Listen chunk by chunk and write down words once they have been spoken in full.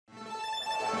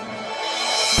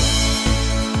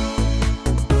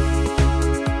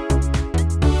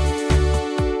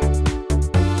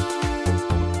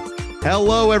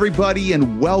Hello, everybody,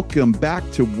 and welcome back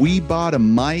to We Bought a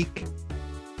Mic,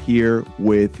 here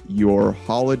with your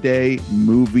holiday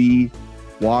movie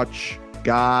watch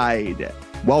guide.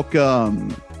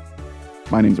 Welcome.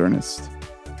 My name's Ernest.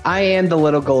 I am the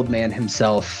little gold man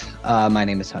himself. My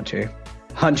name is Hunter.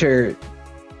 Hunter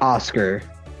Oscar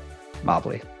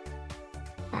Mobley.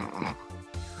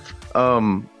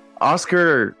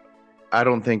 Oscar, I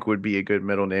don't think would be a good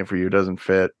middle name for you. Doesn't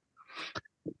fit.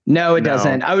 No, it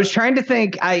doesn't. I was trying to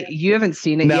think. You haven't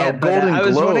seen it yet. Golden I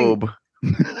was Globe.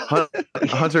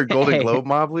 Hunter Golden Globe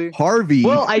Mobley. Harvey.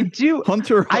 Well, I do.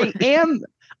 Hunter.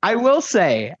 I will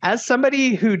say, as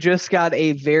somebody who just got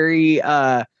a very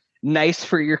nice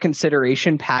for your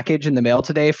consideration package in the mail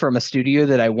today from a studio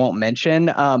that I won't mention,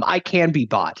 I can be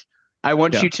bought. I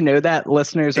want you to know that,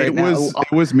 listeners. Right now,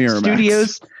 it was Miramax.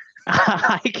 Studios.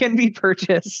 I can be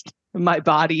purchased. My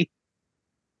body.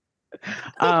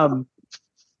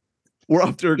 We're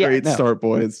off to a great start,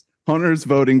 boys. Hunter's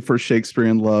voting for Shakespeare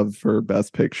in Love for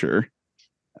Best Picture.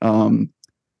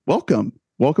 Welcome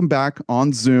back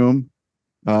on Zoom.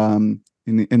 In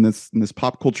this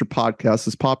pop culture podcast,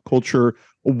 this pop culture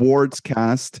awards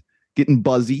cast, getting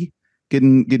buzzy,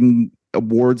 getting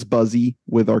awards buzzy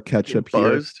with our catch up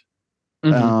here.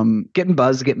 Mm-hmm. Getting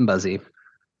buzzy.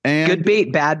 And good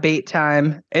bait, bad bait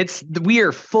time. We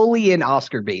are fully in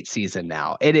Oscar bait season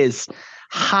now. It is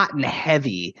hot and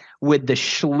heavy with the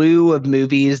slew of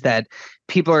movies that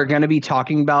people are going to be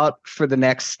talking about for the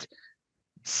next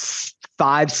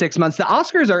 5-6 months. The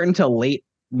Oscars aren't until late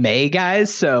May,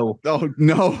 guys. So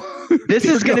this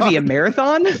is going to be a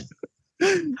marathon.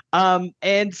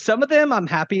 And some of them I'm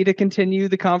happy to continue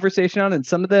the conversation on, and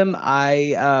some of them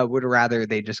I would rather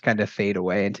they just kind of fade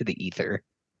away into the ether.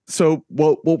 So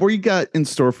what we got in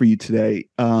store for you today,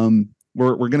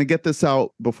 we're going to get this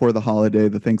out before the holiday,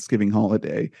 the Thanksgiving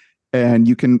holiday, and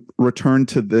you can return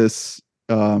to this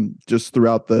just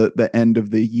throughout the end of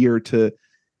the year to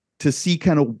see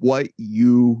kind of what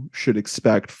you should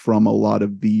expect from a lot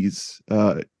of these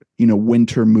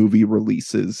winter movie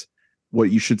releases,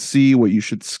 what you should see, what you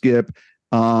should skip.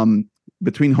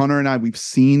 Between Hunter and I, we've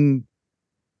seen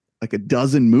like a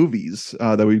dozen movies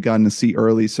that we've gotten to see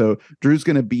early. So Drew's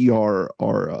going to be our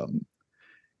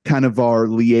kind of our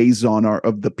liaison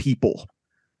of the people.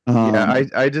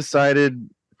 I decided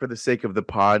for the sake of the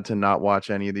pod to not watch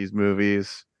any of these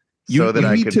movies. You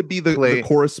need to be the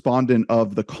correspondent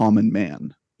of the common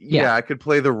man. Yeah, I could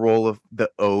play the role of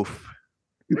the oaf.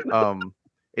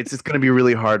 It's just going to be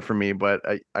really hard for me, but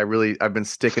I've been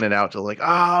sticking it out to like,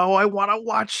 I want to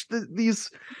watch these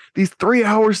 3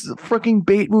 hours of freaking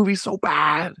bait movies so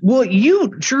bad. Well,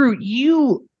 Drew,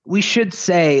 we should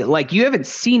say, like, you haven't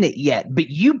seen it yet, but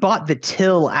you bought the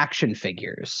Till action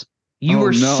figures. You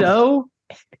were so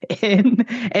in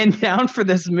and down for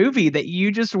this movie that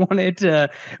you just wanted to.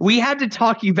 We had to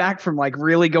talk you back from like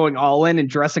really going all in and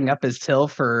dressing up as Till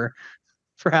for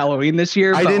Halloween this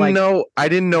year. I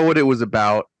didn't know what it was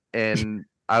about, and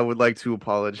I would like to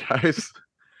apologize.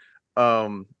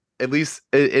 At least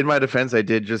in my defense, I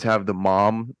did just have the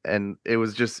mom, and it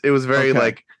was very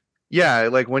like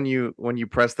when you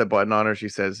press the button on her, she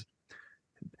says,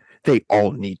 "They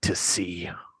all need to see."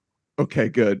 Okay,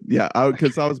 good. Yeah,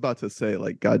 because I was about to say,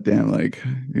 like, goddamn, like,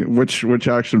 which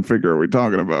action figure are we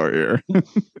talking about here?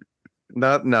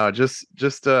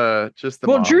 Just the.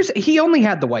 Well, mom. Drew's he only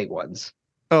had the white ones.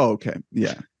 Oh, okay.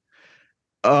 Yeah.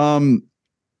 All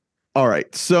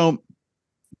right. So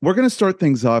we're gonna start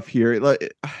things off here.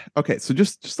 Okay, so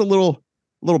just a little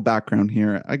background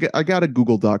here. I got a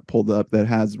Google Doc pulled up that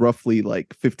has roughly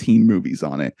like 15 movies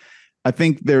on it. I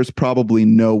think there's probably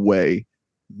no way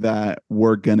that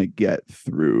we're gonna get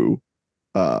through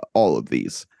all of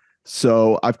these.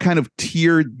 So I've kind of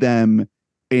tiered them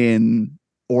in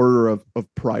order of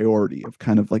priority, of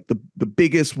kind of like the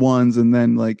biggest ones, and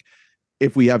then like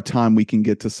if we have time, we can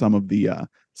get to some of the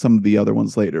other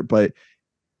ones later. But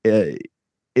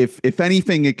if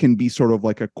anything, it can be sort of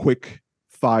like a quick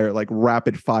fire, like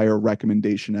rapid fire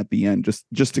recommendation at the end,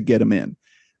 just to get them in.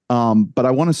 But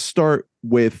I want to start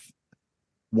with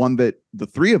one that the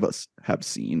three of us have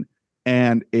seen,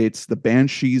 and it's The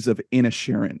Banshees of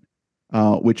Inisherin,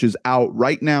 which is out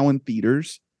right now in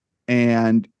theaters.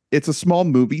 And it's a small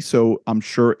movie, so I'm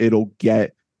sure it'll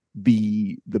get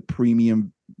the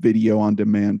premium video on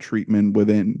demand treatment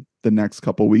within the next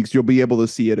couple of weeks. You'll be able to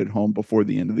see it at home before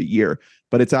the end of the year,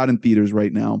 but it's out in theaters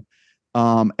right now.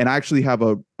 And I actually have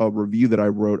a review that I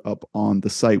wrote up on the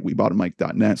site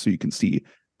weboughtamic.net, so you can see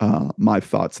my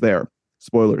thoughts there.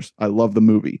 Spoilers, I love the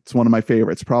movie. It's one of my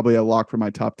favorites, probably a lock for my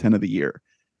top 10 of the year.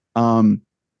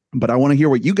 But I want to hear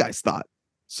what you guys thought.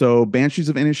 So Banshees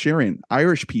of Inisherin,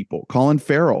 Irish people, Colin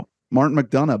Farrell. Martin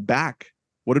McDonagh back.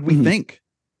 What did we think?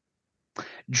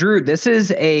 Drew, this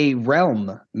is a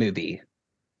Realm movie.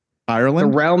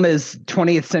 Ireland? The Realm is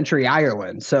 20th century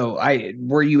Ireland. So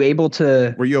were you able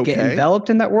to get enveloped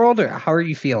in that world, or how are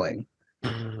you feeling?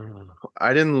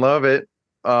 I didn't love it.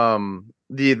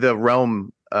 The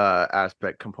Realm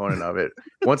aspect component of it.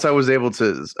 Once I was able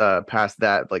to pass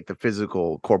that, like the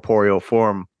physical corporeal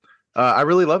form, I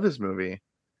really love this movie.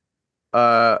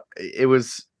 It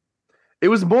was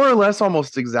more or less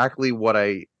almost exactly what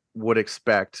I would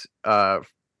expect,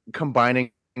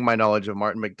 combining my knowledge of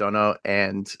Martin McDonagh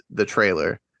and the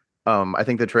trailer. I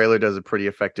think the trailer does a pretty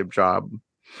effective job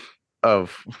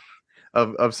of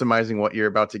surmising what you're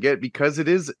about to get, because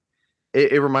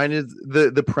it reminded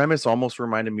the premise almost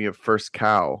reminded me of First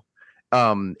Cow,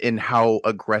 in how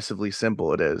aggressively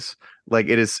simple it is. Like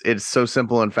it's so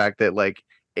simple, in fact, that like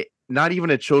not even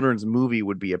a children's movie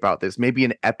would be about this. Maybe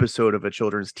an episode of a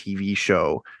children's TV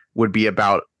show would be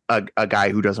about a guy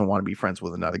who doesn't want to be friends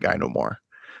with another guy no more.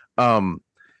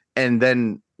 And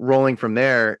then rolling from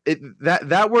there,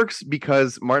 that works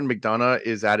because Martin McDonagh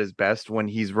is at his best when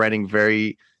he's writing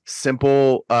very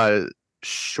simple,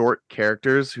 short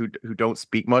characters who don't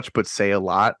speak much but say a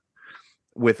lot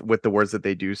with the words that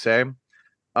they do say.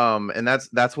 And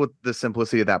that's what the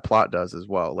simplicity of that plot does as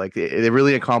well. Like it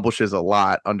really accomplishes a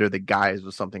lot under the guise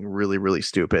of something really, really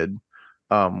stupid,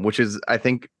 which is, I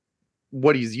think,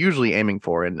 what he's usually aiming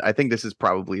for. And I think this is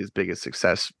probably his biggest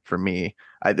success for me.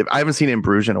 I haven't seen In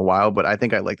Bruges in a while, but I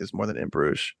think I like this more than In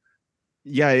Bruges.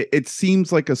 Yeah, it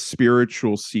seems like a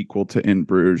spiritual sequel to In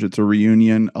Bruges. It's a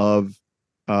reunion of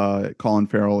Colin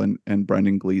Farrell and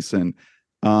Brendan Gleeson.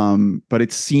 But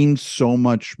it seems so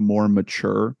much more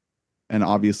mature. And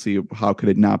obviously, how could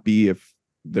it not be if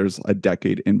there's a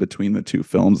decade in between the two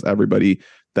films? Everybody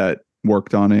that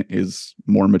worked on it is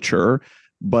more mature.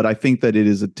 But I think that it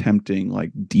is attempting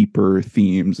like deeper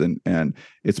themes and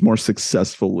it's more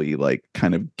successfully like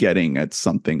kind of getting at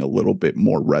something a little bit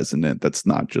more resonant. That's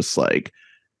not just like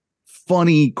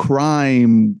funny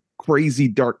crime, crazy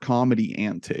dark comedy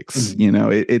antics. You know,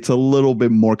 it's a little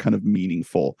bit more kind of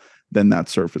meaningful than that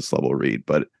surface level read.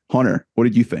 But Hunter, what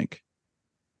did you think?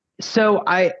 So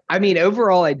I mean,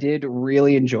 overall, I did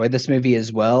really enjoy this movie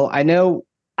as well. I know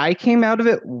I came out of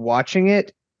it watching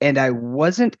it and I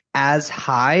wasn't as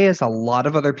high as a lot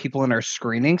of other people in our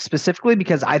screening, specifically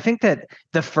because I think that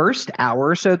the first hour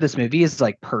or so of this movie is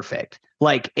like perfect.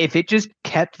 Like if it just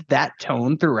kept that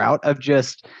tone throughout of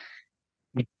just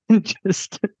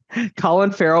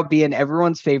Colin Farrell being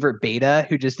everyone's favorite beta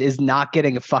who just is not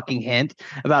getting a fucking hint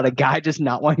about a guy just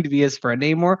not wanting to be his friend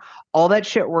anymore. All that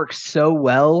shit works so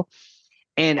well.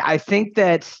 And I think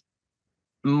that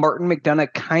Martin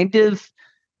McDonagh kind of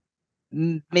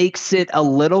makes it a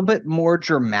little bit more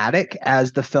dramatic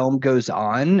as the film goes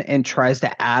on and tries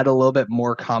to add a little bit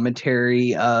more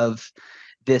commentary of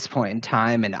this point in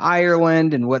time in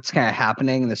Ireland and what's kind of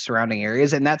happening in the surrounding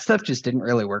areas. And that stuff just didn't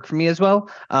really work for me as well.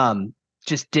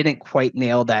 Just didn't quite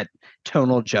nail that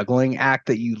tonal juggling act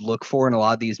that you look for in a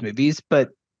lot of these movies. But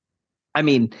I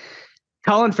mean,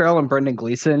 Colin Farrell and Brendan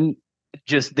Gleeson,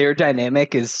 just their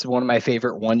dynamic is one of my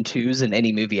favorite 1-2s in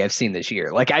any movie I've seen this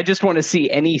year. Like I just want to see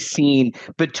any scene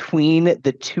between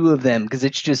the two of them because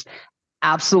it's just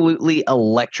absolutely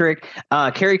electric.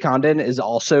 Carrie Condon is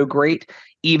also great,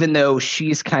 even though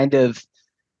she's kind of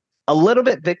a little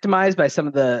bit victimized by some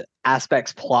of the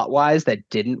aspects plot-wise that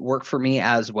didn't work for me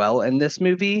as well in this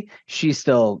movie. She's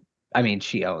still, I mean,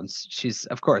 she's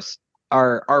of course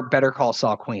our Better Call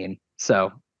Saul queen.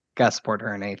 So gotta support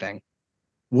her in anything.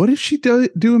 What does she do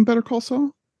in Better Call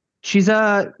Saul? She's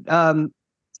the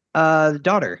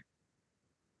daughter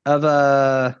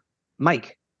of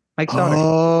Mike's daughter.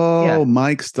 Oh, yeah.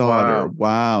 Mike's daughter.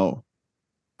 Wow.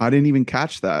 I didn't even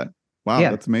catch that. Wow,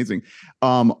 yeah. That's amazing.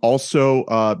 Also,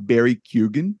 Barry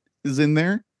Keoghan is in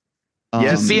there.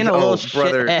 Yes, being a little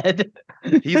shithead.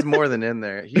 He's more than in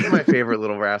there. He's my favorite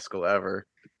little rascal ever.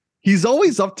 He's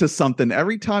always up to something.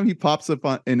 Every time he pops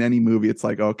up in any movie, it's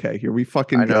like, okay, here we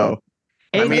fucking go.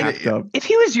 I mean, if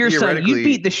he was your son, you'd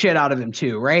beat the shit out of him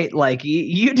too, right? Like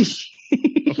you'd abuse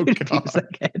that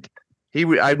kid.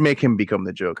 I'd make him become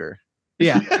the Joker.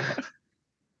 Yeah.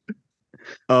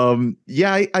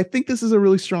 I think this is a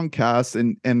really strong cast,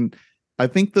 and I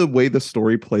think the way the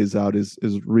story plays out is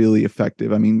really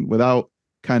effective. I mean, without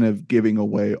kind of giving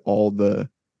away all the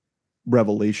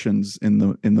revelations in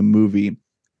the movie,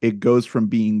 it goes from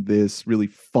being this really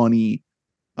funny,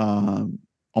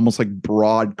 almost like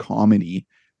broad comedy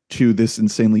to this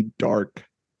insanely dark,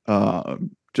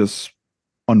 just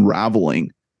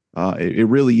unraveling. It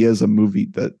really is a movie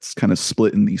that's kind of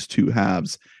split in these two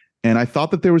halves. And I thought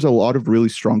that there was a lot of really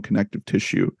strong connective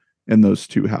tissue in those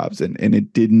two halves, and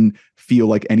it didn't feel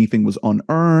like anything was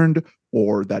unearned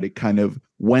or that it kind of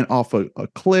went off a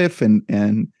cliff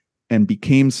and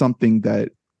became something that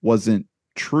wasn't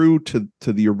true to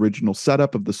the original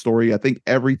setup of the story. I think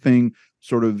everything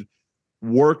sort of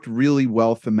worked really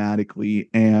well thematically,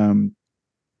 and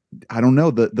I don't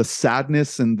know, the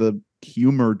sadness and the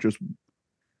humor just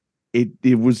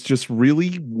it was just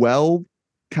really well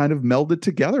kind of melded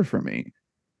together for me.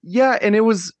 Yeah, and it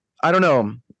was, I don't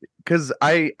know, because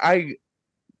I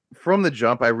from the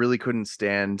jump I really couldn't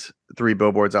stand Three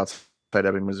Billboards Outside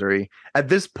Ebbing, Missouri. At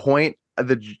this point,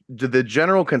 the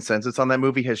general consensus on that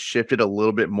movie has shifted a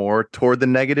little bit more toward the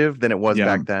negative than it was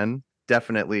back then,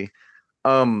 definitely.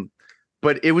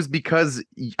 But it was because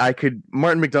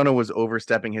Martin McDonagh was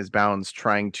overstepping his bounds,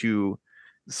 trying to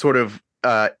sort of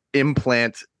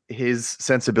implant his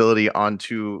sensibility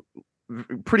onto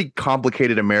pretty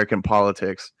complicated American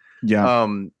politics. Yeah.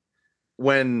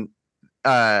 When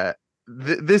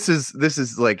this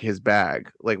is like his bag,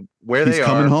 like where he's they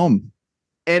coming home,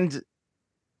 and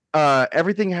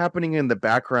everything happening in the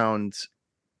background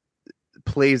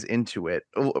plays into it.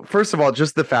 First of all,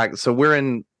 just the fact, so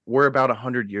we're about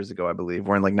 100 years ago, I believe.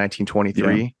 We're in like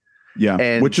 1923. Yeah.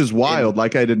 And, which is wild.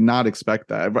 Like I did not expect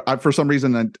that. For some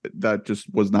reason, that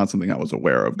just was not something I was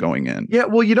aware of going in. Yeah,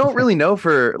 well, you don't really know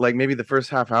for like maybe the first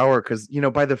half hour, because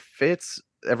by the fits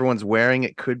everyone's wearing,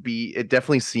 it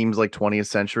definitely seems like 20th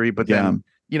century. But then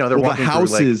they're walking the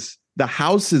houses,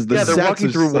 they're walking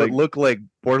through what look like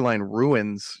borderline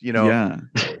ruins.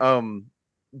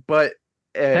 But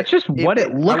that's just what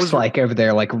it looks like over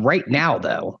there, like right now,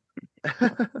 though.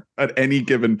 At any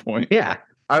given point. Yeah.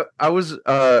 I was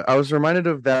reminded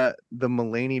of the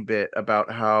Mulaney bit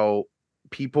about how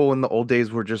people in the old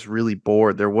days were just really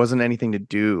bored. There wasn't anything to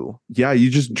do. Yeah, you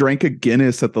just drank a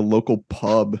Guinness at the local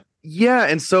pub. Yeah,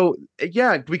 and so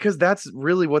because that's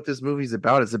really what this movie's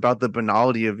about. It's about the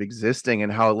banality of existing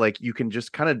and how like you can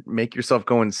just kind of make yourself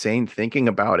go insane thinking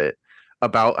about it.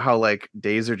 About how like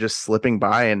days are just slipping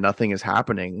by and nothing is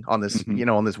happening on this,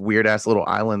 on this weird ass little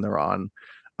island they're on.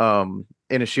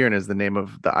 Inisherin is the name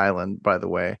of the island, by the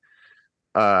way.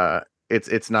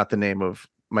 It's not the name of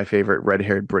my favorite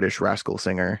red-haired British rascal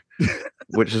singer,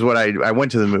 which is what I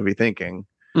went to the movie thinking.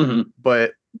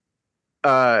 But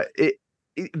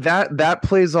that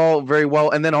plays all very well,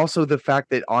 and then also the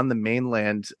fact that on the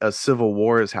mainland a civil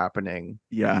war is happening.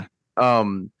 Yeah.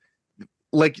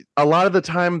 Like a lot of the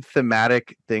time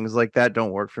thematic things like that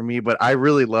don't work for me, but I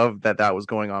really love that was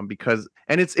going on because,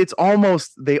 and it's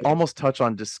almost, they almost touch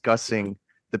on discussing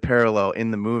the parallel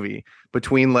in the movie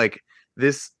between like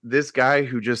this guy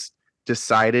who just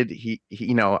decided he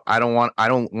I don't want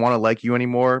to like you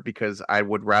anymore because I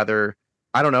would rather,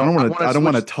 I don't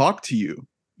want to talk to you.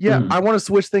 Yeah. I want to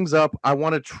switch things up. I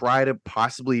want to try to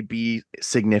possibly be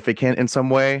significant in some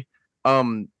way.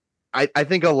 I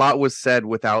think a lot was said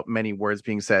without many words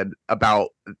being said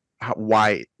about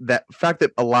why that fact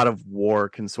that a lot of war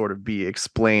can sort of be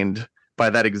explained by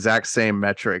that exact same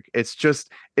metric. It's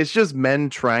just men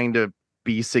trying to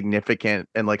be significant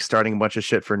and like starting a bunch of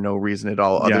shit for no reason at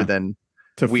all, other than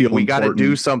we got to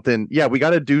do something. Yeah, we got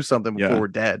to do something before we're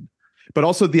dead. But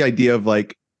also the idea of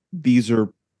like these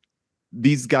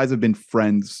guys have been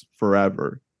friends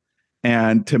forever.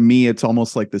 And to me, it's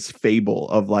almost like this fable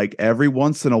of like every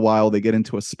once in a while they get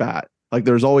into a spat. Like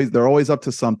they're always up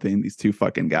to something, these two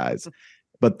fucking guys.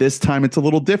 But this time it's a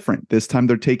little different. This time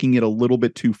they're taking it a little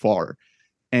bit too far.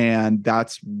 And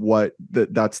that's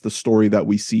the story that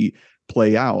we see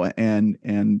play out.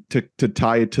 And to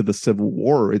tie it to the Civil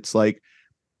War, it's like,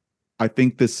 I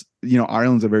think this,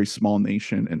 Ireland's a very small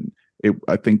nation, and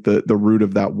I think the root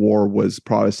of that war was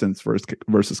Protestants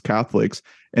versus Catholics.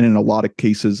 And in a lot of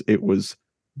cases, it was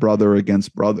brother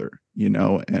against brother,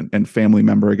 and family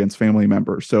member against family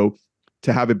member. So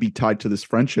to have it be tied to this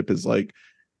friendship is like,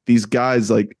 these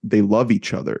guys, like, they love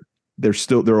each other.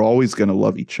 They're always going to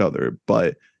love each other,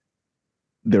 but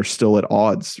they're still at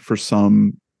odds for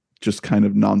some just kind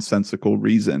of nonsensical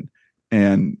reason.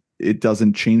 And it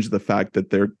doesn't change the fact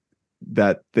that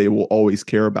they will always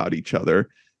care about each other.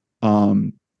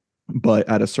 But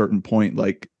at a certain point,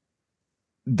 like,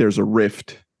 there's a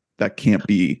rift that can't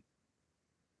be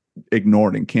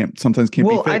ignored and sometimes can't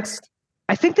be fixed.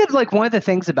 I think that like one of the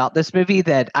things about this movie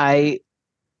that I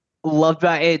loved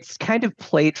about it's kind of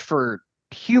played for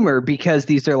humor because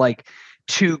these are like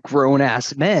two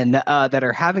grown-ass men that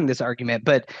are having this argument.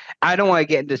 But I don't want to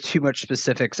get into too much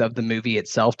specifics of the movie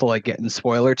itself to like get in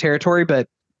spoiler territory. But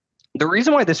the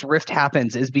reason why this rift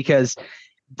happens is because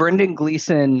Brendan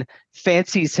Gleeson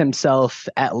fancies himself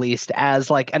at least as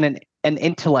like an an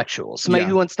intellectual, somebody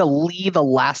who wants to leave a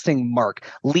lasting mark,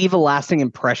 leave a lasting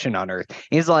impression on Earth.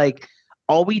 He's like,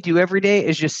 all we do every day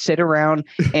is just sit around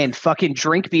and fucking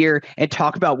drink beer and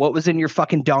talk about what was in your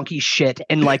fucking donkey shit.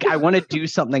 And like, I want to do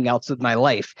something else with my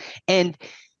life. And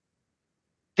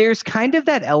there's kind of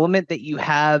that element that you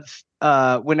have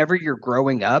whenever you're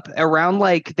growing up around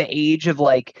like the age of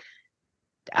like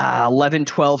 11,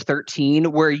 12,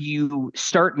 13, where you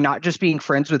start not just being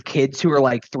friends with kids who are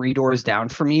like 3 doors down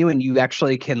from you, and you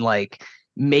actually can like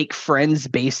make friends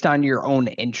based on your own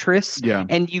interests. Yeah.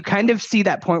 And you kind of see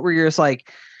that point where you're just like,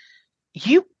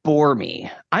 you bore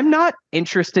me. I'm not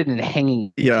interested in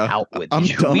hanging out with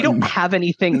you. Done. We don't have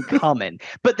anything in common.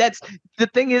 But that's the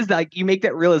thing is, like, you make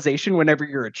that realization whenever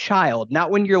you're a child, not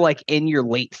when you're like in your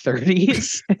late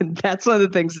 30s. And that's one of the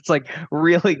things that's like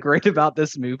really great about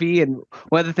this movie. And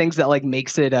one of the things that like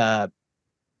makes it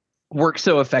work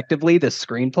so effectively, the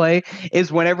screenplay,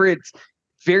 is whenever it's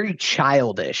very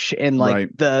childish in like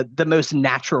the most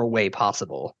natural way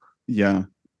possible. Yeah.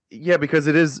 Yeah, because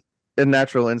it is a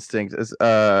natural instinct. Is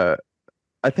I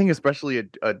think especially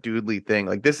a dudely thing.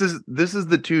 Like this is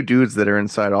the 2 dudes that are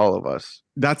inside all of us.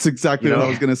 That's exactly what I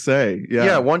was gonna say. Yeah.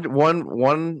 Yeah,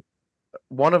 one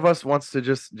of us wants to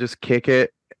just kick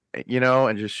it,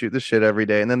 and just shoot the shit every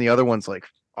day. And then the other one's like,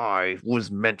 I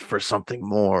was meant for something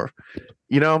more,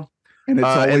 And it's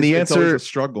always, and the it's answer always a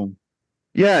struggle.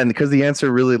 Yeah, and because the answer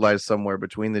really lies somewhere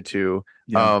between the two.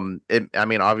 Yeah.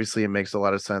 Obviously it makes a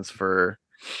lot of sense for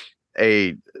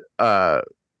a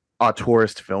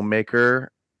auteurist filmmaker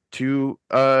to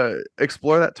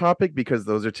explore that topic, because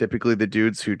those are typically the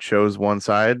dudes who chose one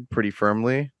side pretty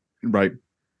firmly. Right.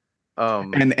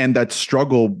 And that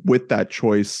struggle with that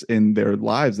choice in their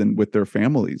lives and with their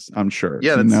families, I'm sure.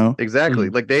 Yeah, that's exactly.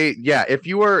 Mm-hmm. Like if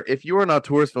you were an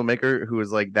auteurist filmmaker who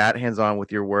is like that hands-on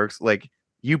with your works, like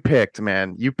you picked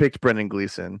Brendan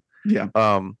Gleeson. Yeah.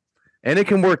 And it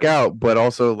can work out, but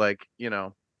also like, you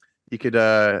could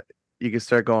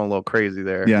start going a little crazy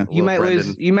there. Yeah. You might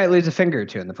lose a finger or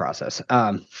two in the process.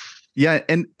 Yeah,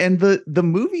 and the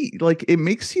movie, like, it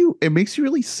makes you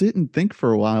really sit and think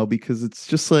for a while, because it's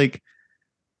just like,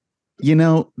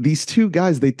 these 2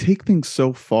 guys, they take things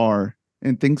so far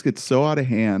and things get so out of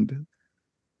hand,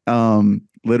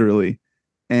 literally,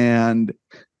 and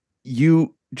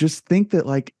you just think that,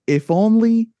 like, if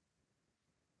only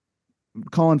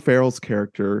Colin Farrell's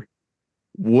character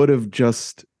would have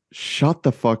just shut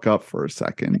the fuck up for a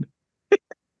second,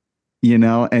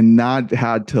 and not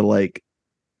had to like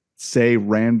say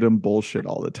random bullshit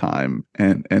all the time,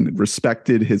 and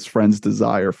respected his friend's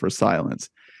desire for silence.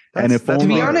 And if only,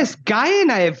 to be honest, Guy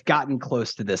and I have gotten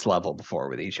close to this level before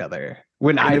with each other,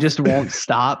 when I just won't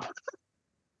stop.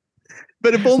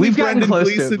 But if only we've gotten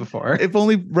close to it before. If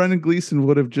only Brendan Gleeson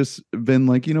would have just been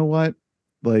like, you know what,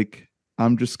 like,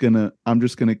 I'm just gonna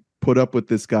put up with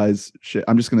this guy's shit.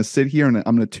 I'm just gonna sit here and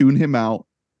I'm gonna tune him out.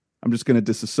 I'm just gonna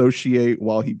disassociate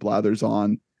while he blathers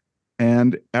on,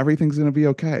 and everything's gonna be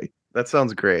okay. That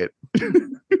sounds great.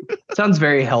 Sounds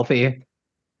very healthy.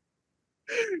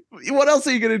 What else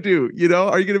are you gonna do?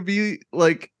 Are you gonna be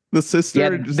like the sister?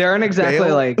 Yeah, they aren't exactly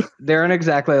like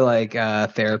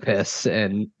therapists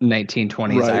in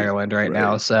 1920s Ireland right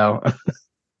now. So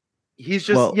he's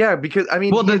just because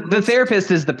the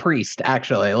therapist is the priest,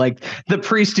 actually. Like the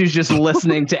priest who's just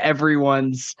listening to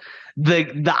everyone's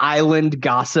the island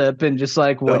gossip and just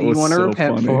like, what do you want to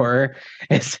repent for?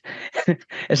 Is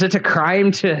it a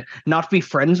crime to not be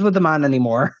friends with the man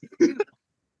anymore?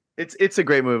 It's a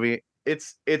great movie.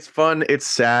 It's fun. It's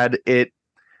sad.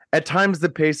 At times the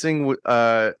pacing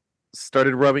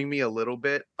started rubbing me a little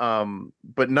bit,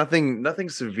 but nothing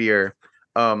severe.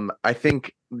 I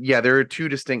think there are 2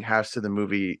 distinct halves to the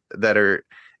movie that are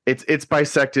it's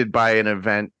bisected by an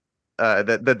event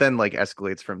that then like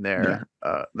escalates from there,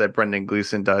 that Brendan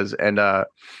Gleeson does. And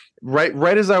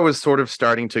right as I was sort of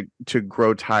starting to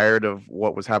grow tired of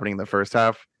what was happening in the first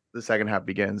half, the second half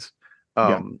begins.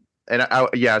 So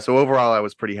overall I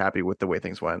was pretty happy with the way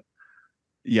things went.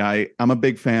 Yeah, I'm a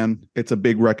big fan. It's a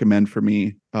big recommend for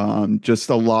me. Just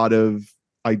a lot of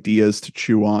ideas to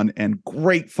chew on and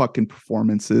great fucking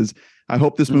performances. I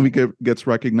hope this movie gets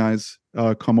recognized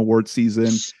come award season.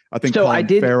 I think Colin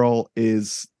Farrell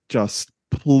is just,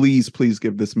 please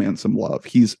give this man some love.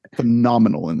 He's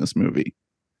phenomenal in this movie.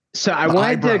 So I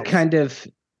wanted to kind of,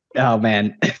 oh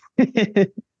man,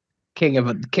 king of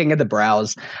the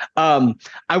brows. I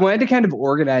wanted to kind of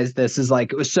organize this as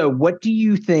like, so what do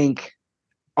you think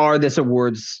are this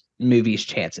awards movie's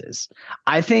chances?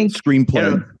 I think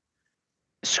screenplay.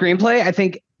 I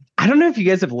think I don't know if you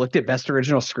guys have looked at Best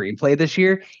Original Screenplay this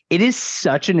year. It is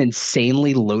such an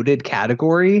insanely loaded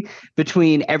category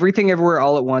between Everything Everywhere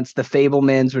All at Once, The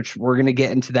Fablemans, which we're going to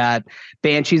get into that,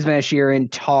 Banshees of Inisherin,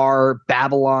 Tar,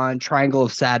 Babylon, Triangle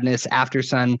of Sadness,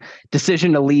 Aftersun,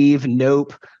 Decision to Leave,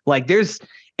 Nope. Like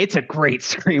it's a great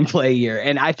screenplay year.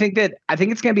 And I think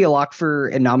it's going to be a lock for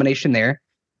a nomination there.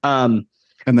 And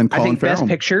then Colin I think Farrell.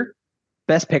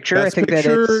 Best Picture. I think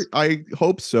that I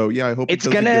hope so. Yeah, I hope it's it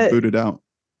doesn't get booted out.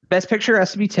 Best Picture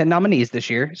has to be 10 nominees this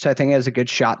year, so I think it has a good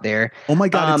shot there. Oh my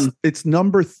God, it's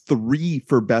number 3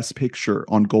 for Best Picture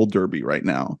on Gold Derby right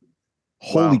now.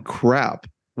 Holy crap!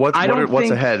 What's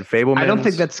ahead? Fablemans. I don't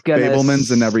think that's gonna.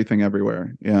 Fablemans and Everything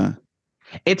Everywhere. Yeah,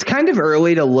 it's kind of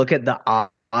early to look at the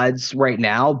odds right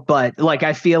now, but like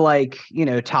I feel like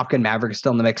Top Gun Maverick is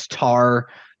still in the mix. Tar,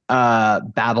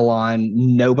 Babylon,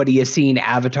 nobody has seen.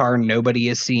 Avatar, nobody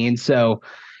has seen. So.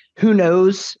 Who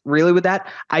knows really with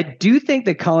that? I do think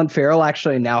that Colin Farrell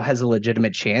actually now has a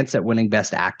legitimate chance at winning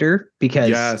Best Actor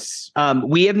because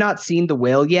we have not seen The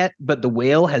Whale yet, but The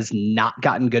Whale has not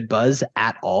gotten good buzz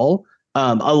at all.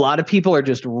 A lot of people are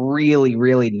just really,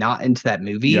 really not into that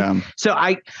movie. Yeah. So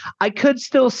I could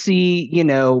still see,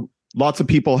 lots of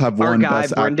people have won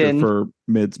Best Actor for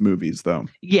mids movies, though.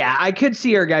 Yeah, I could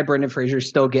see our guy Brendan Fraser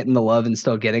still getting the love and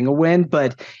still getting a win,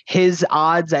 but his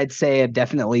odds, I'd say, have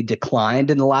definitely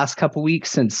declined in the last couple weeks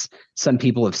since some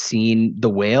people have seen The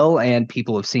Whale and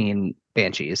people have seen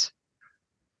Banshees.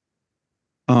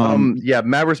 Yeah,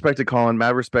 mad respect to Colin,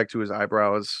 mad respect to his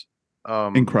eyebrows.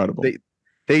 Incredible.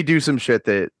 They do some shit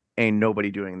that ain't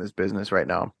nobody doing in this business right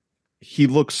now. He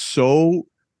looks so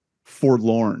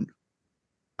forlorn.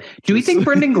 Do we think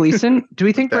Brendan Gleeson?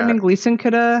 Brendan Gleeson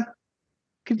could get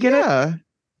it? Yeah,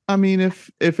 I mean, if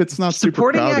it's not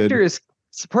supporting super crowded.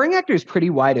 Supporting actor is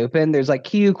pretty wide open. There's like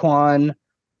Ke Kwan,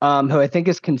 who I think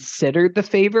is considered the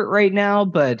favorite right now,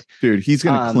 but dude, he's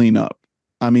gonna clean up.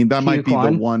 I mean, that might be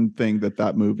the one thing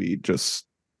that movie just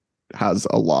has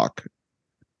a lock.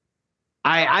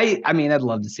 I mean, I'd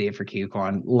love to see it for Ke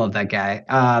Kwan. Love that guy.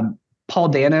 Paul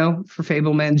Dano for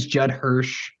Fablemans, Judd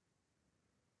Hirsch.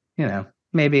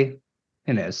 Maybe.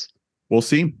 Who knows? We'll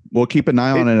see. We'll keep an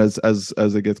eye on it as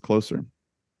it gets closer.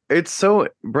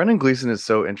 Brendan Gleeson is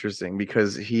so interesting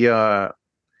because he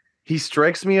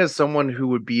strikes me as someone who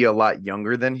would be a lot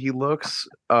younger than he looks.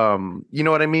 You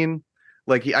know what I mean?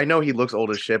 Like I know he looks old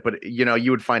as shit, but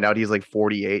you would find out he's like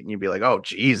 48 and you'd be like, oh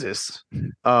Jesus.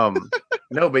 No,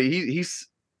 but he's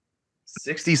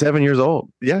 67 years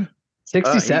old. Yeah.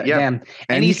 67, damn.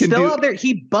 And he's still out there.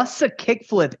 He busts a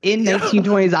kickflip in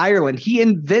 1920s Ireland. He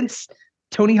invents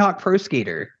Tony Hawk Pro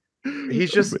Skater. He's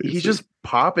just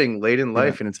popping late in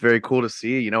life, and it's very cool to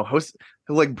see.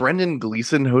 Like Brendan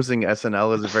Gleeson hosting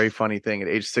SNL is a very funny thing at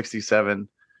age 67.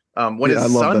 When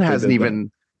his son hasn't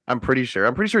even, I'm pretty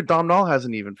sure Dom Nall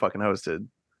hasn't even fucking hosted.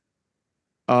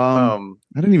 I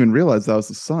didn't even realize that was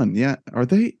the son. Yeah, are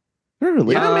they? They're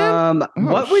related, man.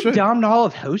 What would Dom Nall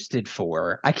have hosted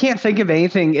for? I can't think of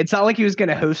anything. It's not like he was going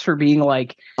to host for being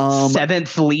like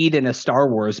 7th lead in a Star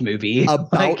Wars movie.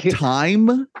 About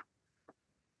time.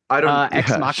 I don't.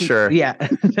 Ex Machina. Sure. Yeah.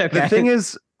 Okay.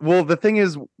 The thing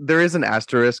is, there is an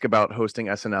asterisk about hosting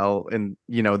SNL in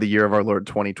the year of our Lord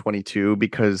 2022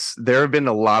 because there have been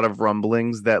a lot of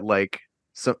rumblings that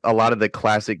a lot of the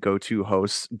classic go-to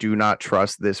hosts do not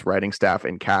trust this writing staff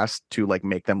and cast to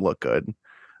make them look good.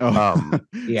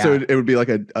 Yeah. So it would be like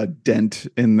a dent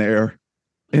in there.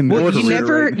 You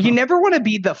never want to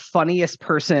be the funniest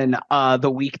person the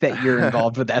week that you're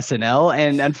involved with SNL,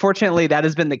 and unfortunately, that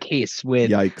has been the case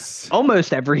with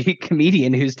almost every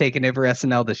comedian who's taken over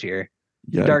SNL this year.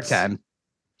 Yikes. Dark time.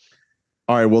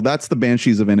 All right, well, that's the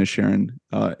Banshees of Inisherin.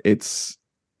 It's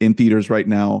in theaters right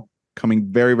now, coming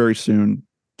very, very soon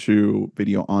to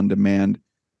video on demand.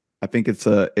 I think it's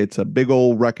a big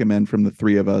old recommend from the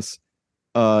three of us.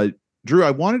 Drew,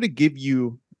 I wanted to give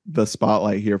you the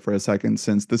spotlight here for a second,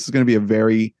 since this is going to be a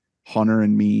very Hunter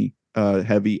and me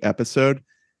heavy episode.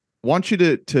 I want you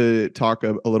to talk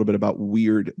a little bit about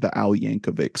Weird, the Al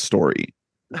Yankovic story,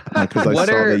 because I saw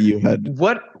that you had.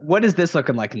 What is this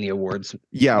looking like in the awards?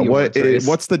 Yeah,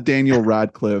 what's the Daniel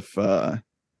Radcliffe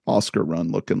Oscar run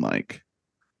looking like?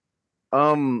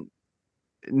 No,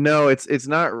 it's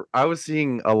not. I was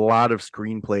seeing a lot of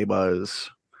screenplay buzz.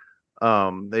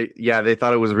 They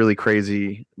thought it was really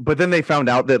crazy, but then they found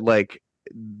out that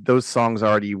those songs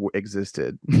already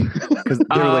existed because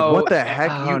they were like, "What the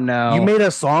heck? You made a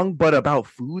song, but about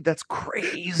food? That's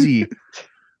crazy."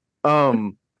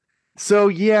 So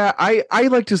yeah, I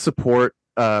like to support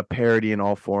parody in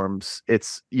all forms.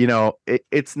 It's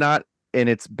it's not in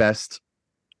its best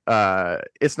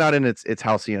it's not in its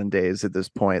halcyon days at this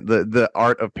point. The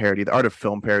art of parody, the art of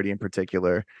film parody in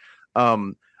particular.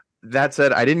 That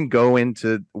said, I didn't go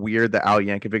into Weird the Al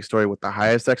Yankovic story with the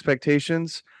highest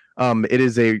expectations. It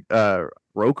is a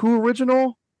Roku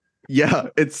original. Yeah,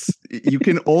 you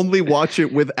can only watch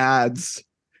it with ads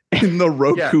in the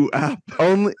Roku app.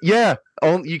 Only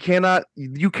you cannot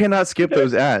skip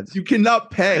those ads. You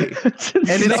cannot pay. And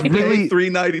it's really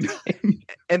 $3.99.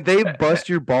 And they bust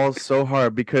your balls so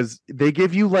hard because they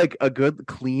give you like a good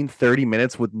clean 30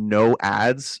 minutes with no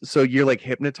ads. So you're like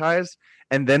hypnotized.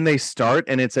 And then they start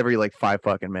and it's every like 5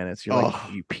 fucking minutes. You're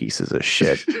like, you pieces of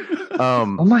shit. Oh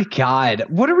my God.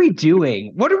 What are we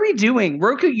doing?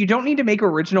 Roku, you don't need to make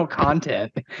original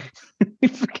content.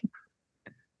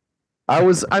 I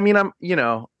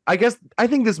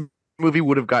think this movie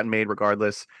would have gotten made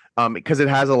regardless. Because it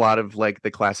has a lot of like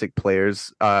the classic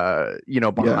players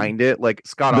behind it. Like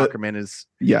Scott Aukerman is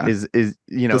the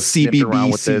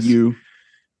CBBCU.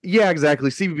 Yeah,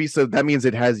 exactly. CBB. So that means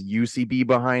it has UCB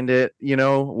behind it,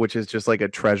 which is just like a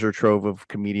treasure trove of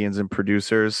comedians and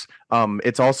producers.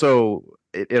 It also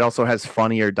has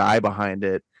Funny or Die behind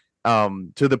it.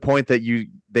 To the point that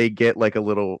they get like a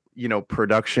little,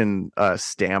 production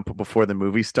stamp before the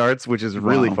movie starts, which is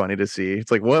really funny to see.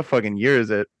 It's like, what fucking year is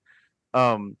it?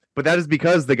 But that is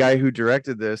because the guy who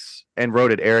directed this and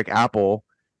wrote it, Eric Apple,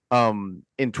 in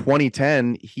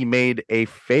 2010, he made a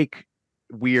fake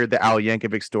Weird the Al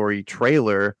Yankovic story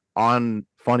trailer on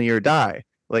Funny or Die.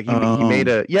 Like he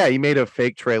made a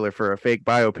fake trailer for a fake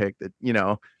biopic that,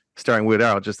 starring Weird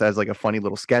Al, just as like a funny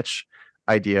little sketch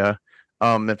idea.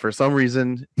 And for some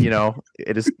reason,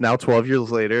 it is now 12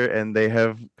 years later and they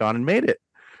have gone and made it.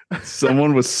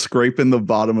 Someone was scraping the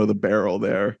bottom of the barrel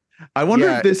there. I wonder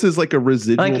if this is like a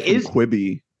residual from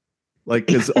Quibi. Like,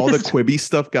 because all the Quibi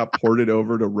stuff got ported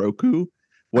over to Roku.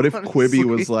 What if Quibi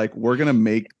was like, we're going to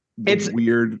make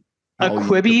weird... A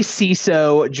Quibi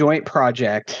CISO joint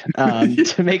project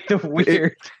to make the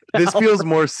weird... This feels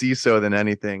more CISO than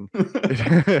anything.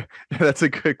 That's a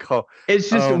good call. It's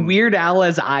just Weird Al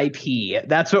as IP.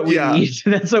 That's what we need.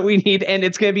 That's what we need. And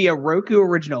it's going to be a Roku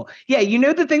original. Yeah,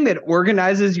 the thing that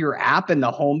organizes your app and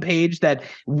the homepage that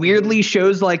weirdly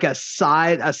shows like a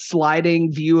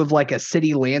sliding view of like a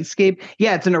city landscape?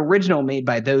 Yeah, it's an original made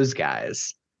by those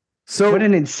guys. So what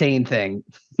an insane thing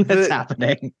that's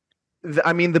happening.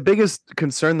 The biggest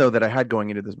concern though that I had going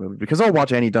into this movie, because I'll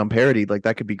watch any dumb parody, like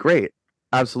that could be great.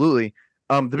 Absolutely.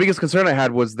 The biggest concern I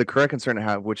had was the correct concern I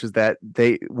have, which is that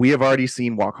we have already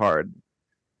seen Walk Hard.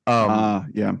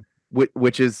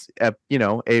 Which is a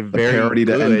very parody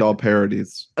to end all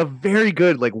parodies. A very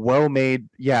good, like well-made,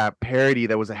 parody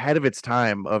that was ahead of its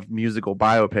time of musical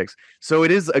biopics. So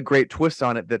it is a great twist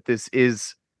on it that this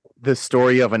is the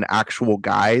story of an actual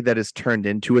guy that is turned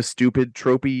into a stupid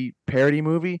tropey parody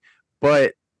movie.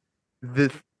 But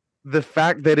the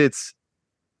fact that it's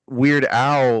Weird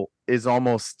Al is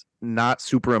almost not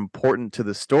super important to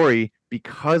the story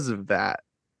because of that,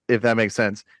 if that makes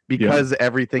sense, because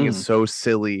everything is so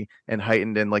silly and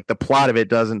heightened and like the plot of it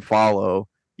doesn't follow,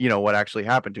 what actually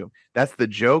happened to him. That's the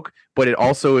joke, but it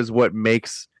also is what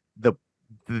makes the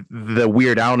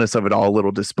Weird Alness of it all a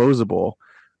little disposable.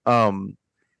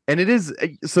 And it is,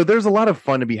 so there's a lot of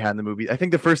fun to be had in the movie. I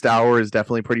think the first hour is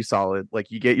definitely pretty solid.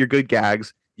 Like you get your good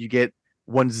gags, you get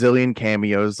 1 zillion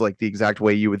cameos, like the exact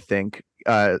way you would think,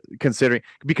 considering,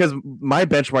 because my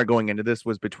benchmark going into this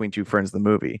was Between Two Ferns, the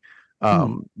movie.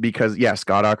 Because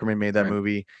Scott Aukerman made that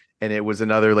movie, and it was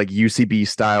another like UCB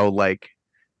style, like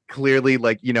clearly,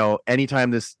 like,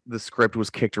 anytime the script was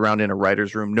kicked around in a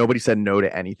writer's room, nobody said no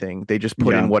to anything. They just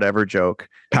put in whatever joke.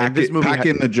 Pack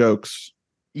in the jokes.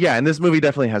 Yeah, and this movie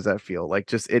definitely has that feel. Like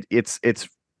just it's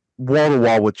wall to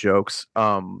wall with jokes.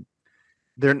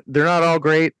 They're not all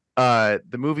great. The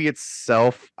movie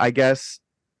itself, I guess,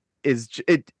 is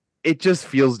it just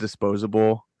feels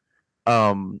disposable.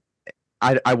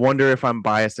 I wonder if I'm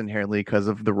biased inherently because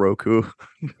of the Roku,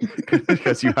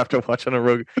 because you have to watch on a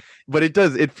Roku. But it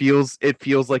does. It feels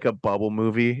like a bubble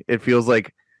movie. It feels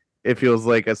like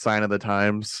a sign of the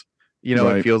times.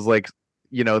 It feels like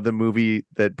the movie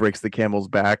that breaks the camel's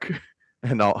back,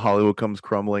 and all Hollywood comes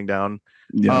crumbling down.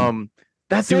 Yeah.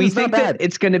 Do we think that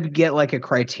it's going to get like a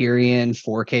Criterion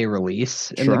 4K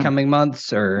release in the coming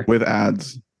months, or with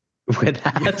ads? With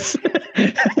ads.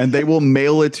 And they will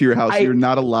mail it to your house. You're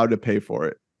not allowed to pay for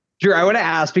it. Drew, I want to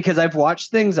ask, because I've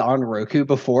watched things on Roku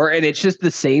before, and it's just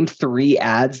the same 3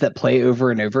 ads that play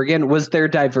over and over again. Was there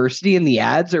diversity in the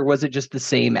ads, or was it just the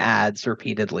same ads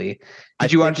repeatedly?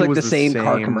 Did you watch like the same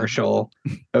car commercial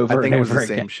over and over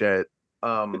again? Same shit.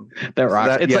 That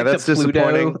rocks. It's like that's the Pluto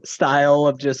disappointing style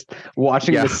of just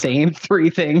watching the same 3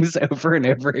 things over and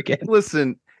over again.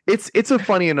 Listen, it's a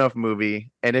funny enough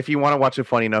movie, and if you want to watch a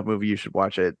funny enough movie, you should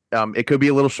watch it. It could be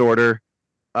a little shorter.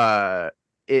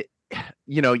 It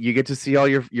you get to see all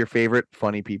your favorite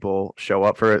funny people show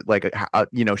up for like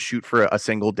shoot for a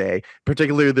single day.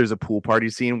 Particularly, there's a pool party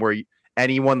scene where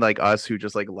anyone like us who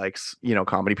just like likes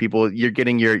comedy people, you're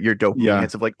getting your dopamine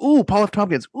hits of like, ooh, Paul F.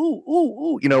 Tompkins,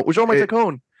 ooh, Jean-Marc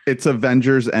Tacone. It's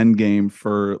Avengers Endgame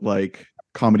for like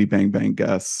comedy Bang Bang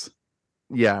guests.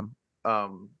 Yeah.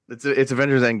 It's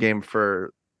Avengers Endgame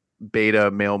for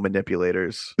beta male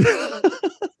manipulators.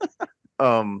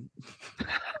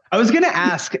 I was gonna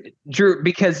ask Drew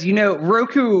because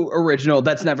Roku original,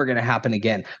 that's never gonna happen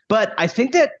again. But I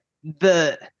think that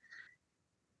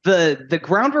the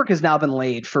groundwork has now been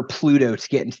laid for Pluto to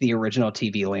get into the original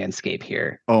TV landscape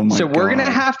here. Oh my! So we're gonna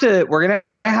have to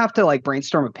like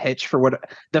brainstorm a pitch for what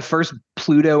the first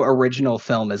Pluto original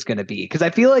film is gonna be, because I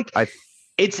feel like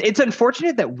it's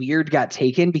unfortunate that Weird got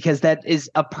taken, because that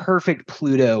is a perfect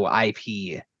Pluto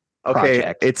IP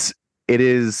project. It's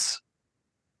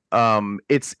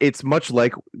much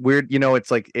like Weird,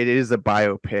 it's like it is a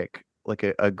biopic, like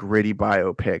a gritty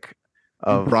biopic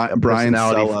of Brian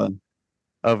Sella,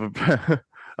 of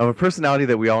a personality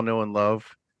that we all know and love,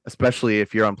 especially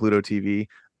if you're on Pluto TV.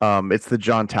 It's the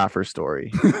John Taffer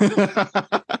story.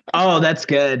 Oh, that's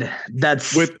good.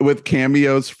 That's with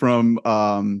cameos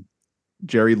from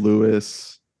Jerry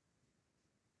Lewis.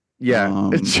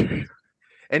 Yeah.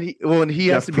 and he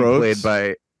has to be played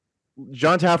by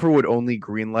John Taffer. Would only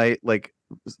greenlight like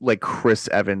Chris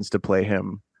Evans to play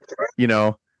him,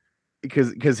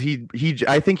 because he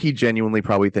I think he genuinely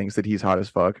probably thinks that he's hot as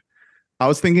fuck. I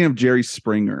was thinking of Jerry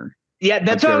Springer. Yeah,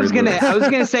 that's what I was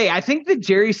gonna say. I think that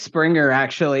Jerry Springer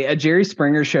a Jerry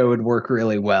Springer show would work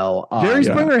really well. Jerry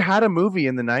Springer had a movie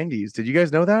in the 90s. Did you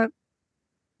guys know that?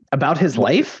 About his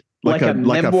life? Like a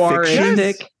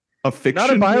memoiristic? A fiction? Not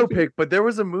a biopic, but there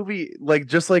was a movie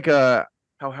just like how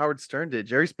Howard Stern did.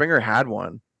 Jerry Springer had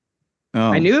one.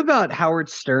 Oh. I knew about Howard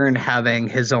Stern having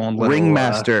his own little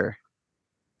Ringmaster.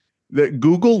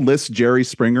 Google lists Jerry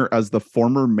Springer as the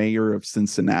former mayor of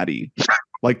Cincinnati.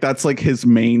 Like that's like his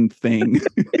main thing.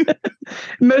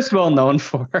 Most well known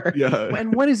for. Yeah.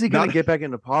 And when is he going to get back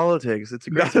into politics? It's a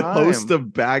great time. Host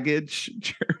of Baggage,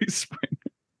 Jerry Springer.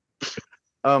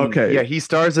 Okay. Yeah, he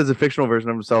stars as a fictional version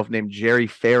of himself named Jerry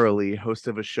Farrelly, host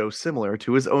of a show similar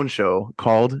to his own show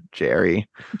called Jerry.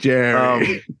 So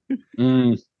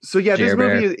yeah, this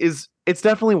movie it's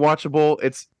definitely watchable.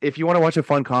 It's if you want to watch a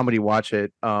fun comedy, watch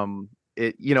it.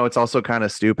 It's also kind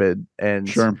of stupid and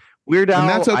sure. Weird Al. And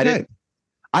that's okay.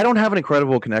 I don't have an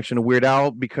incredible connection to Weird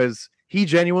Al because he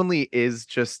genuinely is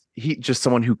just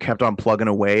someone who kept on plugging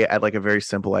away at like a very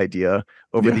simple idea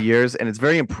over the years, and it's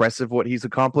very impressive what he's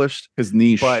accomplished. His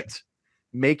niche, but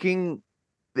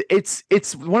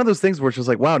it's one of those things where it's just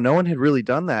like, wow, no one had really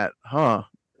done that, huh?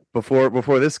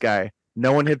 Before this guy,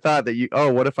 no one had thought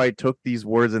that what if I took these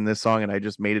words in this song and I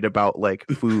just made it about like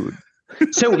food.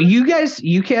 So you guys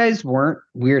weren't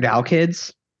Weird Al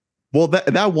kids? Well,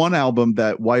 that one album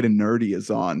that White and Nerdy is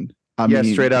on, I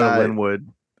mean, Straight Out of Linwood.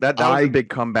 That was a big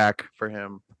comeback for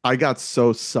him. I got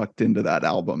so sucked into that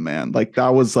album, man. Like that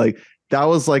was like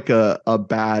a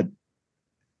bad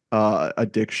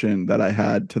addiction that I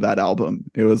had to that album.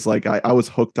 It was like I was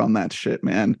hooked on that shit,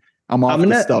 man. I'm off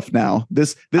the stuff now.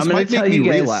 This might make me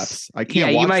relapse. I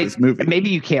can't watch this movie. Maybe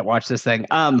you can't watch this thing.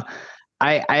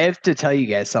 I have to tell you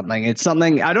guys something. It's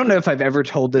something I don't know if I've ever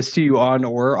told this to you on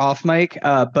or off mic,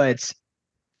 but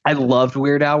I loved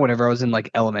Weird Al whenever I was in like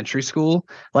elementary school.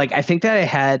 Like I think that I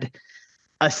had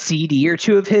a CD or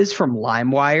two of his from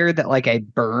LimeWire that like I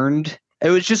burned.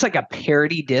 It was just like a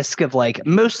parody disc of like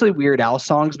mostly Weird Al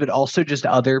songs, but also just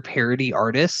other parody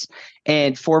artists.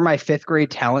 And for my 5th grade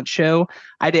talent show,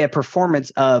 I did a performance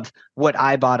of what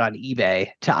I bought on eBay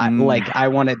to like I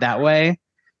Want It That Way.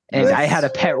 And I had a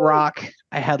pet rock.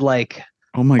 I had like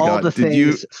all the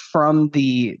things from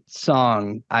the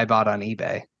song I bought on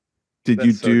eBay. Did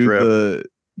you do the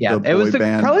it was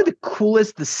probably the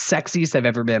coolest, the sexiest I've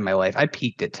ever been in my life. I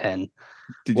peaked at 10.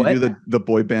 Did you do the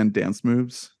boy band dance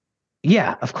moves?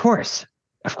 Yeah, of course.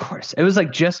 It was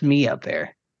like just me up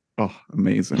there. Oh,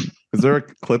 amazing. Is there a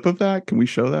clip of that? Can we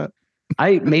show that?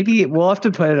 Maybe we'll have to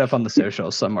put it up on the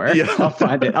socials somewhere. Yeah. I'll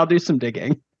find it. I'll do some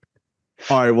digging.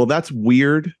 All right. Well, that's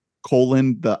Weird,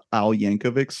 the Al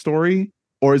Yankovic story.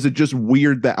 Or is it just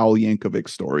Weird, the Al Yankovic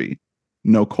story?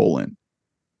 No colon.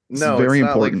 No, very it's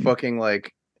not important. Like fucking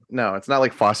like no, it's not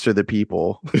like Foster the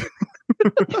People.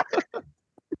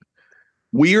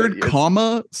 Weird,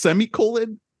 comma,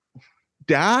 semicolon,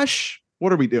 dash.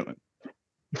 What are we doing?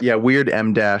 Yeah, weird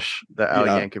M dash, the Al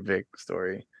Yeah. Yankovic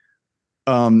story.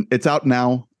 It's out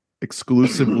now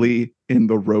exclusively in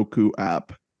the Roku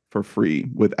app for free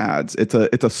with ads. It's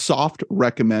a soft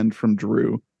recommend from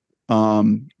Drew,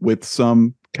 with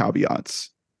some caveats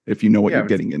if you know what Yeah, you're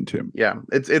getting into. Yeah,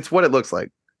 it's what it looks like.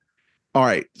 All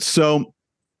right, so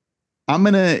I'm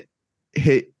gonna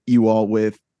hit you all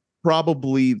with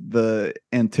probably the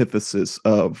antithesis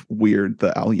of weird,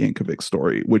 the Al Yankovic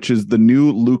story, which is the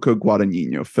new Luca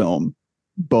Guadagnino film,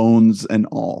 Bones and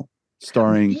All,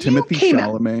 starring Timothy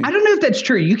Chalamet. I don't know if that's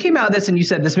true. You came out of this and you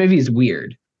said this movie is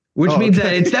weird, which means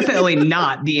that it's definitely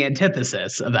not the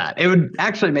antithesis of that. It would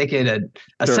actually make it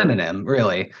a synonym,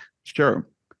 really. Sure.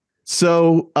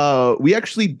 So we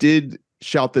actually did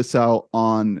shout this out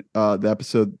on the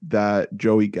episode that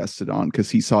Joey guested on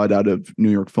because he saw it out of New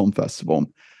York Film Festival.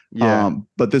 Yeah.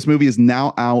 But this movie is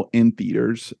now out in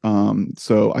theaters.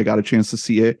 So I got a chance to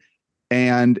see it.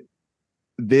 And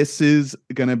this is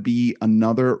going to be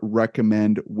another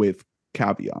recommend with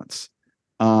caveats.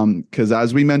 Because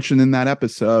as we mentioned in that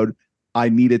episode, I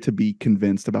needed to be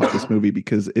convinced about this movie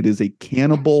because it is a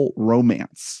cannibal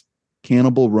romance,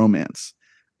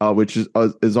 which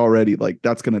is already like,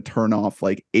 that's going to turn off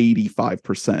like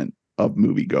 85% of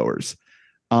moviegoers.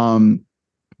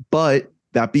 But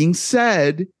that being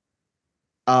said,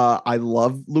 I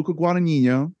love Luca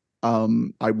Guadagnino.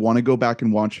 I want to go back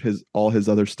and watch all his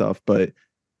other stuff, but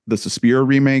the Suspiria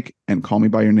remake and Call Me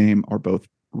by Your Name are both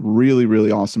really, really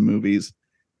awesome movies.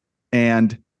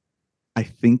 And I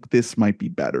think this might be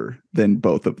better than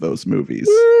both of those movies.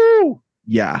 Woo!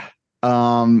 Yeah.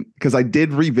 Because I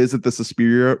did revisit the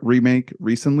Suspiria remake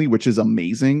recently, which is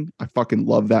amazing. I fucking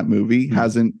love that movie.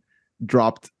 Hasn't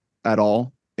dropped at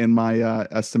all in my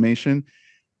estimation.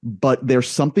 But there's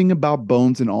something about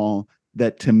Bones and All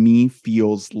that to me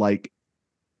feels like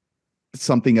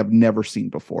something I've never seen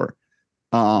before.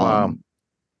 Wow.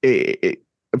 A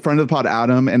friend of the pod,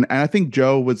 Adam, and I think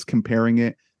Joe was comparing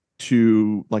it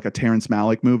to like a Terrence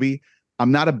Malick movie.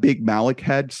 I'm not a big Malick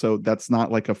head, so that's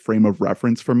not like a frame of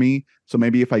reference for me. So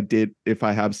maybe if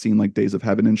I have seen like Days of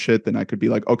Heaven and shit, then I could be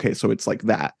like, okay, so it's like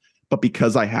that. But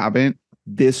because I haven't,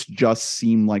 this just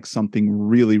seemed like something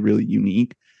really, really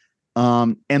unique.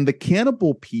 And the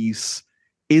cannibal piece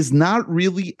is not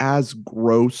really as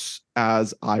gross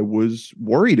as I was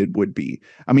worried it would be.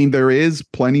 I mean, there is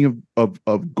plenty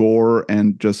of gore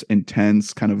and just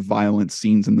intense kind of violent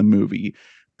scenes in the movie,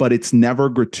 but it's never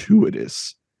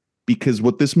gratuitous, because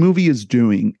what this movie is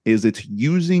doing is it's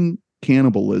using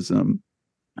cannibalism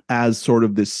as sort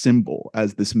of this symbol,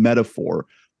 as this metaphor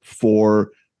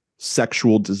for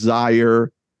sexual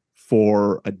desire,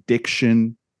 for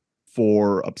addiction,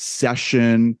 for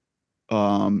obsession.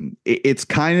 It's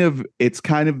kind of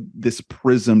this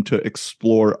prism to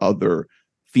explore other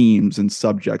themes and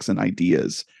subjects and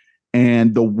ideas.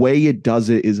 And the way it does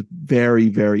it is very,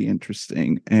 very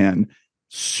interesting and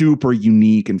super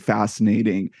unique and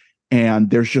fascinating. And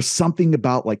there's just something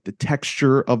about like the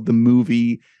texture of the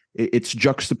movie. It's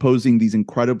juxtaposing these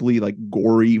incredibly like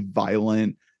gory,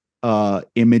 violent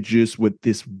images with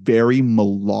this very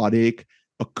melodic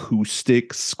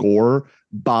acoustic score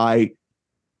by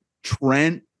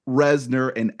Trent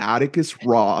Reznor and Atticus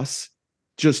Ross.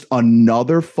 Just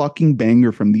another fucking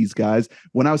banger from these guys.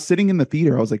 When I was sitting in the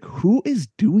theater, I was like, who is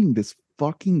doing this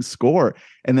fucking score?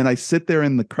 And then I sit there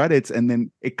in the credits and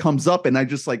then it comes up and I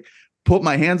just like put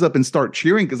my hands up and start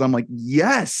cheering because I'm like,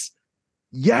 yes,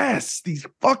 these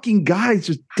fucking guys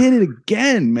just did it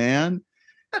again, man.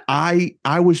 I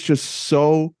was just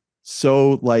so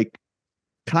like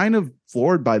kind of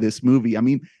floored by this movie. I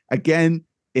mean, again,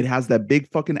 it has that big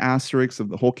fucking asterisk of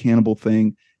the whole cannibal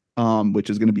thing, which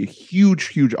is going to be a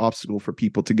huge obstacle for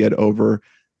people to get over.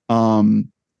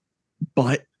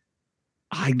 But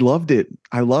I loved it.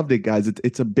 Guys.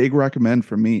 It's a big recommend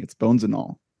for me. It's Bones and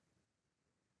All.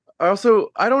 Also,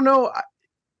 I don't know.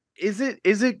 Is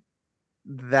it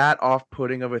that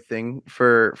off-putting of a thing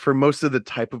for most of the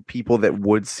type of people that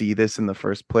would see this in the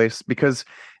first place? Because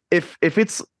if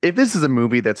this is a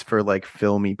movie that's for like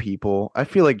filmy people, I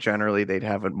feel like generally they'd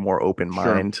have a more open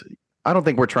mind. Sure. I don't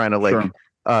think we're trying to like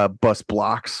bust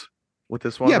blocks with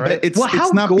this one. Yeah, right? but how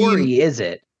not gory is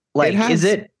it? Like,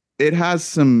 it has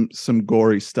some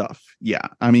gory stuff. Yeah.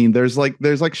 I mean, there's like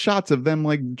shots of them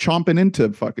like chomping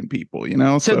into fucking people, you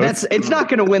know? So it's not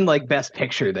going to win like best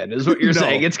picture then, is what you're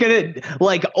saying. It's going to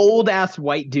like old ass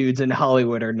white dudes in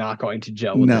Hollywood are not going to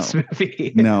gel with this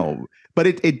movie. No, but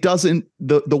it doesn't,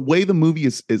 the way the movie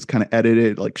is kind of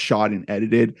edited, like shot and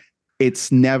edited.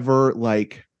 It's never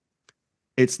like,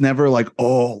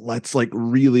 oh, let's like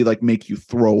really like make you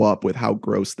throw up with how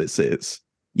gross this is.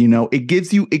 You know, it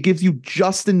gives you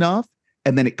just enough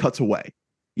and then it cuts away,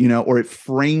 or it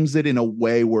frames it in a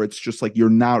way where it's just like you're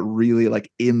not really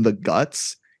like in the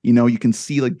guts. You can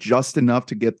see like just enough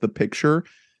to get the picture.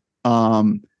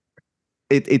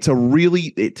 It's a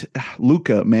really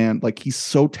Luca, man, like he's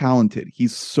so talented.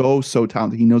 He's so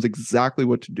talented. He knows exactly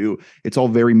what to do. It's all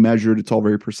very measured. It's all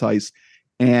very precise.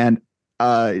 And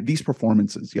these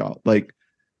performances, y'all, like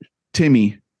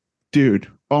Timmy, dude,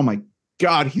 oh my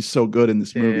God, he's so good in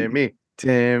this movie.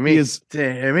 Timmy, he is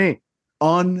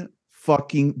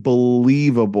unfucking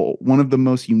believable. One of the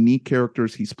most unique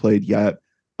characters he's played yet.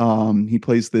 He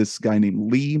plays this guy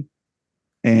named Lee,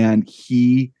 and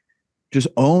he just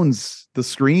owns the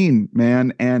screen,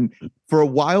 man. And for a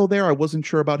while there, I wasn't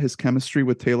sure about his chemistry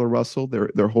with Taylor Russell,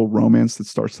 their whole romance that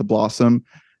starts to blossom.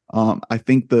 I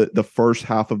think the first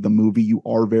half of the movie, you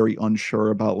are very unsure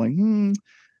about like,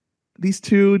 these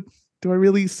two, do I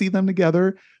really see them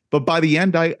together? But by the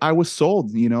end, I was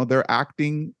sold. Their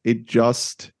acting,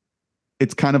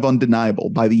 it's kind of undeniable.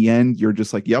 By the end, you're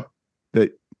just like, yep,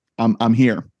 that I'm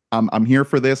here. I'm here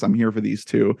for this. I'm here for these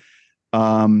two.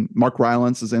 Mark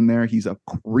Rylance is in there. He's a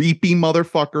creepy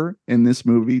motherfucker in this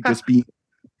movie. Just being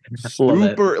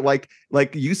super like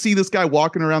you see this guy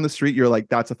walking around the street, you're like,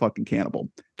 that's a fucking cannibal.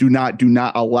 Do not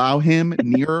allow him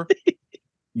near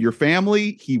your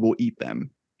family. He will eat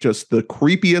them. Just the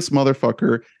creepiest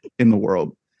motherfucker in the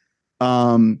world.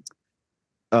 Who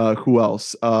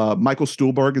else? Michael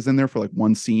Stuhlbarg is in there for like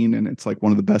one scene, and it's like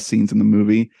one of the best scenes in the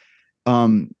movie.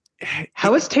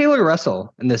 How is Taylor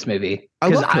Russell in this movie?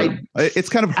 Because it's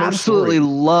kind of her absolutely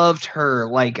story. Loved her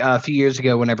like a few years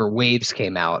ago whenever Waves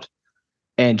came out,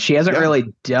 and she hasn't really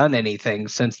done anything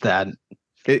since then.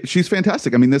 She's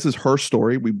fantastic. I mean, this is her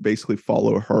story. We basically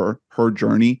follow her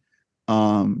journey.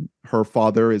 Her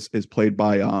father is played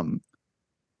by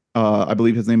I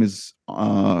believe his name is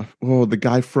the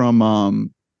guy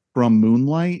from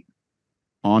Moonlight,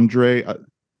 Andre.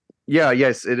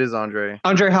 Yes, it is Andre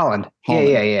Holland.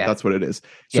 Yeah. That's what it is.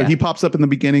 So he pops up in the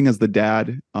beginning as the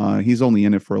dad. He's only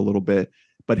in it for a little bit,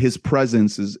 but his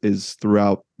presence is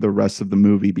throughout the rest of the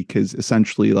movie, because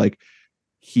essentially like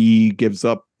he gives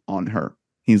up on her.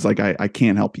 He's like, I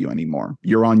can't help you anymore.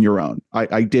 You're on your own.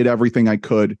 I did everything I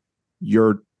could.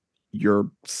 You're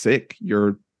sick.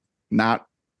 You're not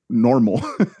normal.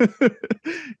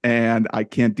 And I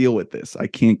can't deal with this. I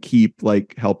can't keep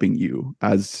like helping you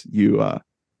as you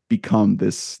become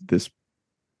this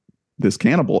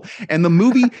cannibal. And the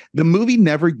movie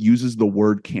never uses the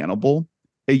word cannibal.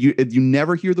 You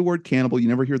never hear the word cannibal. You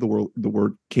never hear the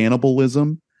word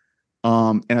cannibalism.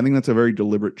 And I think that's a very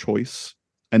deliberate choice,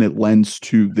 and it lends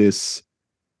to this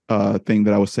thing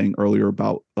that I was saying earlier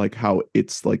about like how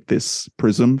it's like this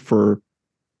prism for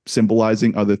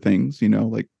symbolizing other things,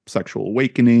 like sexual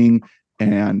awakening,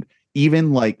 and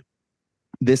even like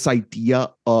this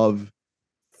idea of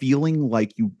feeling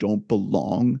like you don't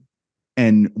belong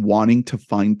and wanting to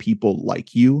find people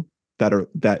like you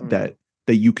that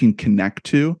you can connect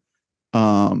to.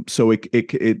 So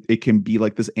it can be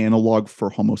like this analog for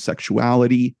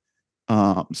homosexuality.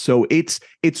 So it's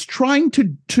trying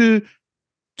to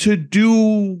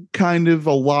do kind of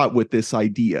a lot with this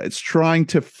idea. It's trying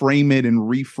to frame it and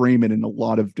reframe it in a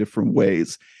lot of different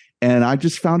ways. And I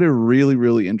just found it really,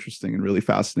 really interesting and really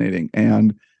fascinating.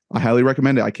 And I highly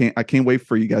recommend it. I can't wait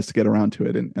for you guys to get around to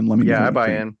it and let me know. Yeah, I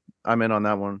buy in. I'm in on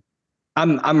that one.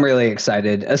 I'm really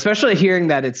excited, especially hearing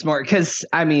that it's more, because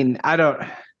I mean, I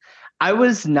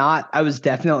was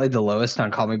definitely the lowest on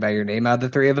Call Me by Your Name out of the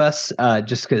three of us,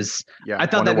 just because I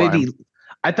thought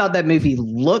that movie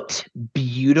looked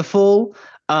beautiful.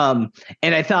 And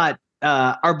I thought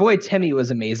our boy Timmy was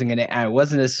amazing in it. I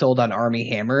wasn't as sold on Armie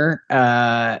Hammer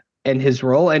and his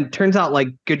role, and turns out like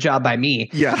good job by me.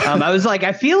 Yeah. I was like,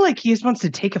 I feel like he just wants to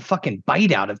take a fucking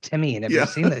bite out of Timmy and every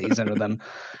scene that he's in with them.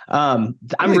 I'm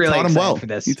really excited for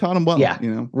this. You taught him well. Yeah.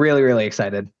 Really, really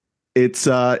excited. It's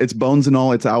Bones and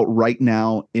All. It's out right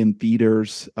now in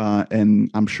theaters, and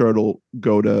I'm sure it'll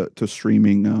go to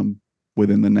streaming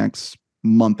within the next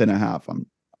month and a half. I'm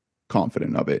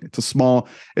confident of it. It's a small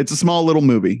little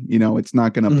movie. It's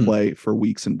not going to play for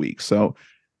weeks and weeks. So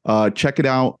check it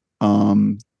out.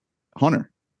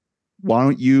 Hunter, why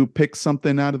don't you pick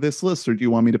something out of this list, or do you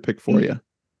want me to pick for you?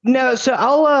 No, so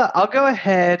I'll go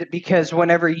ahead, because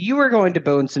whenever you were going to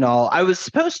Bones and All, I was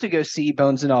supposed to go see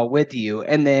Bones and All with you,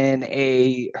 and then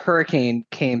a hurricane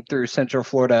came through Central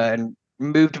Florida and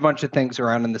moved a bunch of things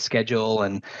around in the schedule,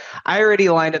 and I already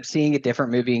lined up seeing a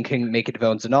different movie and couldn't make it to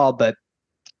Bones and All. But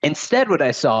instead, what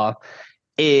I saw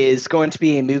is going to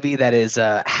be a movie that is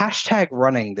hashtag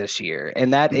running this year,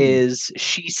 and that is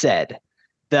She Said,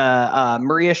 the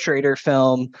Maria Schrader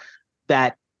film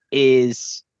that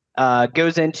is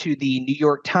goes into the New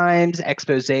York Times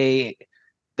expose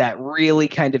that really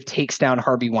kind of takes down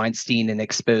Harvey Weinstein and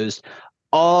exposed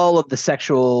all of the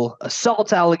sexual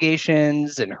assault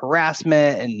allegations and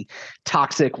harassment and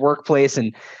toxic workplace,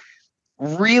 and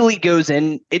really goes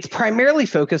in. It's primarily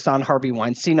focused on Harvey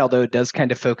Weinstein, although it does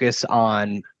kind of focus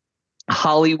on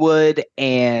Hollywood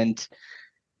and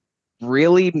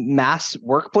really mass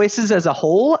workplaces as a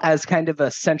whole as kind of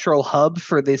a central hub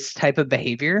for this type of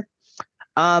behavior.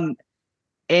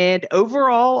 And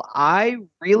overall, I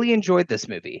really enjoyed this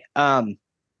movie.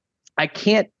 I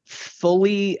can't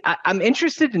fully. I'm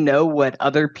interested to know what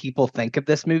other people think of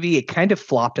this movie. It kind of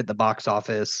flopped at the box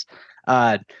office.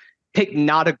 Picked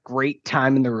not a great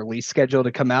time in the release schedule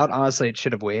to come out. Honestly, it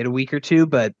should have waited a week or two,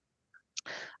 but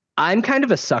I'm kind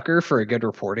of a sucker for a good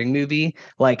reporting movie.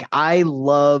 Like, I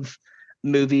love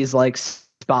movies like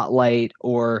Spotlight,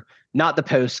 or not The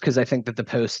Post, because I think that The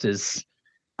Post is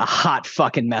a hot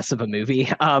fucking mess of a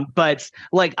movie. But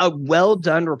like a well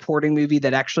done reporting movie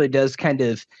that actually does kind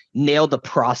of nail the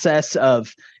process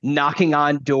of knocking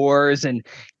on doors and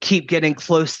keep getting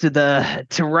close to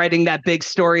writing that big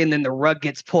story, and then the rug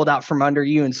gets pulled out from under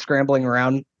you and scrambling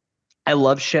around. I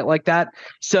love shit like that.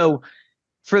 So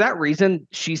for that reason,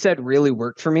 She Said really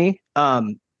worked for me.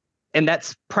 And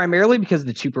that's primarily because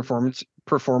the two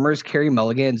performers, Carey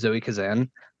Mulligan and Zoe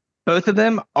Kazan, both of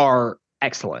them are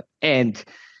excellent and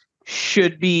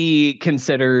should be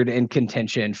considered in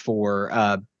contention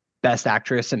for Best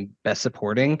Actress and Best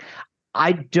Supporting.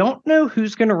 I don't know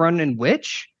who's going to run in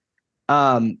which.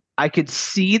 I could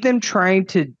see them trying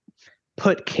to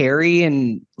put Carey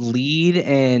in lead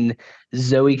and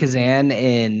Zoe Kazan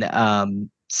in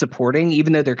supporting,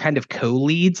 even though they're kind of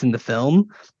co-leads in the film.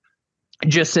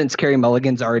 Just since Carey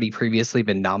Mulligan's already previously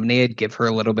been nominated, give her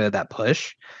a little bit of that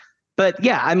push. But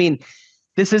yeah, I mean,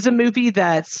 this is a movie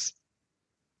that's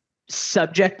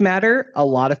subject matter a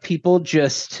lot of people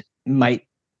just might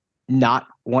not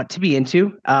want to be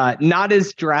into. Not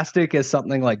as drastic as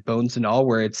something like Bones and All,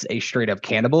 where it's a straight up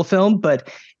cannibal film, but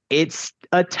it's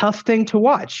a tough thing to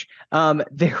watch.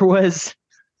 There was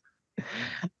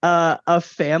a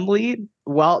family,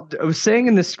 while I was saying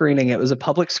in the screening, it was a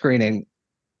public screening,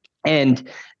 and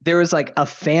there was like a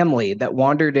family that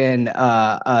wandered in,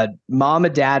 a mom, a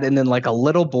dad, and then like a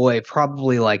little boy,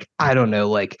 probably like, I don't know,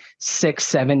 like 6,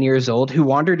 7 years old, who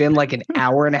wandered in like an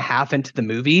hour and a half into the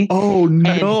movie. Oh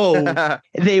no. And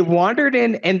they wandered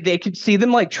in and they could see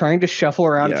them like trying to shuffle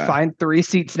around, find 3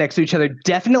 seats next to each other,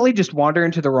 definitely just wander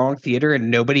into the wrong theater, and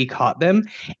nobody caught them.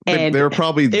 And they were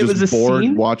probably just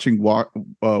bored watching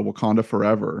Wakanda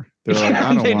Forever. They're like,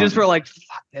 I don't they just were like,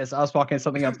 fuck this, I was walking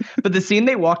something else. But the scene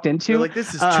they walked into, they're like,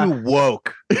 this is too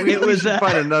woke. It was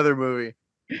find another movie.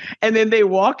 And then they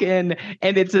walk in,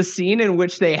 and it's a scene in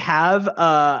which they have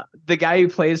the guy who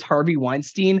plays Harvey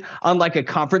Weinstein on like a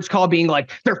conference call being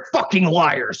like, they're fucking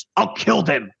liars. I'll kill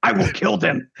them. I will kill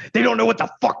them. They don't know what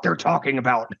the fuck they're talking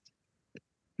about.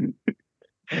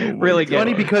 Really good.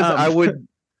 Funny because I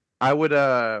would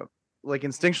like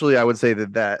instinctually I would say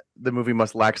that the movie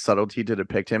must lack subtlety to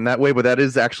depict him that way, but that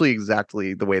is actually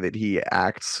exactly the way that he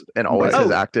acts and always has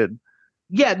acted.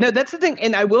 Yeah, no, that's the thing.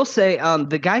 And I will say,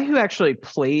 the guy who actually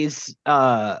plays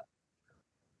let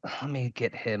me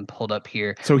get him pulled up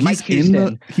here. So he's in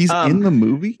the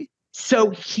movie?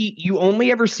 So you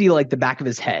only ever see like the back of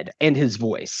his head and his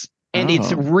voice. And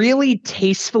it's really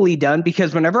tastefully done,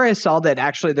 because whenever I saw that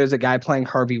actually there's a guy playing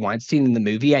Harvey Weinstein in the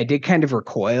movie, I did kind of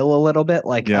recoil a little bit.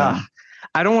 Like,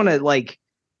 I don't want to like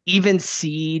even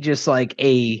see just like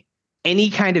any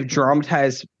kind of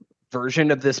dramatized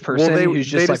version of this person who's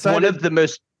just like one of the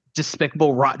most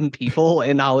despicable, rotten people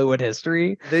in Hollywood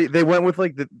history. They went with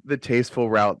like the tasteful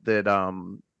route that,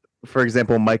 for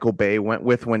example, Michael Bay went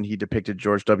with when he depicted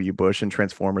George W. Bush in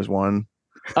Transformers 1.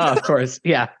 Of course,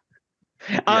 yeah.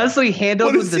 Honestly,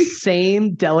 handled with the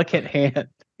same delicate hand.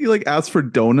 He like asked for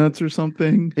donuts or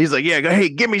something. He's like, yeah, hey,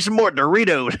 give me some more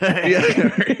Doritos.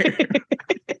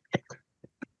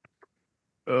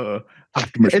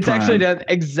 It's actually done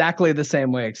exactly the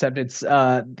same way, except it's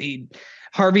the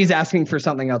Harvey's asking for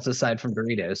something else aside from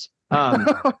Doritos.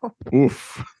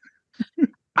 Oof.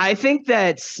 I think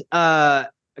that's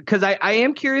because I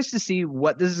am curious to see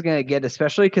what this is going to get,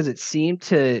 especially because it seemed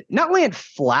to not land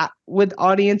flat with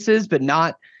audiences, but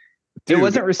not. Dude, it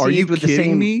wasn't received with the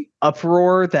same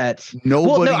uproar that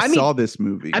nobody saw this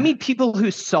movie. I mean, people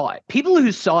who saw it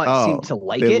seemed to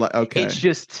like it. Okay. It's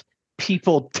just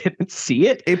people didn't see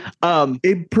it. It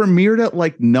premiered at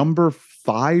like number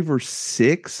 5 or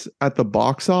 6 at the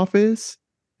box office.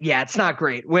 Yeah, it's not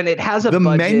great when it has a the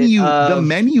budget menu. The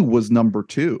menu was number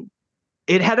 2.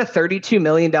 It had a $32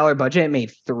 million budget. It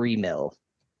made $3 million.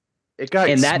 It got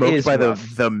And that smoked is by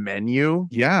rough. the menu.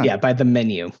 Yeah, by the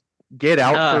menu. Get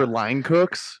out for line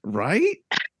cooks, right?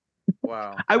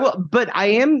 Wow.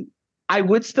 I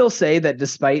would still say that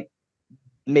despite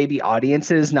maybe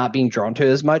audiences not being drawn to it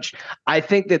as much, I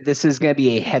think that this is going to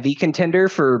be a heavy contender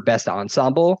for best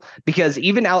ensemble, because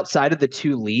even outside of the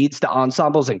two leads, the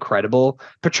ensemble is incredible.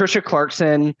 Patricia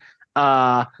Clarkson,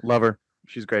 love her.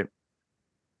 She's great.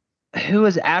 Who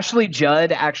is Ashley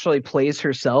Judd actually plays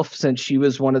herself, since she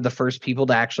was one of the first people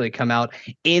to actually come out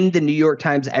in the New York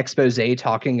Times expose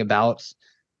talking about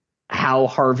how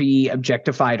Harvey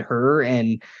objectified her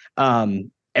and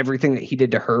everything that he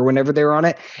did to her whenever they were on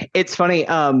it. It's funny.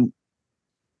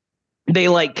 They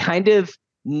like kind of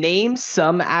name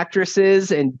some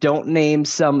actresses and don't name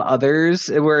some others,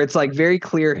 where it's like very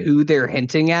clear who they're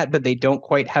hinting at, but they don't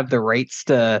quite have the rights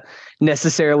to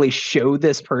necessarily show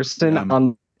this person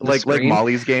on the screen. Like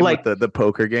Molly's game, like the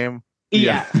poker game.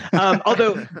 Yeah.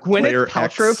 Although Gwyneth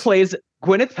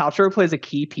Paltrow plays a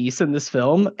key piece in this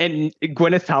film, and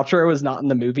Gwyneth Paltrow is not in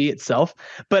the movie itself.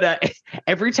 But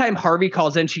every time Harvey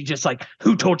calls in, she's just like,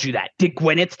 "Who told you that? Did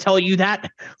Gwyneth tell you that?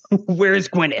 Where is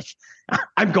Gwyneth?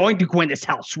 I'm going to Gwyneth's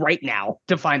house right now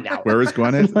to find out." Where is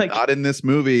Gwyneth? Like, not in this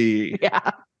movie.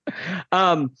 Yeah.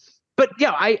 But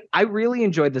yeah, I really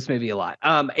enjoyed this movie a lot.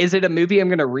 Is it a movie I'm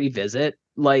going to revisit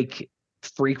like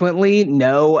frequently?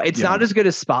 No, it's not as good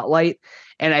as Spotlight,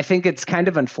 and I think it's kind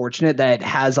of unfortunate that it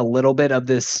has a little bit of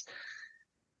this,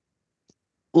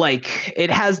 like,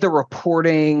 it has the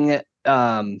reporting,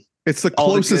 it's the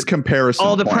closest comparison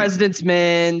all the point. President's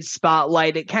Men,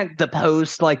 Spotlight, it can't, the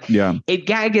Post, like, it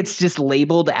kind of gets just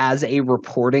labeled as a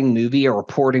reporting movie,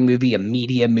 a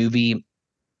media movie.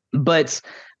 But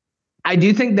I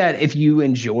do think that if you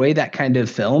enjoy that kind of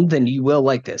film, then you will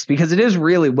like this, because it is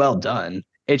really well done.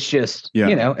 It's just,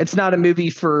 it's not a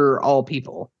movie for all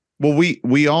people. Well,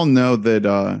 we all know that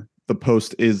the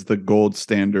Post is the gold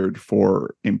standard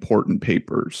for important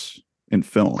papers in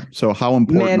film. So how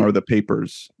important are the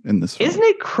papers in this film? Isn't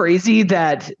it crazy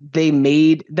that they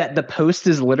made that the Post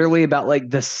is literally about like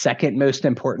the second most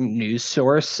important news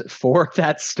source for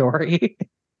that story?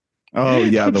 Oh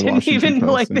yeah, the Washington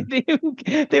Post.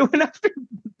 They went after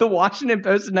the Washington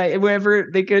Post, and whenever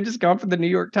they could have just gone for the New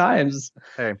York Times.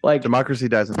 Hey, like, democracy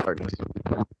dies in darkness.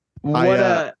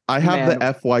 I have the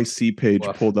FYC page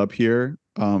pulled up here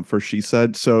for She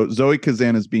Said. So Zoe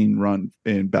Kazan is being run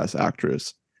in Best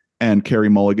Actress, and Carey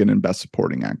Mulligan in Best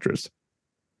Supporting Actress.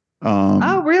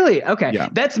 Oh, really? Okay. Yeah.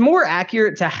 That's more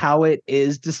accurate to how it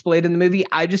is displayed in the movie.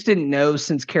 I just didn't know,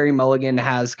 since Carey Mulligan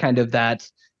has kind of that,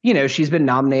 she's been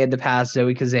nominated in the past.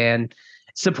 Zoe Kazan,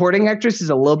 supporting actress, is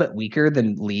a little bit weaker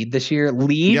than lead this year.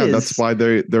 Lead is that's why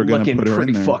they're going to put her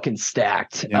pretty in there. Fucking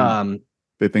stacked. Yeah.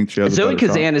 They think she has Zoe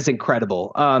Kazan is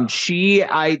incredible.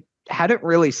 I hadn't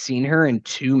really seen her in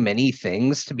too many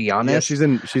things, to be honest.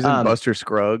 Yeah, she's in Buster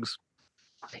Scruggs.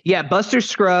 Yeah, Buster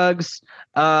Scruggs,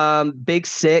 Big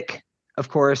Sick, of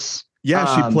course.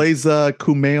 Yeah, she plays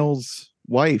Kumail's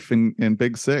wife in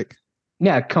Big Sick.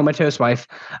 Yeah, comatose wife.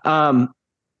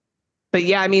 But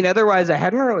yeah, I mean, otherwise, I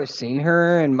hadn't really seen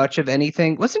her in much of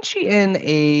anything. Wasn't she in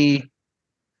a?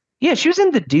 Yeah, she was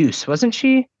in The Deuce, wasn't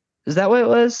she? Is that what it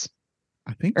was?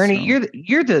 I think Ernie, so.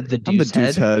 you're the Deuce I'm the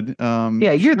Deuce head.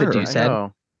 Yeah, you're the Deuce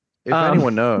head. If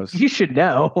anyone knows, you should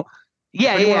know.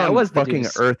 Yeah, it was the fucking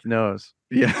Deuce. Earth knows.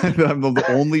 Yeah, I'm the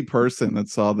only person that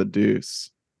saw The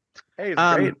Deuce. Hey,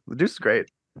 it's great. The Deuce is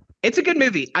great. It's a good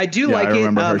movie. I do like it. I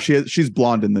remember her. She's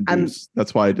blonde in The Deuce.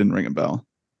 That's why it didn't ring a bell.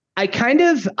 I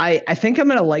think I'm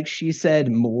gonna like She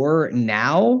Said more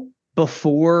now,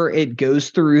 before it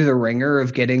goes through the ringer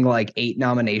of getting like 8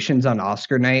 nominations on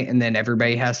Oscar night, and then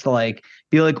everybody has to like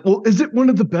be like, well, is it one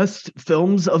of the best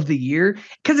films of the year?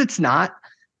 Because it's not,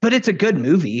 but it's a good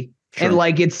movie. Sure. And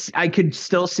like I could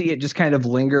still see it just kind of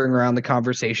lingering around the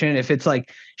conversation. If it's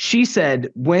like She Said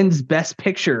wins Best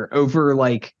Picture over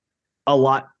like a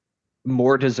lot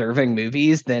more deserving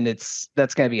movies, then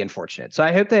that's going to be unfortunate. So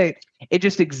I hope that it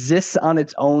just exists on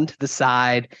its own to the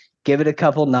side. Give it a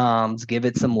couple noms, give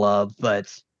it some love,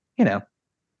 but all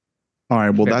right.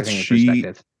 Well, that's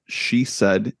She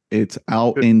Said. It's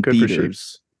out in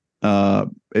theaters.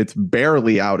 It's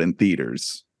barely out in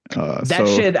theaters. That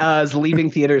shit is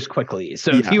leaving theaters quickly. So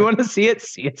if you want to see it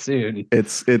soon.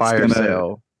 It's fire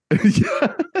sale.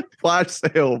 Flash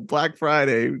sale, Black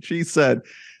Friday. She Said.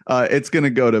 It's going to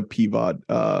go to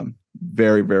PVOD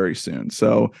very, very soon.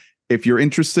 So if you're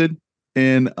interested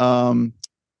in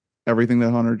everything that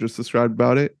Hunter just described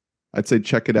about it, I'd say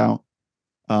check it out.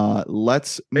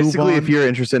 Let's move on. If you're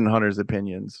interested in Hunter's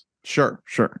opinions. Sure.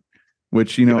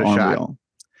 Which, aren't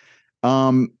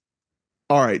real.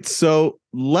 All right, so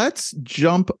let's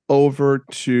jump over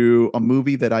to a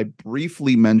movie that I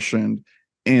briefly mentioned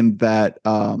in that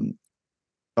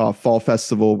fall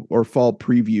festival or fall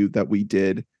preview that we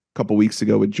did a couple weeks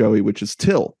ago with Joey, which is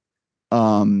Till.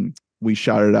 We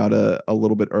shouted out a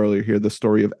little bit earlier here the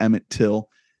story of Emmett Till.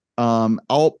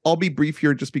 I'll be brief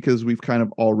here just because we've kind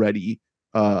of already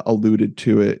alluded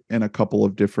to it in a couple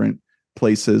of different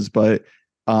places, but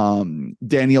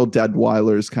Danielle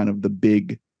Deadwyler is kind of the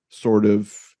big sort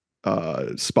of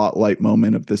spotlight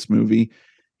moment of this movie.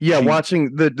 Yeah,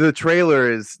 watching the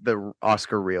trailer is the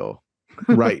Oscar reel.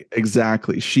 Right,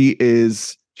 exactly. She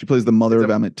plays the mother of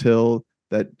Emmett Till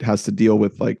that has to deal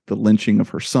with like the lynching of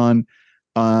her son.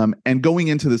 And going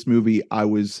into this movie, I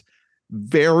was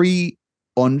very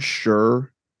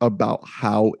unsure about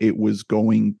how it was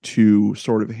going to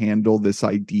sort of handle this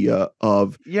idea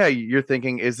of you're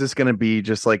thinking, is this going to be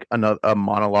just like a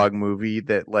monologue movie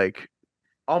that like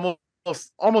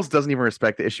almost doesn't even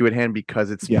respect the issue at hand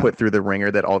because it's put through the ringer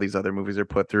that all these other movies are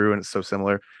put through, and it's so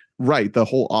similar. Right, the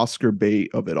whole Oscar bait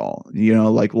of it all. You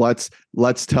know, like let's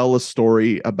tell a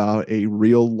story about a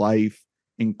real life,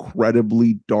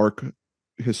 incredibly dark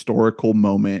historical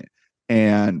moment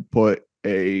and put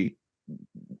a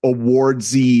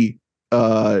awardsy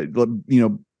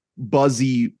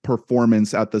buzzy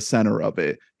performance at the center of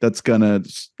it that's gonna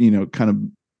kind of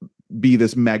be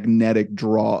this magnetic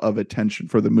draw of attention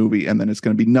for the movie, and then it's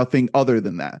going to be nothing other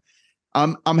than that.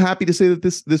 I'm happy to say that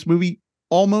this movie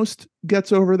almost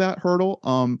gets over that hurdle.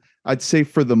 I'd say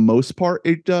for the most part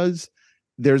it does.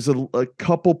 There's a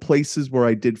couple places where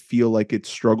I did feel like it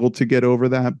struggled to get over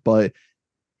that, but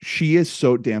she is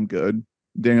so damn good.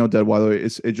 Danielle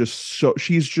Deadwyler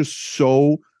she's just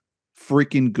so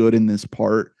freaking good in this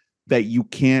part that you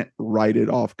can't write it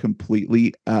off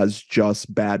completely as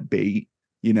just bad bait.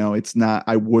 You know, it's not,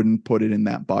 I wouldn't put it in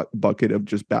that bucket of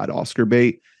just bad Oscar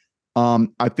bait.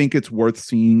 I think it's worth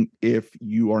seeing if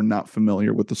you are not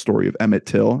familiar with the story of Emmett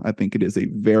Till. I think it is a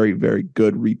very, very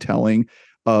good retelling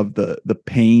of the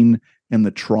pain and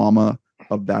the trauma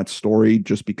of that story,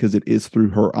 just because it is through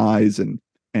her eyes and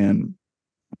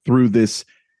through this.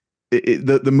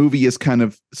 The movie is kind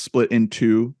of split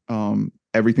into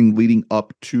everything leading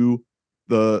up to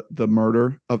the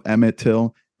murder of Emmett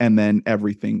Till and then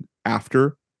everything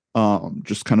after,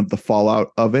 just kind of the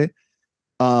fallout of it.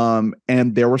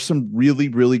 And there were some really,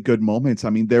 really good moments. I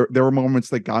mean, there were moments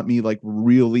that got me like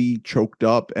really choked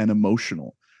up and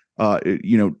emotional,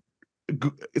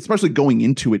 especially going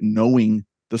into it, knowing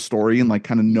the story and like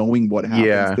kind of knowing what happens.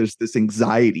 Yeah. There's this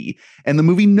anxiety, and the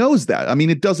movie knows that. I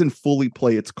mean, it doesn't fully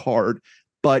play its card,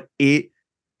 but it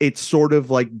sort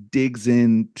of like digs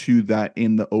into that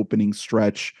in the opening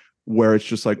stretch where it's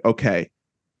just like, okay,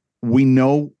 we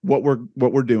know what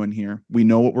we're doing here. We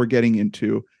know what we're getting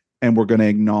into, and we're going to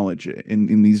acknowledge it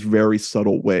in these very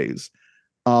subtle ways.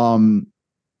 I'd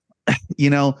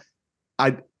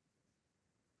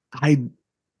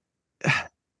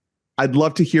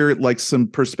love to hear like some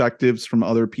perspectives from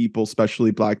other people,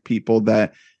 especially Black people,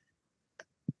 that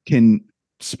can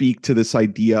speak to this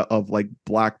idea of like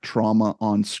Black trauma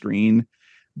on screen.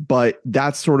 But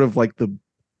that's sort of like the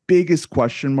biggest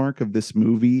question mark of this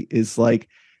movie is like,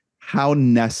 how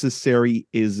necessary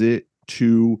is it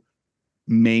to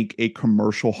make a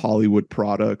commercial Hollywood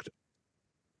product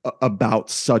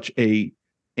about such a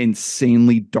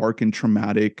insanely dark and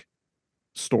traumatic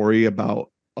story about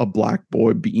a Black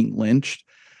boy being lynched?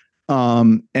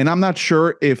 And I'm not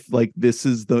sure if like this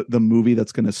is the movie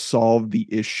that's going to solve the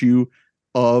issue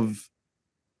of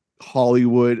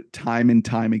Hollywood time and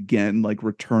time again, like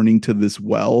returning to this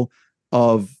well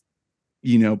of,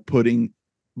 putting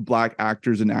Black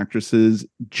actors and actresses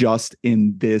just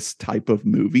in this type of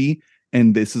movie.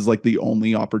 And this is like the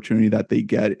only opportunity that they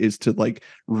get is to like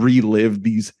relive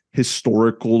these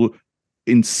historical,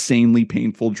 insanely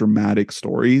painful, dramatic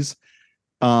stories.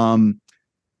 I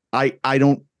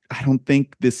don't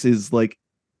think this is like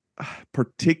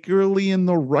particularly in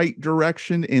the right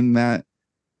direction in that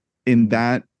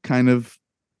kind of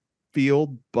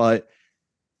field, but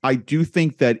I do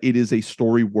think that it is a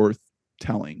story worth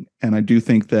telling, and I do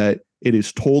think that it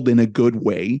is told in a good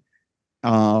way.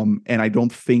 And I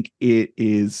don't think it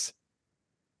is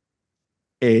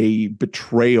a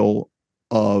betrayal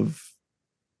of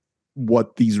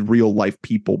what these real life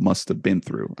people must have been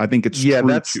through. I think it's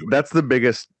that's the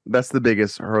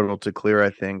biggest hurdle to clear, I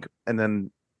think. And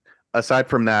then aside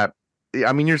from that,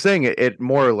 I mean, you're saying it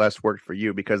more or less worked for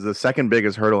you, because the second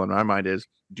biggest hurdle in my mind is,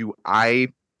 do I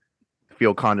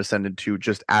feel condescended to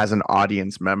just as an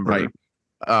audience member? Right.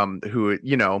 Who,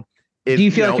 do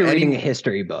you feel like you're reading a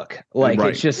history book? Like,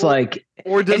 right. It's just like,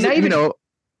 or does it,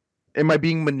 am I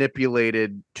being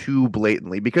manipulated too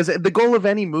blatantly? Because the goal of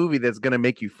any movie that's going to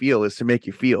make you feel is to make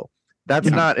you feel. That's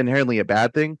not inherently a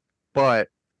bad thing, but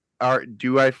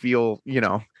do I feel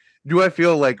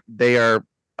like they are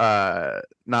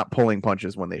not pulling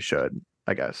punches when they should,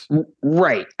 I guess.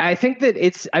 Right. I think that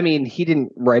he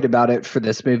didn't write about it for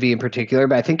this movie in particular,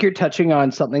 but I think you're touching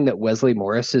on something that Wesley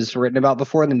Morris has written about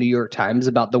before in the New York Times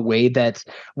about the way that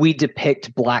we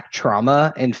depict Black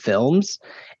trauma in films.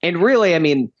 And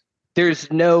really,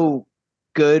 there's no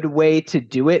good way to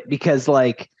do it because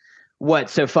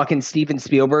so fucking Steven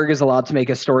Spielberg is allowed to make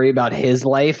a story about his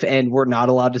life and we're not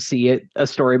allowed to see a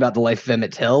story about the life of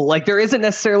Emmett Till. There isn't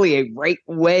necessarily a right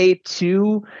way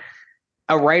to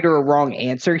a right or a wrong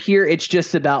answer here. It's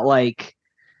just about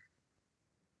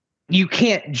you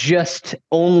can't just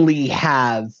only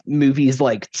have movies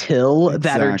like Till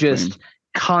that are just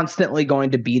constantly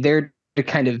going to be there to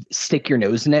kind of stick your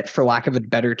nose in it, for lack of a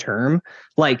better term.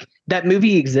 That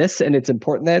movie exists and it's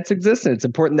important that it exists and it's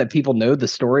important that people know the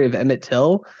story of Emmett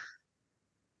Till.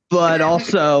 But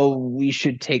also we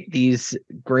should take these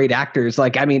great actors.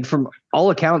 From all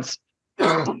accounts,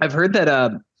 I've heard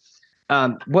that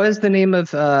what is the name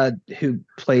of who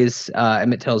plays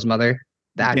Emmett Till's mother?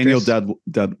 The actress? Daniel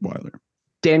Deadwyler.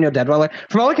 Daniel Deadwyler.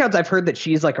 From all accounts, I've heard that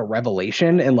she's a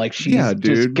revelation and she's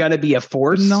just gonna be a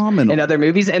force in other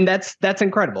movies, and that's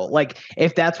incredible.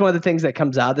 If that's one of the things that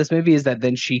comes out of this movie is that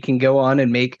then she can go on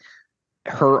and make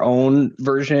her own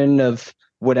version of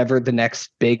whatever the next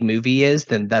big movie is,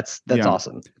 then that's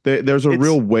awesome. There's a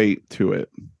real weight to it,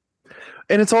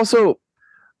 and it's also,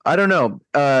 I don't know.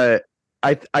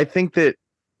 I think that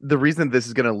the reason this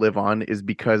is going to live on is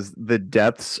because the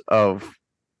depths of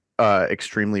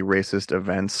extremely racist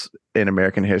events in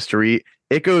American history,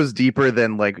 it goes deeper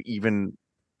than even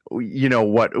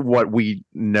what we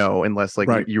know, unless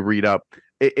you read up.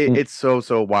 It's so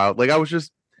wild. I was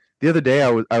just the other day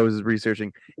I was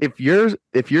researching, if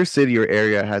your city or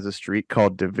area has a street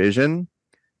called Division,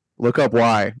 look up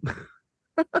why.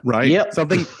 Right. Yep.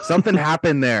 Something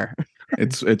happened there.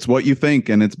 It's what you think,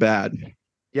 and it's bad.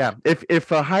 Yeah. If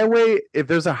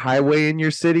there's a highway in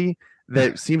your city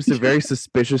that seems to very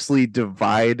suspiciously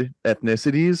divide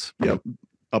ethnicities. Yep.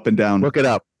 Up and down. Look it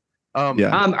up.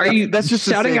 Are you that's just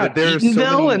shouting out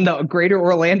Eatonville in the greater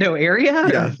Orlando area?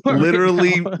 Yeah.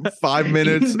 Literally 5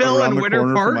 minutes around the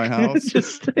corner from my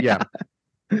house. Yeah.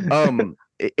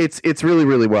 It's really,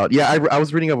 really wild. Yeah, I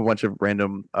was reading up a bunch of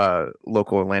random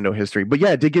local Orlando history, but yeah,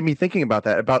 it did get me thinking about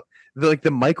that, about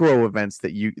the micro events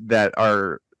that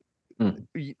are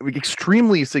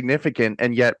extremely significant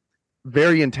and yet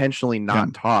very intentionally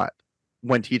not taught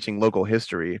when teaching local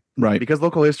history, right? Because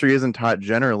local history isn't taught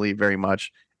generally very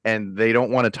much, and they don't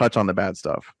want to touch on the bad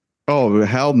stuff. Oh,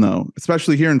 hell no.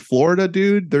 Especially here in Florida,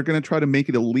 dude. They're going to try to make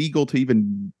it illegal to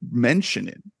even mention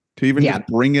it, to even just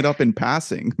bring it up in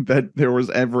passing that there was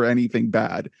ever anything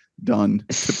bad done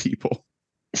to people.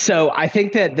 So I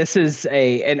think that this is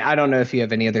and I don't know if you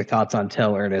have any other thoughts on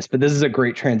Till, Ernest, but this is a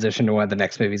great transition to one of the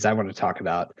next movies I want to talk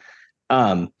about.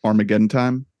 Armageddon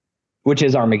Time. Which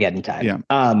is Armageddon Time. Yeah.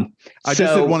 I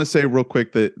just did want to say real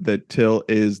quick that Till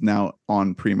is now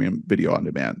on premium video on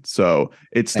demand. So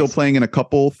it's still playing in a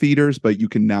couple theaters, but you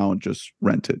can now just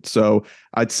rent it. So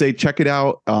I'd say check it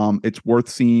out. It's worth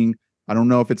seeing. I don't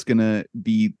know if it's going to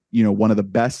be, one of the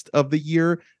best of the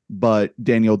year, but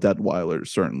Daniel Deadwyler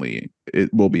certainly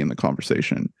it will be in the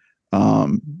conversation.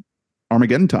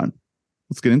 Armageddon Time.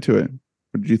 Let's get into it.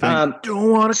 What did you think? Don't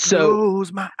want to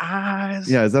close my eyes.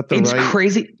 Yeah, is that it's right?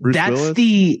 Crazy. Bruce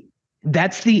Willis?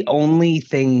 That's the only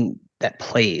thing that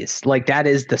plays. That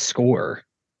is the score.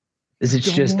 It's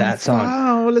just that song.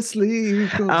 Fall asleep.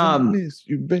 I miss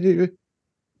you, baby.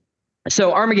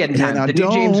 So Armageddon Time, the new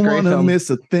James Gray film. Miss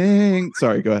a thing.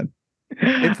 Sorry, go ahead.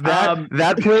 It's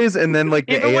that plays, and then the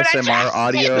ASMR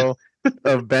audio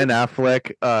of Ben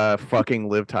Affleck fucking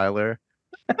Liv Tyler.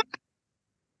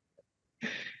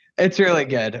 It's really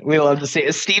good. We love to see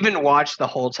it. Steven watched the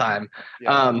whole time.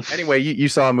 Yeah. Anyway, you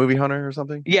saw a Movie Hunter or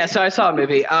something? Yeah, so I saw a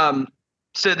movie.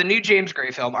 So the new James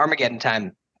Gray film, Armageddon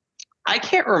Time. I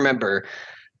can't remember.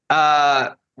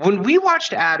 When we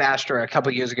watched Ad Astra a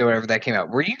couple years ago, whenever that came out,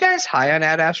 were you guys high on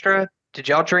Ad Astra? Did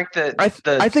y'all drink the? I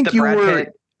think the you Brad were.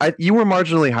 Pitt? You were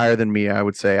marginally higher than me, I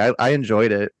would say. I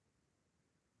enjoyed it.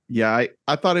 Yeah,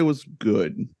 I thought it was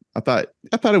good. I thought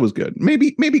it was good.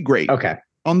 Maybe great. Okay.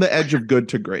 On the edge of good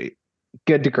to great.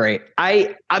 Good to great.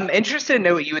 I'm interested to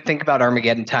know what you would think about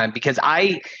Armageddon Time, because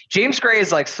James Gray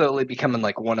is slowly becoming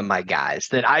one of my guys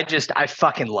that I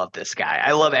fucking love this guy.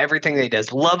 I love everything that he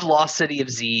does. Loved Lost City of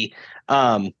Z.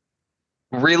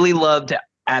 Really loved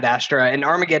Ad Astra, and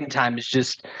Armageddon Time is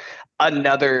just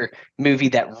another movie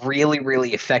that really,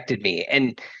 really affected me.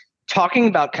 And talking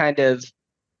about kind of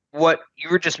what you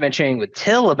were just mentioning with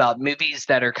Till about movies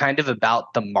that are kind of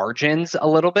about the margins a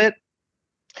little bit,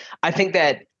 I think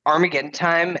that Armageddon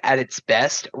Time at its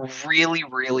best really,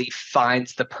 really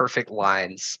finds the perfect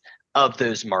lines of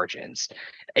those margins.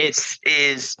 It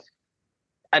is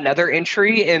another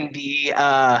entry in the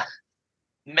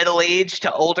middle-aged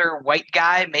to older white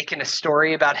guy making a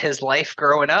story about his life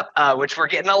growing up, which we're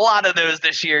getting a lot of those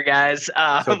this year, guys.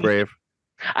 So brave.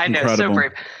 I know, Incredible. so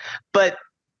brave. But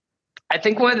I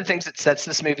think one of the things that sets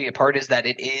this movie apart is that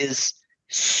it is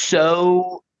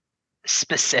so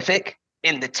specific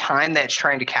in the time that it's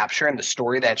trying to capture and the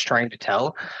story that it's trying to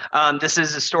tell. This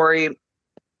is a story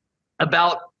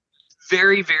about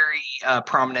very, very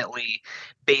prominently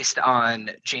based on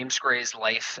James Gray's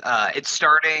life. It's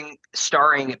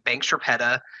starring Banks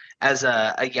Rapetta as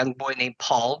a young boy named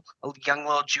Paul, a young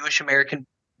little Jewish American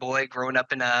boy growing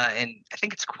up in I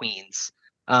think it's Queens,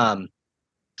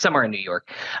 somewhere in New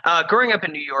York. Growing up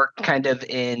in New York, kind of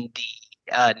in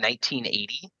the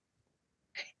 1980,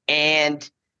 and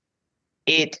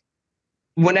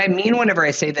whenever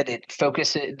I say that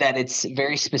that it's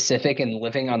very specific and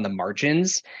living on the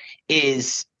margins,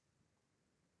 is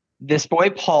this boy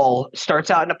Paul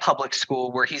starts out in a public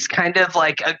school where he's kind of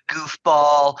like a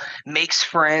goofball, makes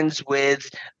friends with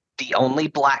the only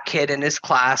black kid in his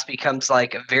class, becomes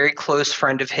like a very close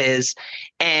friend of his.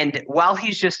 And while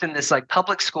he's just in this like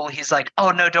public school, he's like,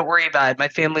 oh no, don't worry about it. My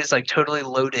family's like totally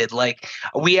loaded. Like,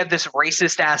 we have this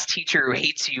racist ass teacher who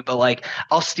hates you, but like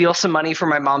I'll steal some money from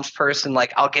my mom's purse and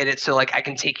like I'll get it so like I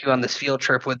can take you on this field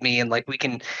trip with me and like we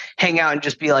can hang out and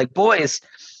just be like boys.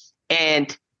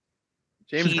 And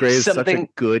James Gray is such a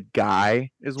good guy,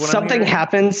 is what something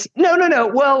happens. No.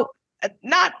 Well,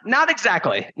 not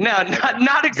exactly. No,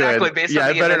 not exactly. Good. Based on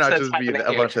I the better events not that's just be a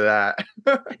happening bunch of that.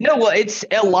 No, well, it's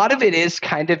a lot of it is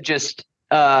kind of just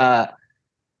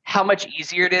how much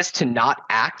easier it is to not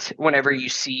act whenever you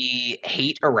see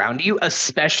hate around you,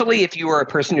 especially if you are a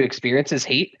person who experiences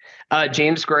hate.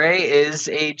 James Gray is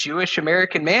a Jewish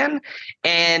American man,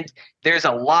 and there's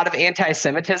a lot of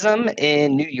anti-Semitism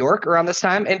in New York around this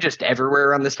time and just everywhere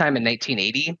around this time in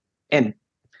 1980 and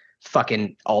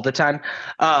fucking all the time.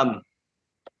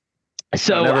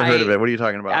 So I've never heard of it. What are you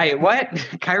talking about? What?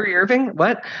 Kyrie Irving?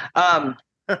 What?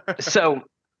 So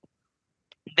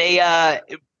they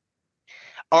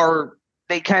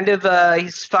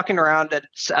he's fucking around. An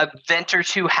event or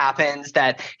two happens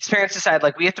that his parents decide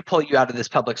like we have to pull you out of this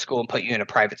public school and put you in a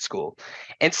private school.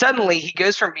 And suddenly he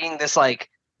goes from being this like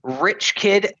rich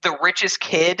kid, the richest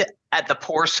kid at the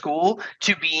poor school,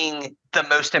 to being the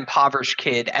most impoverished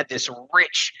kid at this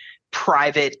rich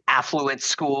private affluent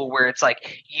school where it's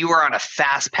like you are on a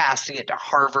fast pass to get to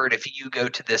Harvard if you go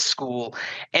to this school.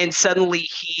 And suddenly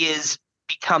he is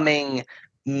becoming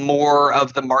more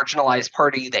of the marginalized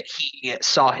party that he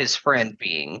saw his friend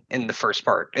being in the first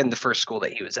school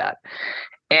that he was at.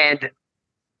 And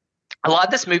a lot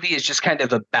of this movie is just kind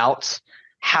of about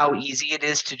how easy it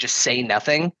is to just say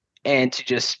nothing and to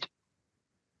just,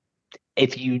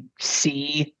 if you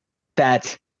see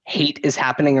that hate is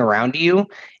happening around you,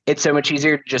 it's so much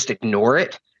easier to just ignore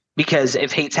it, because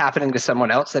if hate's happening to someone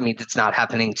else, that means it's not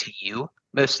happening to you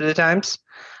most of the times.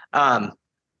 I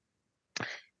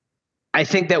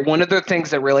think that one of the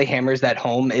things that really hammers that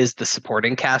home is the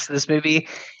supporting cast of this movie.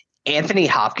 Anthony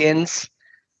Hopkins,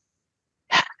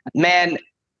 man,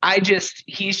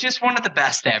 he's just one of the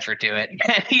best to ever do it.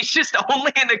 And he's just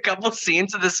only in a couple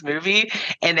scenes of this movie,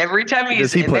 and every time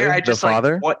he's in there, I just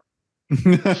like, what?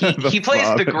 He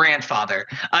plays the grandfather.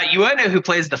 You want to know who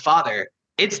plays the father?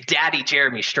 It's Daddy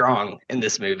Jeremy Strong in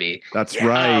this movie. That's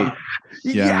right.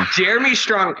 Yeah. Jeremy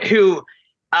Strong, who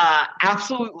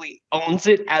absolutely owns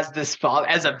it as this father,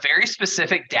 as a very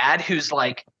specific dad who's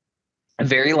like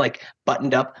very like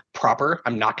buttoned up, proper.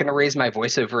 I'm not going to raise my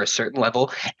voice over a certain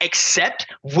level, except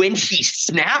when he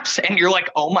snaps and you're like,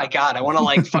 oh my God, I want to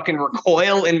like fucking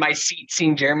recoil in my seat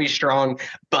seeing Jeremy Strong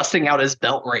busting out his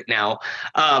belt right now.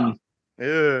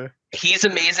 He's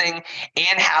amazing.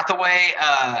 Anne Hathaway,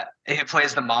 who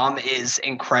plays the mom, is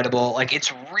incredible. Like,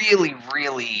 it's really,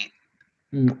 really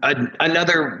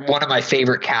another one of my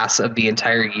favorite casts of the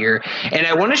entire year. And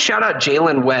I want to shout out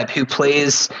Jalen Webb, who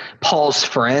plays Paul's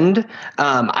friend.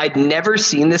 I'd never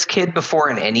seen this kid before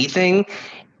in anything,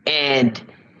 and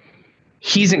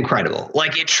he's incredible.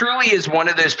 Like, it truly is one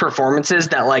of those performances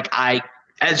that, like,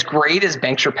 as great as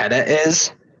Banks Rapetta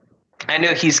is, I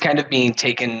know he's kind of being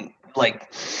taken,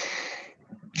 like,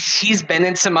 he's been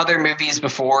in some other movies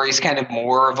before. He's kind of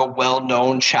more of a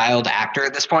well-known child actor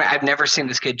at this point. I've never seen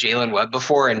this kid Jalen Webb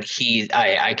before, and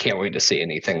I can't wait to see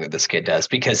anything that this kid does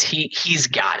because he's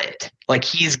got it. Like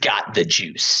he's got the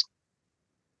juice.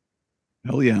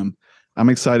 Hell yeah, I'm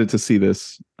excited to see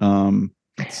this.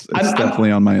 It's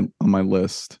definitely on my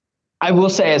list. I will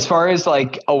say, as far as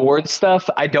like awards stuff,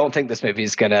 I don't think this movie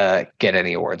is gonna get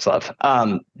any awards love.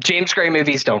 James Gray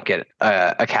movies don't get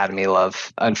Academy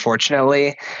love,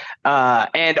 unfortunately,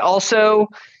 and also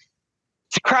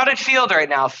it's a crowded field right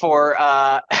now for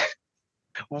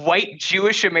white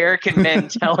Jewish American men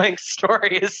telling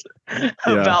stories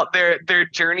about their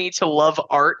journey to love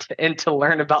art and to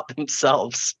learn about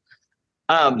themselves.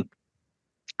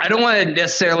 I don't want to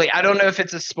necessarily, I don't know if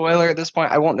it's a spoiler at this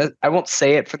point. I won't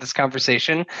say it for this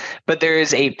conversation, but there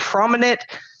is a prominent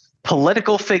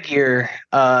political figure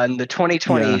in the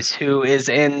 2020s who is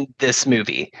in this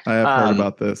movie. I have heard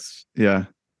about this. Yeah.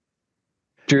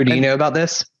 Drew, do you know about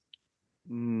this?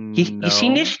 No. You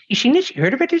seen this? You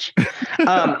heard about this?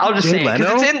 I'll just say it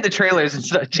because it's in the trailers and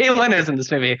stuff. Jay Leno's in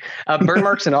this movie. Burn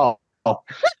marks and all.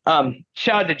 Shout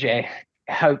out to Jay.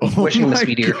 Wishing him a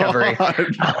speedy recovery.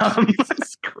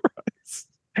 Jesus Christ.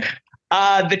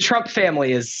 The Trump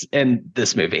family is in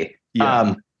this movie.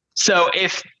 Yeah. So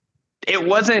if it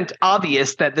wasn't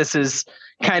obvious that this is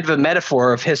kind of a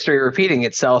metaphor of history repeating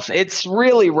itself, it's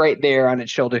really right there on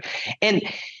its shoulder. And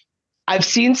I've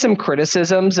seen some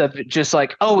criticisms of just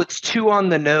like, oh, it's too on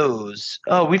the nose.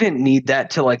 Oh, we didn't need that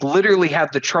to like literally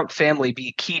have the Trump family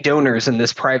be key donors in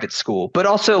this private school. But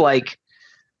also like,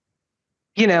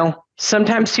 you know,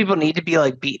 sometimes people need to be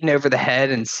like beaten over the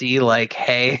head and see like,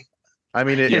 hey, I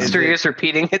mean, history is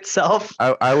repeating itself.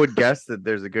 I would guess that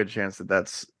there's a good chance that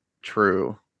that's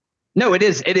true. No, it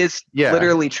is. It is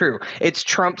literally true. It's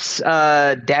Trump's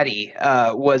daddy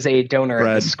was a donor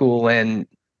at the school in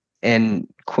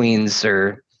Queens,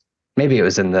 or maybe it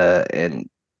was in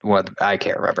what, I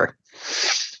can't remember.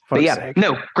 But yeah,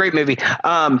 no, great movie.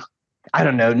 I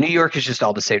don't know. New York is just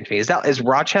all the same to me. Is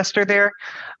Rochester there?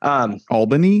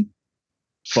 Albany,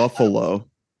 Buffalo.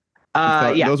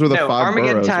 Yeah, those were the 5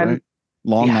 Armageddon boroughs, Time. right?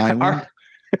 Long Island.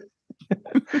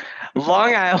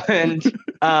 Long Island,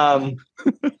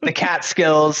 the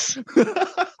Catskills,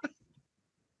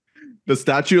 the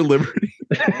Statue of Liberty.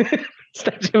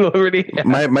 Statue of Liberty. Yeah.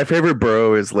 My favorite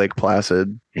borough is Lake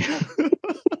Placid.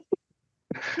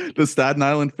 The Staten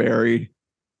Island Ferry.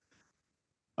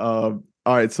 All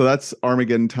right, so that's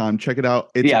Armageddon Time. Check it out.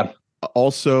 It's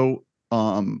also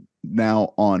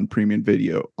now on Premium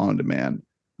Video on demand.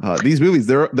 These movies,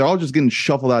 they're all just getting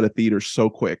shuffled out of theaters so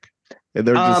quick.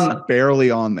 They're just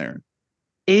barely on there.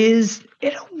 Is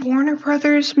it a Warner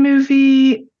Brothers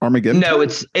movie? Armageddon? No,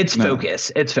 it's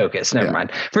Focus. It's Focus. Never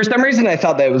mind. For some reason, I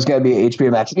thought that it was going to be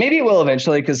HBO Max. Maybe it will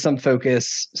eventually because some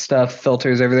Focus stuff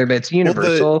filters over there, but it's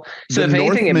Universal. So if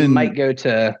anything, it might go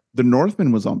to... The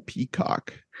Northman was on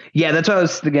Peacock. Yeah, that's what I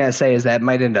was going to say, is that it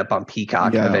might end up on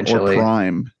Peacock eventually. Or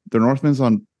Prime. The Northman's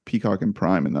on Peacock and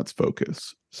Prime, and that's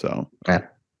Focus. So,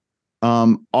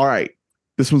 all right.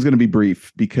 This one's going to be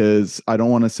brief because I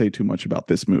don't want to say too much about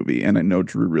this movie, and I know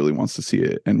Drew really wants to see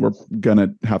it, and we're going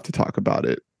to have to talk about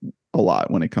it a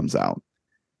lot when it comes out.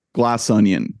 Glass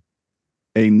Onion,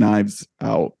 a Knives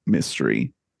Out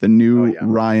mystery. The new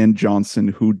Rian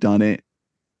Johnson whodunit.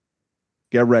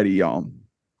 Get ready, y'all.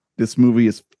 This movie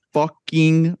is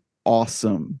fucking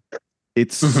awesome.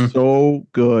 It's so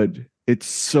good.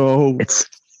 It's good.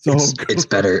 It's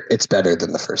better. It's better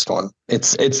than the first one.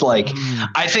 It's like,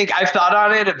 I think I've thought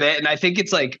on it a bit, and I think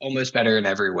it's like almost better in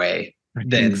every way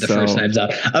than the first Knives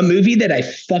Out. A movie that I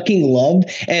fucking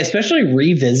loved, and especially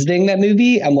revisiting that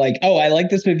movie, I'm like, oh, I like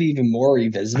this movie even more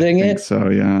revisiting it. So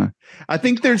yeah, I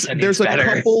think there's a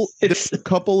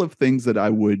couple of things that I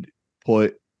would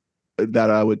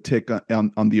tick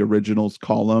on the originals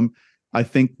column. I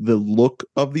think the look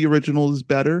of the original is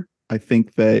better. I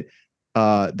think that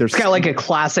there's kind of like a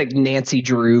classic Nancy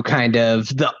Drew kind of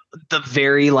the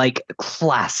very like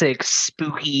classic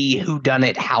spooky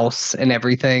whodunit house and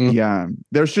everything. Yeah,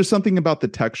 there's just something about the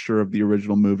texture of the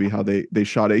original movie, how they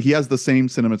shot it. He has the same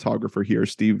cinematographer here,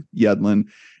 Steve Yedlin,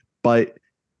 but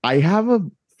I have a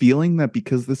feeling that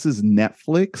because this is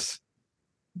Netflix,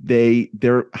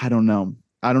 they're I don't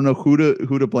know who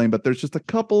to blame, but there's just a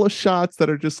couple of shots that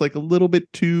are just like a little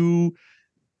bit too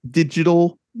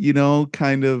digital. You know,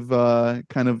 kind of I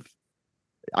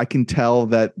can tell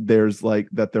that there's like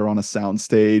that they're on a sound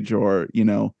stage or, you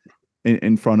know,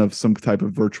 in front of some type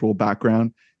of virtual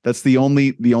background. That's the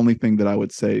only thing that I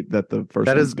would say that the first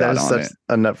that is such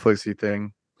a Netflixy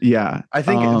thing. Yeah. I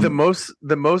think the most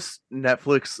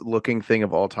Netflix looking thing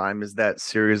of all time is that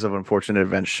series of unfortunate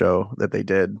events show that they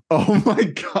did. Oh my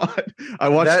God. I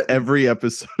watched every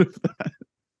episode of that.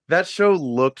 That show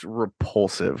looked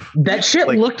repulsive. That shit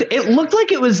Like, looked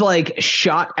like it was like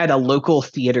shot at a local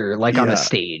theater, like on a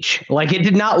stage. Like it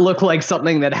did not look like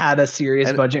something that had a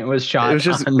serious budget and was shot. It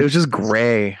was just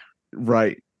gray.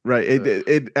 Right.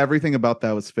 It everything about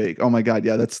that was fake. Oh my God.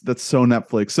 Yeah, that's so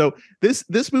Netflix. So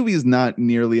this movie is not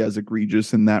nearly as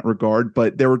egregious in that regard,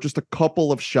 but there were just a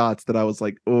couple of shots that I was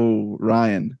like, oh,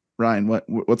 Ryan,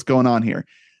 what's going on here?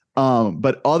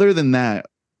 But other than that,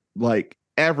 like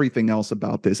everything else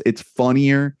about this, it's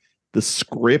funnier. The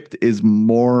script is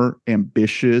more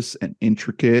ambitious and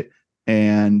intricate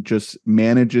and just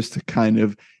manages to kind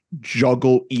of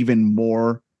juggle even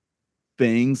more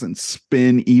things and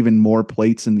spin even more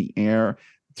plates in the air.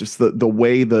 Just the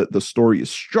way the story is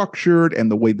structured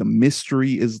and the way the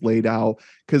mystery is laid out.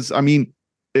 Because I mean,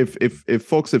 if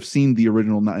folks have seen the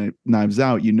original Knives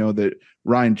Out, you know that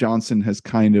Rian Johnson has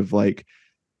kind of like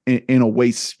in a way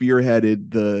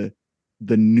spearheaded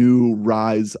the new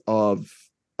rise of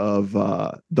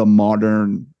the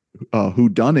modern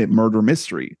whodunit murder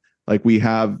mystery. Like we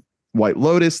have White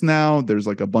Lotus now. There's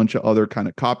like a bunch of other kind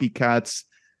of copycats.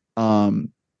 And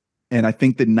I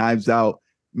think that Knives Out,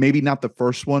 maybe not the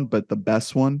first one, but the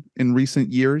best one in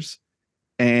recent years.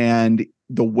 And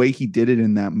the way he did it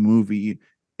in that movie,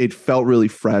 it felt really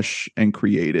fresh and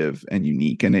creative and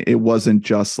unique. And it wasn't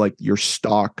just like your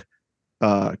stock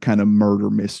kind of murder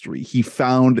mystery. He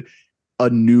found a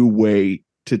new way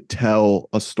to tell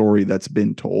a story that's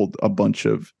been told a bunch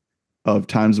of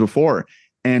times before,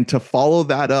 and to follow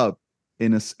that up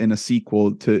in a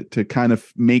sequel to kind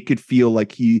of make it feel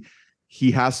like he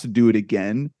has to do it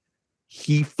again.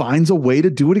 He finds a way to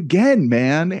do it again,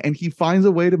 man, and he finds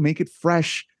a way to make it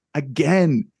fresh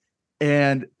again.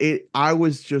 And I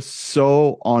was just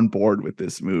so on board with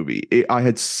this movie. I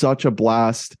had such a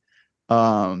blast.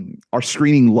 Our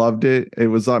screening loved it. It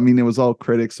was all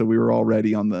critics, so we were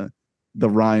already on the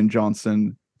Rian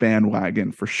Johnson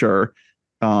bandwagon for sure.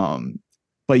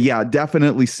 But yeah,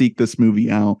 definitely seek this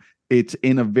movie out. It's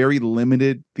in a very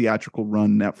limited theatrical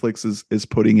run. Netflix is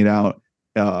putting it out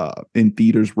in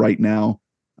theaters right now.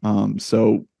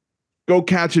 So go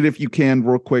catch it if you can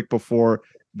real quick before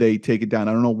they take it down.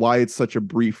 I don't know why it's such a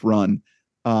brief run.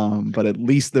 But at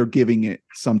least they're giving it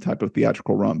some type of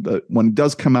theatrical run. But when it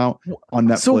does come out on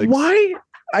Netflix,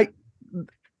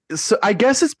 so I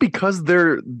guess it's because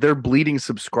they're bleeding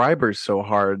subscribers so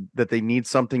hard that they need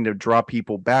something to draw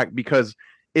people back. Because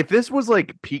if this was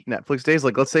like peak Netflix days,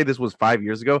 like let's say this was 5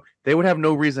 years ago, they would have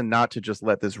no reason not to just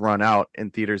let this run out in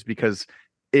theaters, because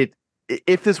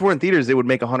if this were in theaters, it would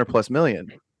make $100+ million.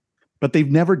 But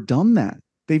they've never done that.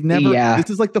 They've never. Yeah. This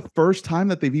is like the first time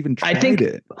that they've even tried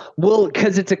it. Well,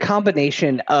 because it's a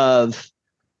combination of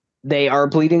they are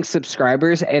bleeding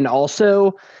subscribers, and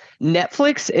also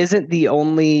Netflix isn't the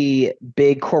only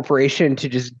big corporation to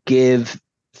just give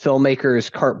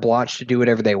filmmakers carte blanche to do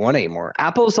whatever they want anymore.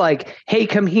 Apple's like, hey,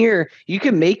 come here. You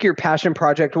can make your passion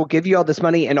project. We'll give you all this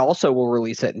money, and also we'll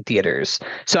release it in theaters.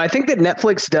 So I think that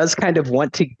Netflix does kind of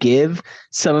want to give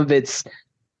some of its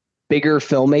bigger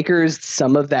filmmakers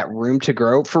some of that room to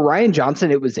grow. For Rian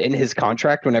Johnson, it was in his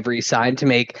contract whenever he signed to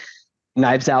make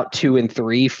Knives Out 2 and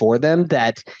 3 for them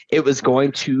that it was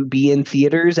going to be in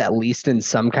theaters, at least in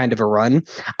some kind of a run.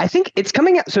 I think it's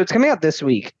coming out. So it's coming out this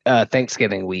week,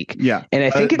 Thanksgiving week. Yeah. And I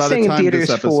think it's staying in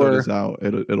theaters for,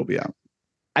 it'll be out.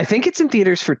 I think it's in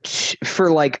theaters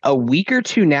for like a week or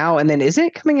two now. And then isn't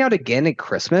it coming out again at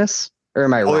Christmas? Or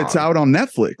am I wrong? Oh, it's out on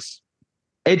Netflix.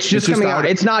 It's just coming out.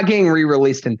 It's not getting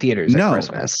re-released in theaters at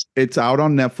Christmas. It's out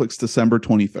on Netflix December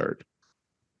 23rd.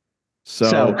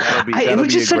 So it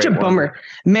was just such a bummer.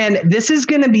 Man, this is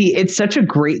going to be, it's such a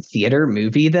great theater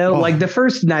movie though. Like the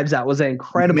first Knives Out was an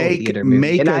incredible theater movie.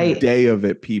 Make a day of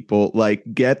it, people. Like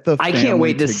get the family I can't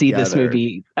wait to together. See this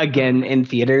movie again in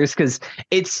theaters, because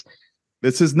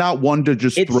this is not one to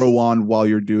just throw on while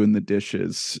you're doing the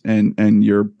dishes and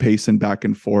you're pacing back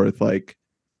and forth. Like,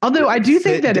 although I do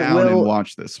think that it will, and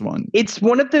watch this one. It's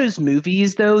one of those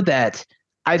movies though that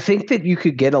I think that you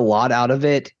could get a lot out of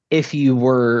it if you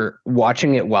were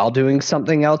watching it while doing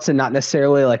something else and not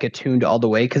necessarily like attuned all the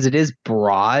way, because it is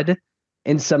broad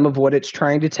in some of what it's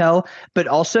trying to tell, but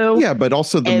also the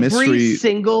every mystery,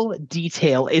 single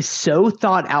detail is so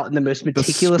thought out in the most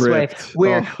meticulous way,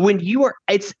 where when you are,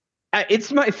 it's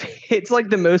like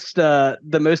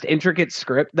the most intricate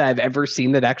script that I've ever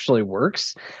seen that actually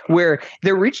works, where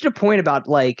they reached a point about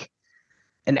like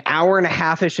an hour and a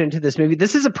half-ish into this movie.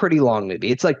 This is a pretty long movie.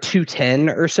 It's like 210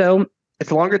 or so.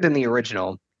 It's longer than the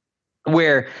original.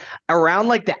 where around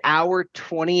like the hour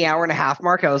 20, hour and a half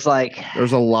mark, I was like,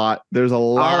 there's a lot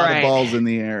of balls in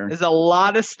the air. There's a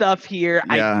lot of stuff here.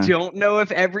 Yeah. I don't know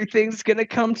if everything's going to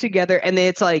come together. And then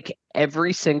it's like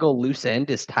every single loose end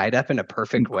is tied up in a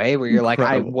perfect way where you're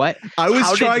Incredible. like, I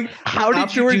was trying to poke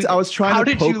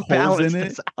holes in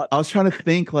it. I was trying to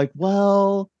think like,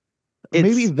 well,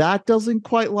 maybe that doesn't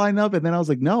quite line up. And then I was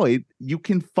like, no, you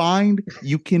can find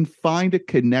a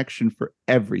connection for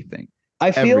everything.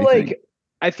 I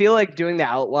feel like doing the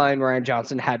outline, Rian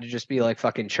Johnson had to just be like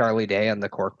fucking Charlie Day on the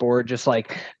corkboard, just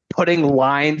like putting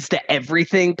lines to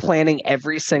everything, planning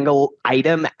every single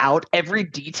item out, every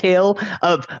detail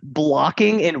of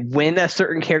blocking and when a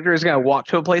certain character is going to walk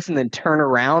to a place and then turn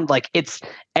around. Like it's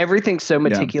everything so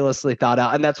meticulously thought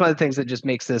out. And that's one of the things that just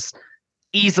makes this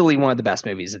easily one of the best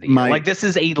movies of the year. Like this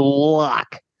is a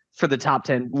lock for the top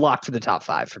 10, lock for the top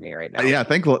 5 for me right now. Yeah, I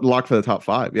think lock for the top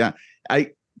 5. Yeah.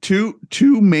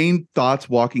 Two main thoughts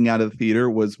walking out of the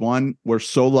theater was, one, we're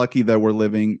so lucky that we're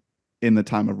living in the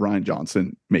time of Rian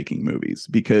Johnson making movies,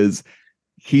 because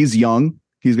he's young.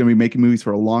 He's going to be making movies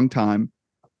for a long time.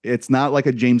 It's not like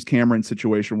a James Cameron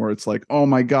situation where it's like, oh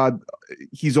my God,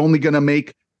 he's only going to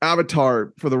make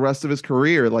Avatar for the rest of his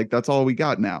career. Like that's all we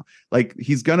got now. Like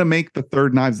he's going to make the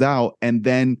third Knives Out, and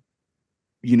then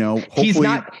hopefully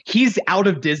he's out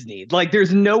of Disney. Like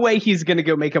there's no way he's going to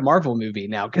go make a Marvel movie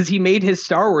now, because he made his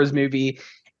Star Wars movie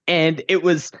and it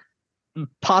was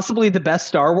possibly the best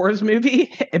Star Wars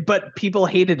movie, but people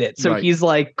hated it. So he's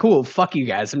like, cool, fuck you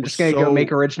guys. I'm just going to go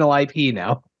make original IP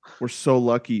now. We're so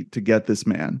lucky to get this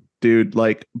man, dude.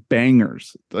 Like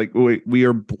bangers. Like we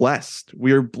are blessed.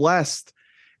 We are blessed.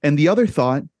 And the other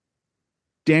thought,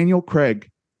 Daniel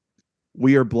Craig,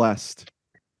 we are blessed.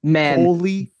 Man.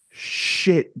 Holy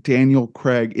shit, Daniel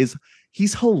Craig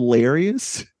he's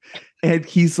hilarious, and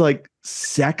he's like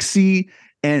sexy,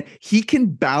 and he can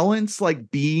balance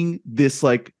like being this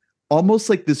like almost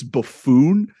like this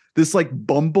buffoon, this like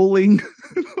bumbling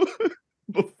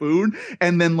buffoon,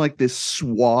 and then like this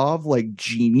suave like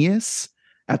genius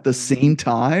at the same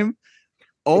time.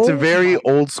 It's a very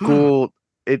old school.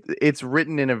 It's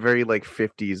written in a very like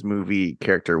 50s movie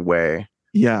character way.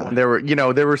 Yeah, there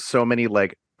were so many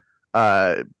like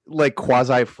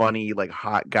quasi funny like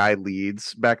hot guy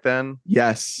leads back then.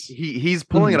 Yes, he's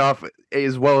pulling it off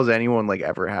as well as anyone like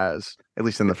ever has, at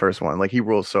least in the first one. Like he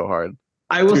rules so hard.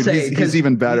 I will say he's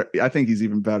even better. I think he's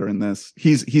even better in this.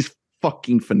 He's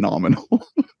fucking phenomenal.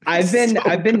 I've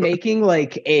been making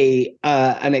like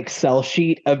an Excel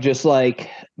sheet of just like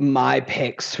my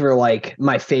picks for like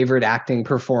my favorite acting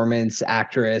performance,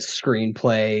 actress,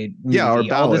 screenplay,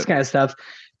 movie, all this kind of stuff,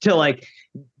 to like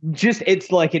just,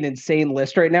 it's like an insane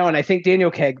list right now. And I think Daniel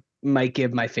Craig might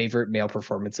give my favorite male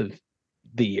performance of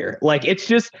the year. Like it's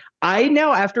just, I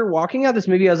now, after walking out this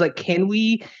movie, I was like,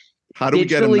 how do we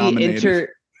get him nominated?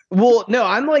 Well, no,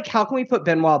 I'm like, how can we put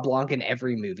Benoit Blanc in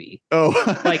every movie? Oh,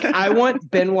 like I want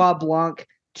Benoit Blanc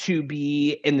to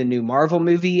be in the new Marvel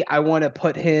movie. I want to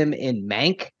put him in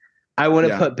Mank. I want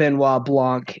to put Benoit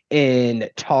Blanc in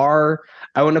Tar.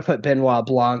 I want to put Benoit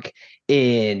Blanc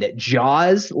in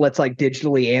Jaws. Let's like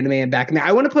digitally animate him back in there.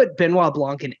 I want to put Benoit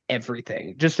Blanc in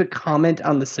everything, just to comment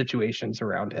on the situations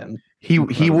around him. He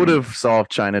would have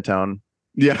solved Chinatown.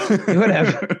 Yeah, he would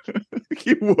have.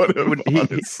 He would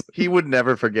have. He would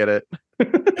never forget it.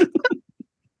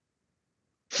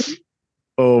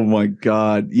 Oh my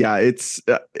God! Yeah, it's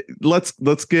let's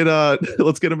get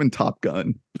him in Top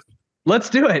Gun. Let's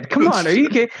do it. Come on, are you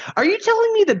kidding? Are you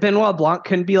telling me that Benoit Blanc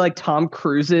couldn't be like Tom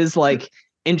Cruise's like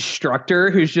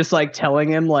instructor, who's just like telling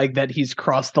him like that he's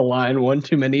crossed the line one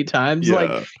too many times? Yeah.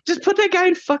 Like, just put that guy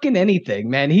in fucking anything,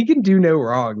 man. He can do no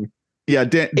wrong. Yeah,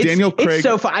 Daniel Craig. It's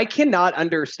so fun. I cannot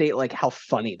understate like how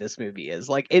funny this movie is.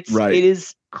 Like it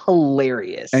is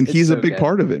hilarious, and he's a big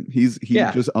part of it. He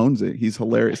just owns it. He's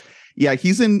hilarious. Yeah,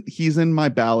 he's in my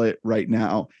ballot right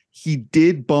now. He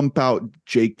did bump out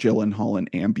Jake Gyllenhaal in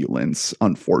Ambulance,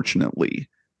 unfortunately.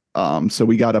 So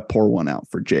we got to pour one out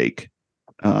for Jake.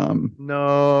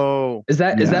 No, is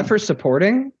that for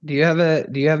supporting? Do you have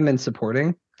him in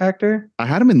supporting actor? I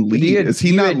had him in lead. Is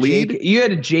he not lead? You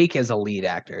had Jake as a lead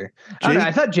actor.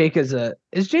 I thought Jake is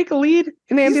Jake a lead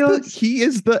in Ambulance? He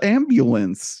is the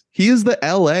ambulance. He is the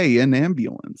LA in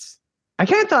Ambulance. I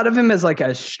kind of thought of him as like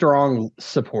a strong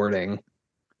supporting.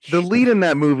 The lead in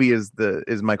that movie is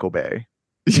Michael Bay.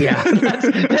 Yeah,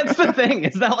 that's the thing.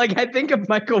 Is that like I think of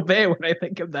Michael Bay when I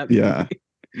think of that movie.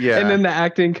 Yeah. And then the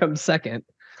acting comes second.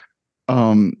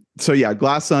 So yeah,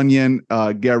 Glass Onion,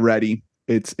 get ready.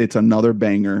 It's another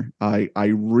banger. I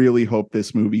really hope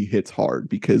this movie hits hard,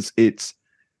 because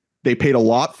they paid a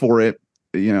lot for it.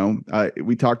 You know,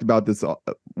 we talked about this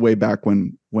way back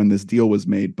when this deal was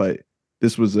made, but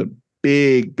this was a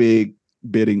big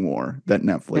bidding war that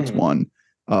Netflix won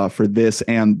for this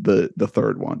and the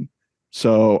third one.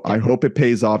 So I hope it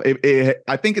pays off.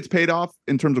 I think it's paid off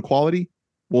in terms of quality.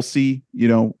 We'll see,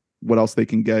 what else they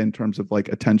can get in terms of like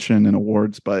attention and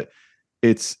awards, but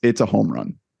it's a home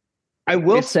run. I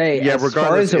will say, yeah,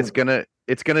 regardless,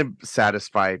 it's gonna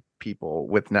satisfy people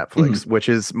with Netflix, which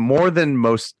is more than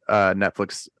most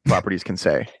Netflix properties can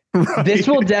say. Right. This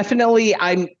will definitely,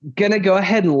 I'm gonna go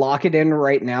ahead and lock it in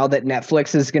right now that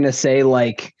Netflix is gonna say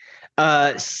like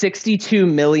 62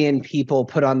 million people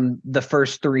put on the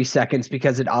first 3 seconds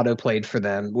because it autoplayed for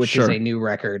them, which is a new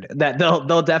record. That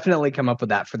they'll definitely come up with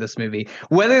that for this movie.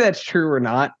 Whether that's true or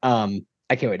not, I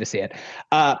can't wait to see it.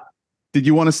 Did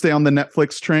you want to stay on the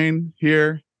Netflix train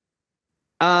here?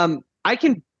 I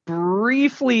can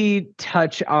briefly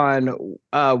touch on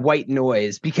White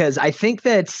Noise, because I think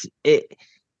that's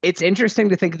it's interesting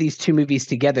to think of these two movies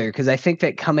together, because I think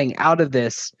that coming out of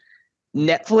this,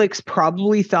 Netflix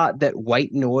probably thought that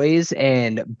White Noise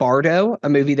and Bardo, a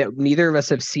movie that neither of us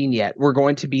have seen yet, were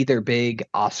going to be their big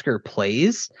Oscar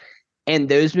plays. And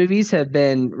those movies have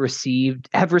received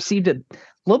a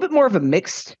little bit more of a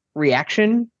mixed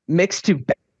reaction, mixed to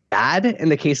bad in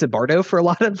the case of Bardo for a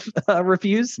lot of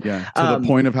reviews. Yeah, to the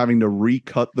point of having to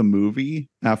recut the movie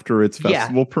after its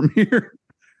festival premiere.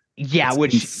 Yeah, that's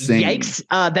which insane. Yikes.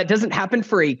 That doesn't happen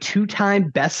for a 2-time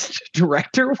Best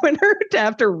Director winner to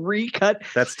have to recut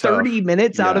 30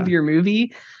 minutes out of your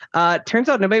movie. Turns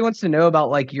out nobody wants to know about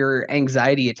like your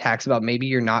anxiety attacks about maybe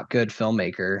you're not good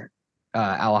filmmaker,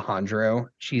 Alejandro.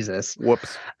 Jesus.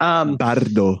 Whoops.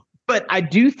 Bardo. But I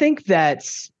do think that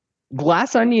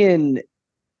Glass Onion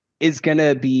is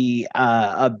gonna be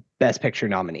a Best Picture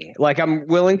nominee. Like, I'm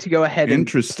willing to go ahead and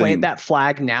plant that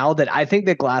flag now that I think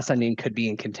that Glass Onion could be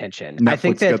in contention. Netflix I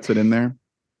think that gets it in there.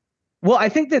 Well, I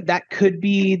think that could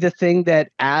be the thing that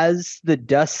as the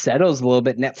dust settles a little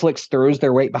bit, Netflix throws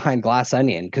their weight behind Glass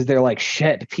Onion, because they're like,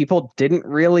 shit, people didn't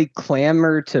really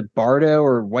clamor to Bardo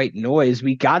or White Noise.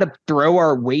 We got to throw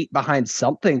our weight behind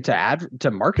something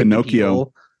to market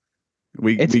Pinocchio.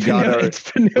 We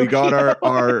got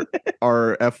our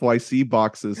FYC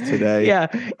boxes today. Yeah,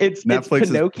 Netflix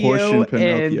is pushing Pinocchio.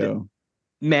 And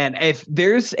man, if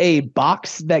there's a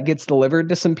box that gets delivered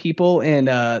to some people in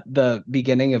the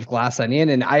beginning of Glass Onion,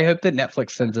 and I hope that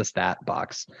Netflix sends us that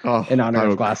box in honor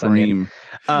of Glass Onion.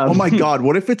 Oh my God,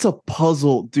 what if it's a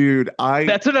puzzle, dude?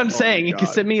 That's what I'm saying. You can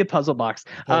send me a puzzle box.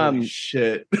 Holy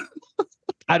shit.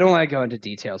 I don't want to go into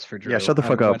details for Drew. Yeah, shut the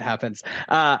fuck up. What happens?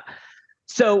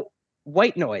 So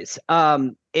White Noise.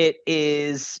 It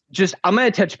is just, I'm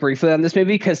going to touch briefly on this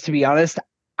movie because, to be honest,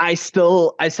 I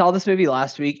saw this movie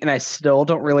last week and I still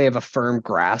don't really have a firm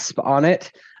grasp on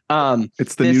it.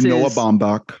 It's the new Noah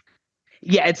Baumbach.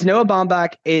 Yeah, it's Noah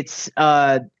Baumbach. It's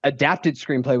adapted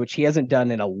screenplay, which he hasn't done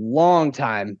in a long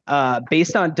time,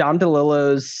 based on Dom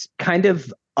DeLillo's kind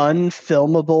of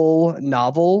unfilmable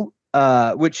novel.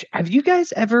 Which, have you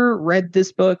guys ever read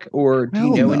this book, or do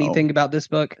you know anything about this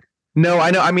book? No,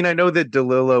 I know. I mean, I know that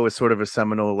DeLillo is sort of a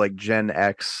seminal like Gen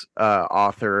X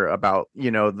author about,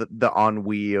 the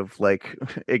ennui of like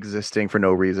existing for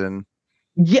no reason.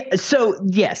 Yeah. So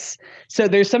yes. So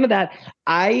there's some of that.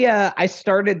 I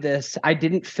started this. I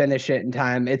didn't finish it in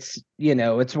time. It's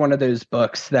one of those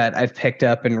books that I've picked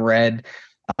up and read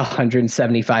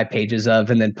 175 pages of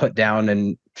and then put down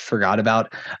and forgot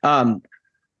about.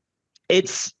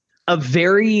 It's a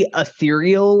very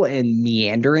ethereal and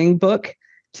meandering book,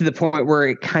 to the point where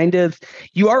it kind of,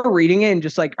 you are reading it and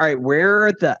just like, all right, where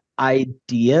are the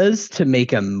ideas to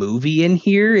make a movie in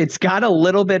here? It's got a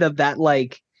little bit of that,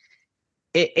 like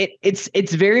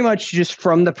it's very much just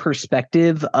from the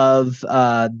perspective of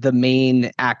the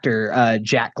main actor,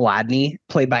 Jack Gladney,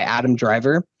 played by Adam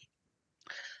Driver,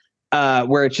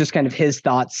 where it's just kind of his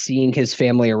thoughts, seeing his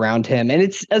family around him. And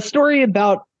it's a story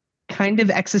about kind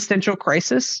of existential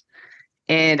crisis.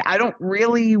 And I don't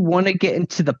really want to get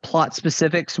into the plot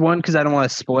specifics, one, because I don't want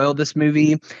to spoil this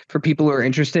movie for people who are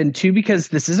interested, and two, because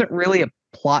this isn't really a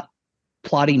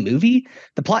plotty movie.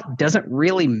 The plot doesn't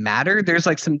really matter. There's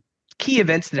like some key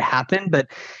events that happen, but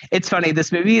it's funny.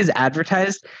 This movie is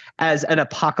advertised as an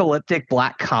apocalyptic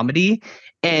black comedy,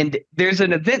 and there's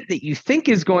an event that you think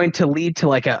is going to lead to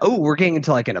like we're getting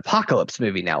into like an apocalypse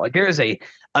movie now. Like there's a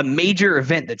major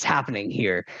event that's happening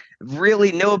here.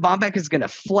 Really, Noah Baumbach is going to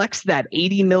flex that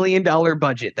 $80 million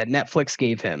budget that Netflix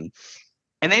gave him.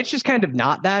 And then it's just kind of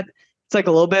not that. It's like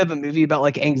a little bit of a movie about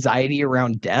like anxiety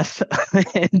around death.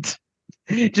 And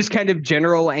just kind of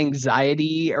general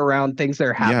anxiety around things that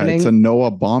are happening. Yeah, it's a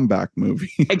Noah Baumbach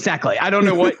movie. Exactly. I don't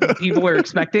know what people are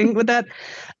expecting with that.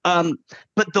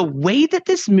 But the way that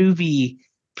this movie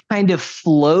kind of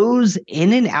flows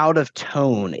in and out of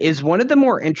tone is one of the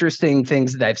more interesting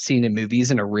things that I've seen in movies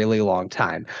in a really long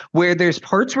time, where there's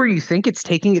parts where you think it's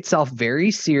taking itself very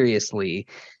seriously,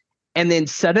 and then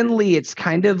suddenly it's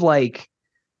kind of like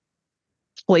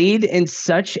played in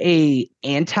such a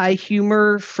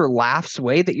anti-humor for laughs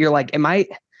way that you're like, am I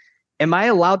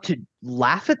allowed to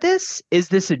laugh at this? Is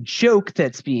this a joke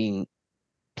that's being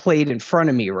played in front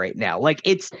of me right now? Like,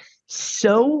 it's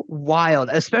so wild,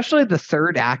 especially the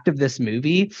third act of this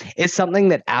movie is something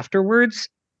that afterwards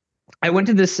I went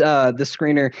to this the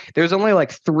screener. There's only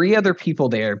like 3 other people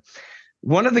there.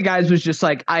 One of the guys was just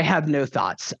like, I have no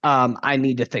thoughts. I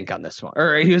need to think on this one.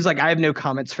 Or he was like, I have no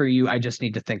comments for you. I just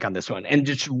need to think on this one. And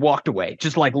just walked away,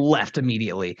 just like left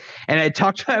immediately. And I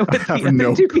talked with the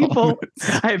other 2 people.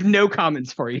 I have no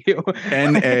comments for you.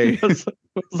 N.A. I was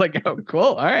like, oh,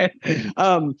 cool. All right.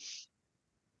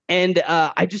 And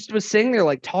I just was sitting there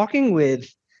like talking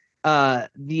with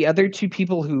the other 2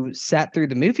 people who sat through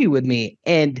the movie with me.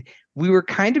 And we were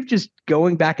kind of just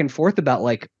going back and forth about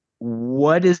like,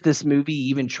 what is this movie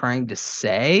even trying to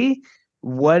say?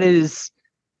 What is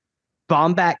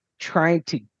Baumbach trying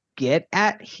to get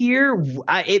at here?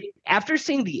 After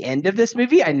seeing the end of this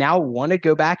movie, I now want to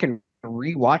go back and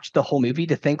rewatch the whole movie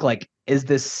to think like, is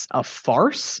this a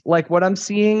farce? Like what I'm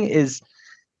seeing, is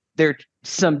there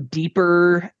some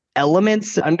deeper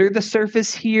elements under the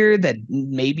surface here that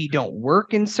maybe don't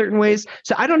work in certain ways?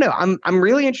 So I don't know. I'm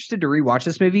really interested to rewatch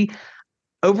this movie.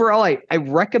 Overall, I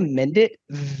recommend it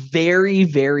very,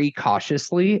 very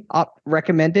cautiously.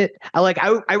 Recommend it.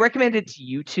 I recommend it to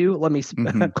you too. Let me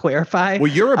clarify.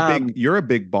 Well, you're a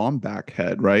big Baumbach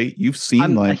head, right? You've seen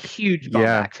I'm a huge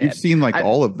Baumbach fan. You've seen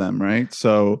all of them, right?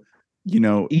 So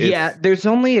there's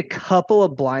only a couple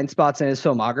of blind spots in his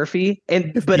filmography,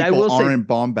 but I will say, aren't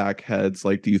Baumbach heads.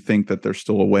 Like, do you think that there's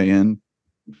still a way in?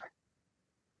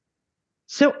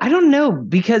 So I don't know,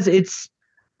 because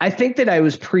I think that I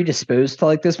was predisposed to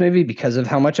like this movie because of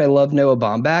how much I love Noah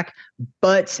Baumbach,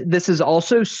 but this is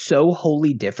also so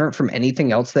wholly different from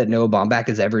anything else that Noah Baumbach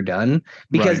has ever done,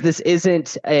 because this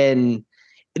isn't an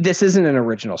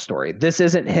original story. This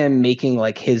isn't him making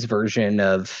like his version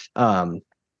of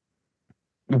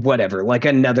whatever, like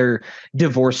another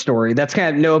divorce story. That's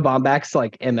kind of Noah Baumbach's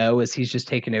like MO, is he's just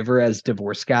taken over as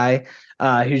divorce guy,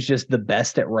 who's just the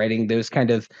best at writing those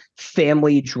kind of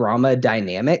family drama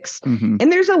dynamics. And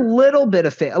there's a little bit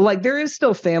of there is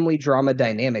still family drama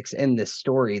dynamics in this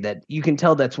story that you can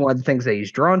tell that's one of the things that he's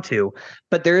drawn to,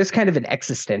 but there is kind of an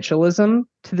existentialism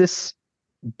to this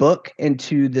book and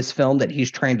to this film that he's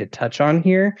trying to touch on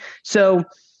here. So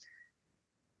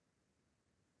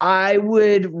I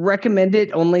would recommend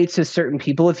it only to certain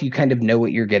people if you kind of know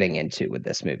what you're getting into with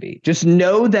this movie. Just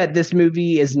know that this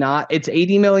movie it's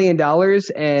 $80 million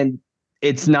and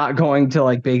it's not going to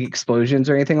like big explosions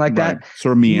or anything like that.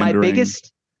 Sort of meandering.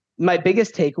 My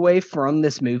biggest takeaway from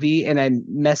this movie, and I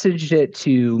messaged it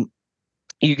to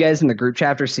you guys in the group chat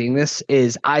after seeing this,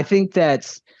 is I think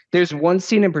that there's one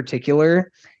scene in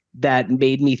particular that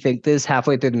made me think this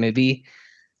halfway through the movie.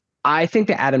 I think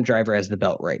that Adam Driver has the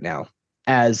belt right now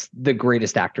as the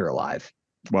greatest actor alive.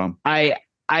 Wow. I've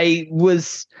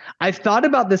thought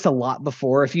about this a lot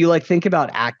before. If you like think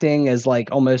about acting as like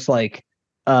almost like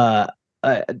sounds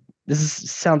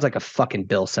like a fucking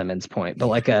Bill Simmons point, but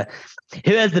like who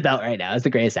has the belt right now as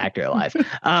the greatest actor alive?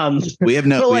 We have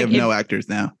no actors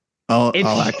now. All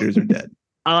actors are dead.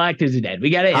 All actors are dead.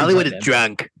 We got to Hollywood is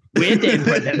drunk. We have to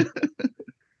import them.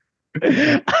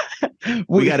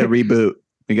 We got to reboot.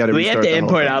 We have to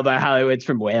import Albert Hollywoods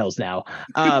from Wales now.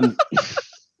 But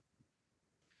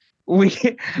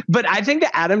I think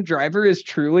that Adam Driver is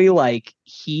truly like,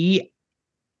 he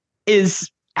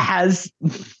has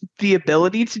the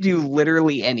ability to do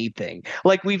literally anything.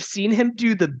 Like, we've seen him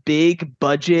do the big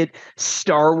budget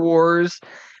Star Wars.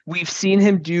 We've seen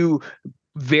him do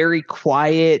very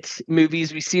quiet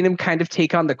movies. We've seen him kind of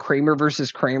take on the Kramer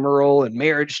versus Kramer role and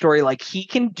Marriage Story. Like, he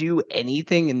can do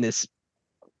anything in this.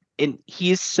 And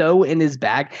he is so in his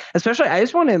bag. Especially, I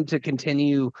just want him to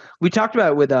continue. We talked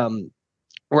about it with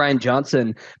Rian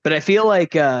Johnson, but I feel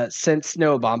like since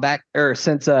Noah Baumbach, or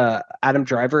since Adam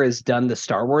Driver has done the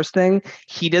Star Wars thing,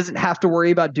 he doesn't have to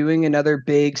worry about doing another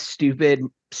big stupid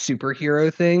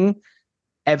superhero thing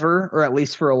ever, or at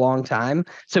least for a long time.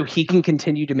 So he can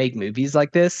continue to make movies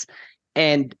like this,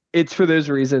 and it's for those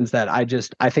reasons that I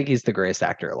think he's the greatest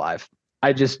actor alive.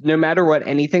 No matter what,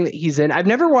 anything that he's in, I've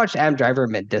never watched Adam Driver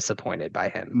and been disappointed by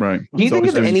him. Right. Can you think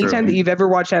of any time that you've ever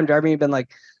watched Adam Driver and you've been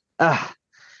like, I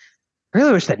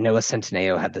really wish that Noah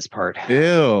Centineo had this part.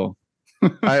 Ew.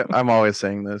 I'm always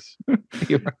saying this.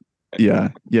 Yeah.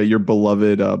 Your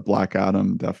beloved Black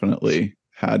Adam definitely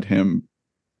had him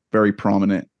very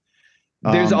prominent.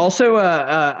 There's also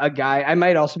a guy. I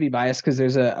might also be biased because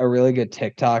there's a really good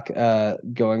TikTok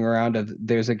going around of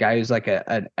there's a guy who's like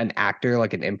an actor,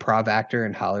 like an improv actor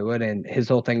in Hollywood, and his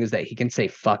whole thing is that he can say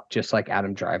fuck just like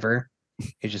Adam Driver.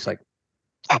 He's just like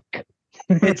fuck.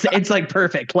 It's like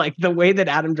perfect. Like the way that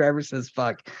Adam Driver says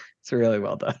fuck, it's really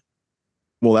well done.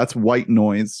 Well, that's White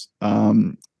Noise.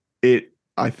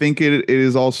 I think it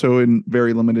is also in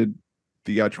very limited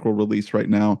theatrical release right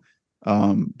now.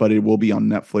 But it will be on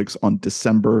Netflix on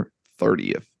December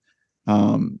 30th.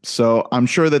 So I'm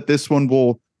sure that this one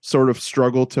will sort of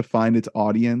struggle to find its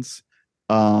audience.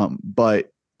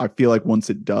 But I feel like once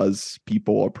it does,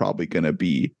 people are probably going to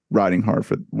be riding hard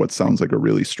for what sounds like a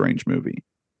really strange movie.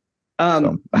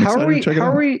 So how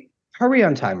are we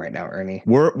on time right now, Ernie?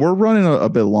 We're running a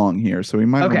bit long here, so we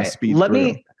might want to speed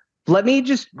through. Let me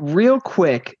just real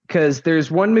quick, because there's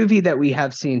one movie that we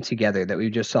have seen together that we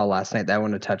just saw last night that I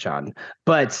want to touch on.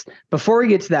 But before we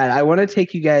get to that, I want to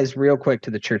take you guys real quick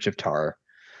to the Church of Tar.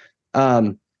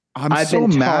 I'm so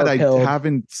mad I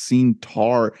haven't seen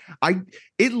Tar.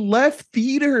 It left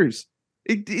theaters.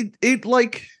 It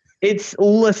like it's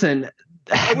listen.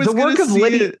 The work of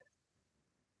Lydia.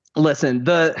 Listen,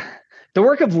 the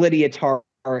work of Lydia Tar,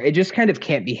 it just kind of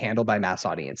can't be handled by mass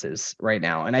audiences right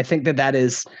now, and I think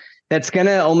that's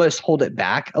gonna almost hold it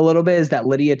back a little bit. Is that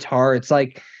Lydia Tar? It's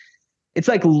like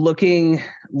looking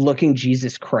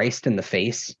Jesus Christ in the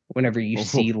face whenever you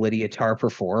see Lydia Tar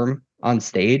perform on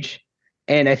stage.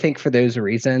 And I think for those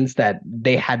reasons that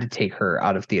they had to take her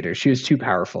out of theaters. She was too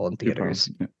powerful in theaters.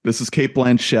 This is Cate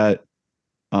Blanchett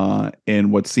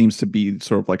in what seems to be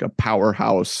sort of like a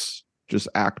powerhouse, just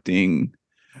acting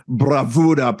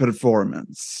bravura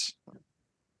performance.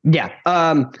 Yeah.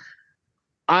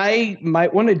 I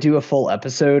might want to do a full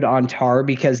episode on Tar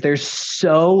because there's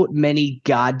so many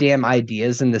goddamn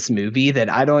ideas in this movie that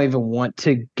I don't even want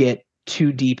to get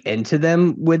too deep into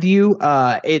them with you.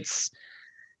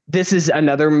 This is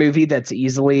another movie that's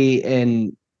easily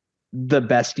in the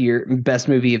best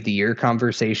movie of the year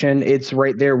conversation. It's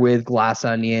right there with Glass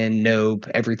Onion, Nope,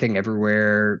 Everything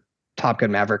Everywhere, Top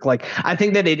Gun Maverick. Like, I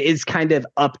think that it is kind of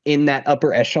up in that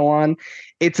upper echelon.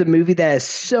 It's a movie that has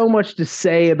so much to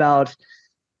say about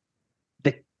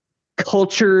the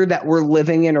culture that we're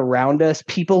living in around us,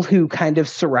 people who kind of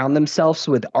surround themselves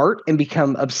with art and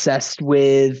become obsessed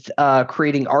with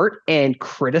creating art, and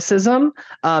criticism.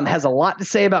 Has a lot to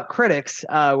say about critics,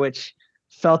 which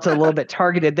felt a little bit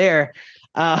targeted there.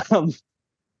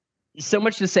 So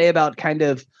much to say about kind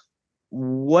of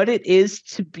what it is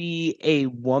to be a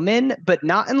woman, but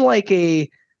not in like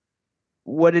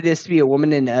what it is to be a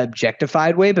woman in an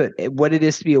objectified way, but what it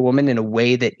is to be a woman in a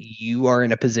way that you are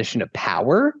in a position of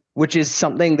power, which is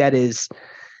something that is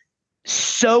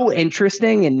so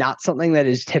interesting and not something that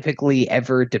is typically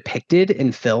ever depicted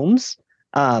in films.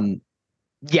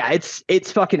 Yeah,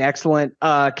 it's fucking excellent.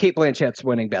 Cate Blanchett's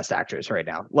winning Best Actress right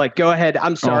now. Like, go ahead.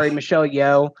 I'm sorry, Michelle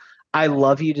Yeoh. I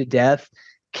love you to death.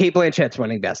 Cate Blanchett's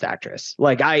winning Best Actress.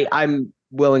 Like, I'm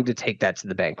willing to take that to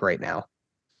the bank right now.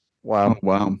 Wow.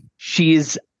 Wow.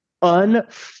 She's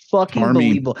unfucking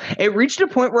believable. It reached a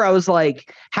point where I was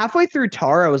like, halfway through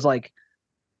Tar, I was like,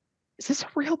 is this a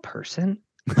real person?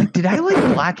 Like, did I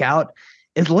like black out?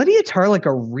 Is Lydia Tar like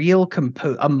a real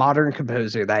a modern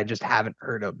composer that I just haven't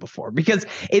heard of before? Because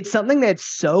it's something that's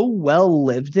so well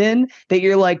lived in that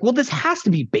you're like, well, this has to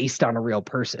be based on a real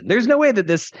person. There's no way that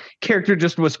this character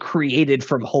just was created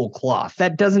from whole cloth.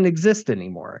 That doesn't exist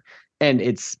anymore. And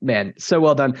it's, man, so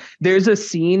well done. There's a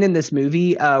scene in this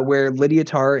movie where Lydia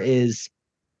Tar is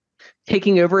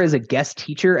taking over as a guest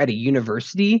teacher at a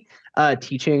university,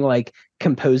 teaching like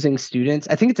composing students.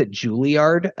 I think it's at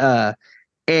Juilliard.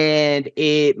 And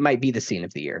it might be the scene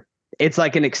of the year. It's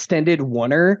like an extended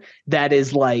oneer that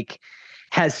is like,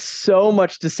 has so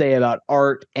much to say about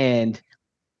art and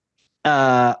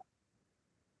the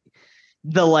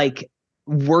like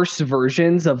worse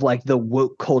versions of like the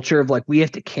woke culture of like, we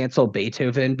have to cancel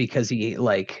Beethoven because he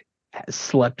like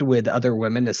slept with other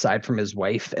women aside from his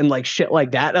wife and like shit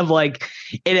like that. Of like,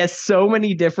 it has so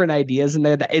many different ideas in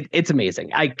there that it's amazing.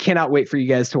 I cannot wait for you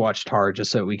guys to watch Tar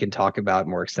just so we can talk about it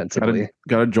more extensively.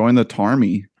 Gotta join the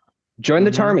Tarmy. Join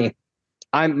the Tarmy.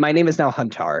 My name is now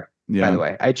Huntar. Yeah. By the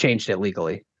way, I changed it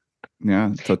legally.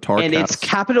 Yeah, it's a Tar, and it's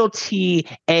capital T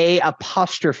A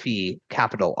apostrophe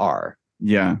capital R.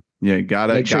 Yeah,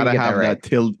 gotta have that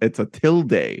tilde. It's a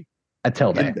tilde. A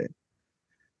tilde.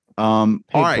 All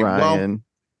right, Brian. Well,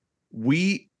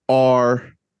 we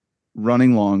are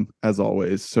running long as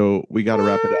always, so we got to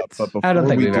wrap it up. But I don't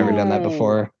think we we've ever done that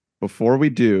before. Before we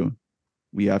do,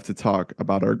 we have to talk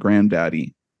about our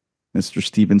granddaddy, Mr.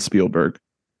 Steven Spielberg.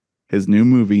 His new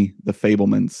movie, The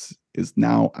Fabelmans, is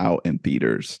now out in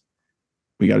theaters.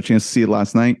 We got a chance to see it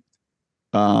last night.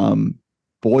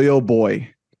 Boy, oh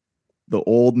boy, the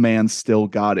old man still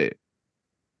got it.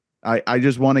 I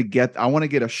just want to get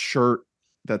a shirt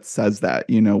that says that,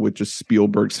 with just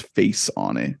Spielberg's face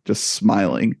on it, just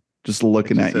smiling, just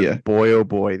looking at you. Boy, oh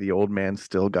boy, the old man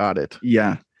still got it.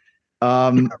 Yeah.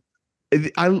 I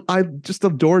just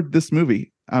adored this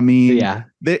movie. I mean, yeah,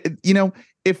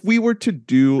 if we were to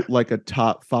do like a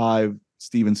top 5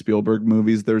 Steven Spielberg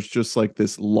movies, there's just like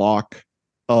this lock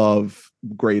of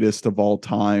greatest of all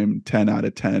time, 10 out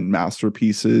of 10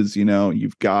 masterpieces.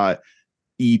 You've got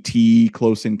E.T.,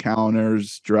 Close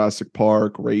Encounters, Jurassic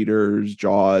Park, Raiders,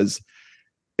 Jaws.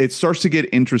 It starts to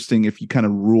get interesting if you kind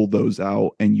of rule those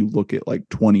out and you look at like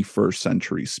 21st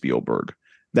century Spielberg.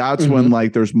 That's when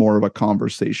like there's more of a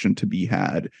conversation to be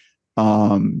had.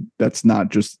 That's not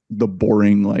just the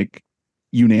boring like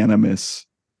unanimous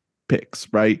picks,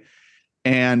 right?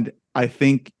 And I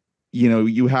think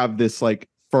you have this like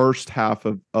first half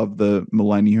of the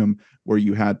millennium where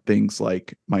you had things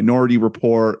like Minority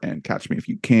Report and Catch Me If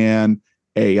You Can,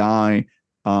 AI,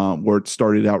 where it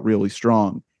started out really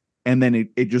strong, and then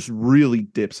it just really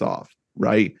dips off,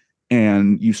 right?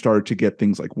 And you start to get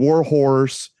things like War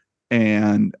Horse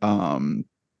and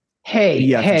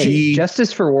hey,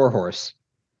 Justice for War Horse.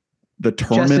 The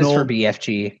Terminal. Justice for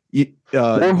BFG.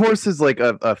 War Horse is like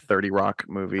a 30 Rock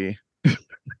movie.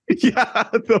 Yeah.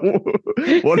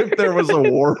 What if there was a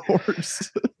War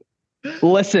Horse?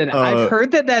 Listen, I've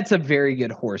heard that that's a very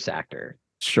good horse actor.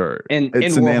 Sure. And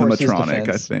it's an animatronic,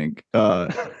 I think.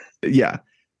 Yeah.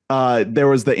 There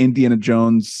was the Indiana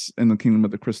Jones and the Kingdom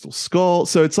of the Crystal Skull.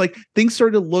 So it's like things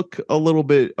started to look a little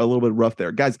bit rough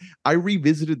there. Guys, I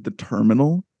revisited The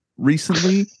Terminal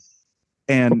recently.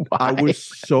 And I was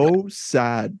so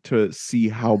sad to see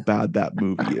how bad that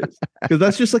movie is, because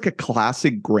that's just like a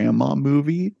classic grandma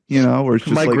movie, where it's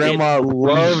just my grandma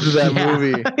loved that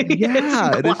movie.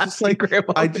 Yeah, and it's just like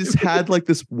I just had like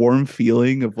this warm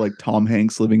feeling of like Tom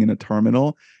Hanks living in a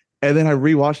terminal, and then I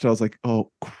rewatched it. I was like,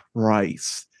 oh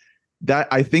Christ,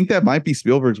 I think that might be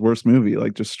Spielberg's worst movie,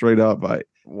 like just straight up.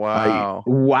 Wow.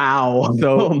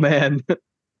 So, oh man,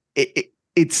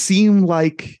 it seemed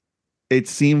like. It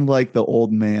seemed like the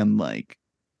old man like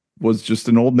was just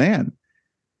an old man.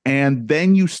 And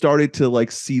then you started to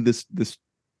like see this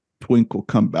twinkle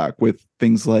come back with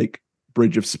things like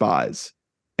Bridge of Spies,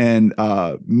 and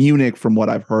Munich, from what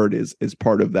I've heard, is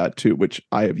part of that too, which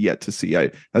I have yet to see.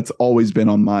 That's always been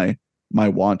on my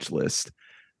watch list.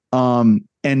 And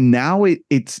now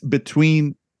it's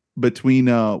between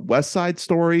West Side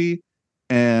Story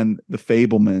and The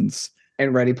Fabelmans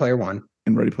and Ready Player One.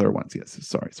 And Ready Player One, yes.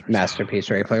 Sorry. Masterpiece,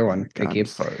 Ready Player One. Thank you.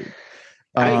 Sorry.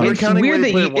 We're counting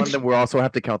Ready Player One, then we also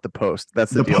have to count the Post.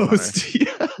 That's the deal. Post.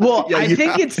 Yeah. Well, yeah, I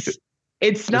think it's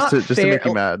not just fair. To make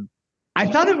you mad. I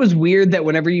thought it was weird that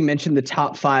whenever you mentioned the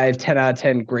top 5, 10 out of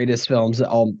 10 greatest films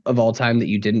of all time, that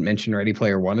you didn't mention Ready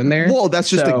Player One in there. Well, that's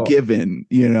just a given,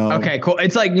 Okay, cool.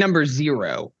 It's like number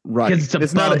 0, right? Because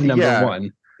it's above number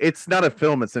 1. It's not a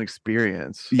film, it's an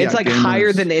experience. Yeah, it's like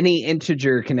higher than any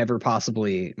integer can ever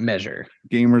possibly measure.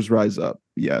 Gamers rise up.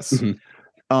 Yes.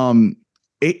 Mm-hmm.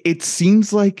 It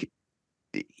seems like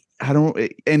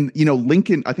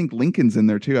Lincoln, I think Lincoln's in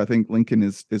there too. I think Lincoln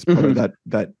is part of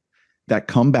that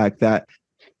comeback, that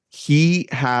he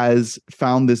has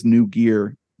found this new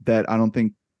gear that I don't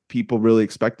think people really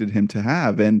expected him to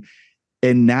have. And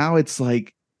now it's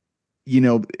like,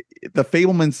 The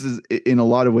Fabelmans is, in a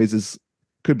lot of ways,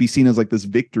 could be seen as like this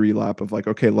victory lap of like,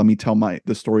 okay, let me tell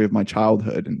the story of my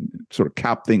childhood and sort of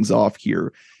cap things off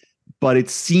here. But it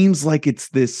seems like it's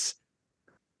this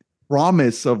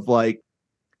promise of like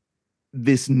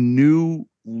this new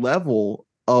level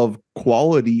of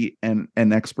quality and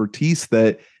expertise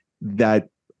that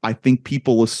I think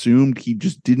people assumed he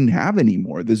just didn't have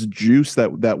anymore. This juice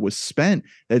that was spent.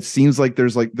 It seems like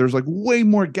there's way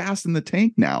more gas in the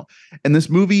tank now. And this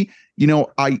movie,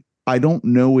 I don't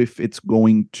know if it's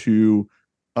going to,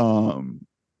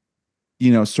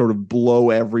 sort of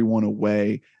blow everyone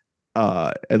away,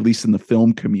 at least in the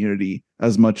film community,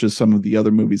 as much as some of the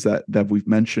other movies that we've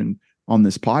mentioned on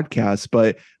this podcast.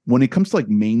 But when it comes to like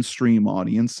mainstream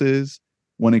audiences,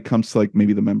 when it comes to like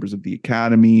maybe the members of the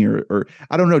Academy or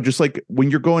I don't know, just like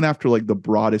when you're going after like the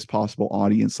broadest possible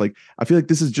audience, like I feel like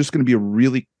this is just going to be a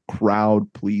really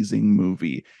crowd pleasing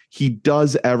movie. He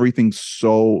does everything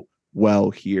so well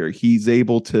here. He's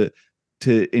able to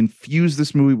to infuse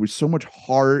this movie with so much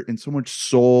heart and so much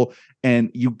soul,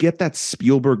 and you get that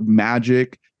Spielberg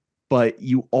magic, but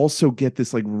you also get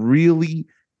this like really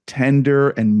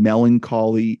tender and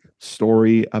melancholy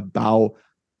story about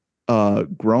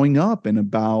growing up and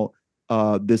about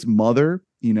this mother,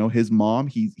 his mom.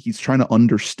 He's trying to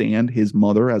understand his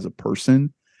mother as a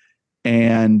person,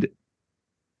 and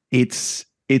it's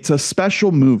a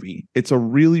special movie. It's a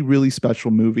really, really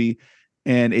special movie,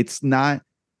 and it's not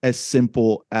as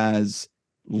simple as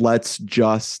let's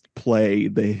just play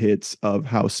the hits of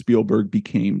how Spielberg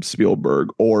became Spielberg,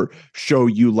 or show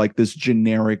you like this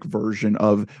generic version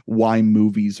of why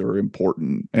movies are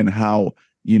important and how,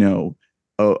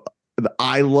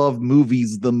 I love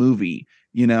movies, the movie,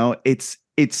 it's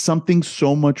something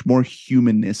so much more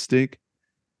humanistic.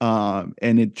 And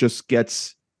it just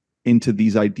gets into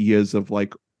these ideas of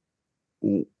like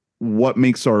what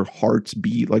makes our hearts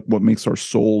beat, like what makes our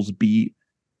souls beat.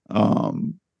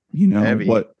 Heavy.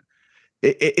 What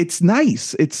it's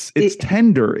nice. It's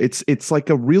tender. It's like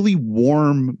a really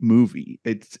warm movie.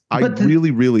 I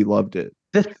really, really loved it.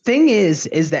 The thing is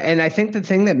that, and I think the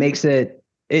thing that makes it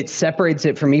separates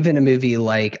it from even a movie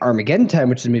like Armageddon Time,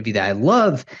 which is a movie that I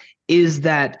love, is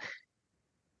that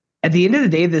at the end of the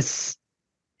day, this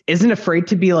isn't afraid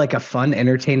to be like a fun,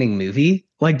 entertaining movie.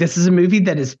 Like, this is a movie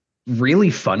that is really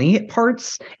funny at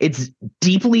parts. It's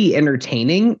deeply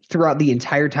entertaining throughout the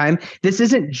entire time. This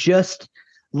isn't just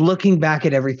looking back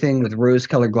at everything with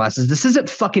rose-colored glasses. This isn't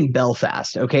fucking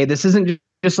Belfast, okay? This isn't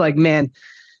just like, man,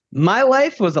 my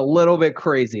life was a little bit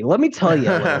crazy. Let me tell you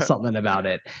a little something about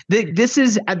it. This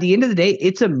is, at the end of the day,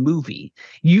 it's a movie.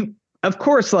 You, of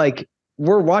course, like,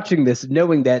 we're watching this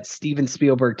knowing that Steven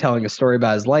Spielberg telling a story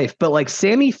about his life, but like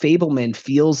Sammy Fabelman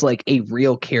feels like a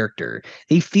real character.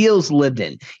 He feels lived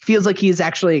in. He feels like he is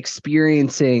actually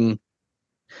experiencing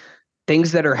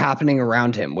things that are happening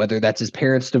around him, whether that's his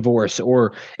parents' divorce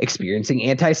or experiencing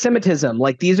anti-Semitism.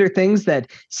 Like, these are things that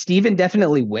Steven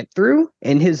definitely went through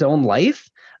in his own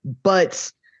life,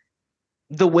 but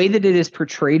the way that it is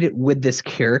portrayed with this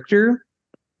character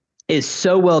is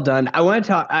so well done. I want to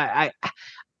talk.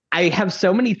 I have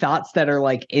so many thoughts that are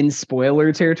like in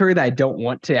spoiler territory that I don't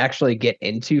want to actually get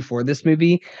into for this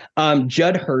movie.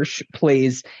 Judd Hirsch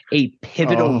plays a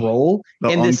pivotal role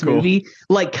in this movie,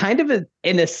 like kind of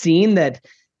in a scene that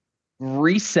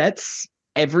resets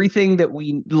everything that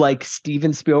we like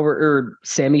Steven Spielberg or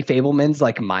Sammy Fabelman's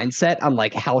like mindset on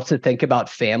like how to think about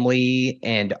family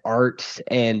and art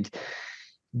and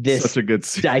this such a good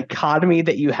dichotomy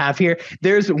that you have here.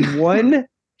 There's one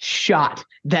shot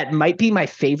that might be my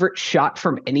favorite shot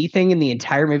from anything in the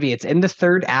entire movie. It's in the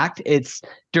third act. It's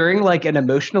during like an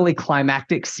emotionally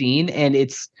climactic scene, and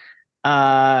it's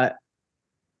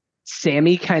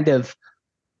Sammy kind of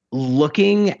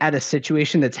looking at a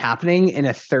situation that's happening in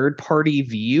a third party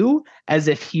view as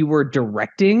if he were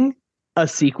directing a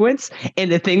sequence.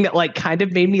 And the thing that like kind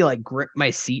of made me like grip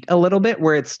my seat a little bit,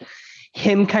 where it's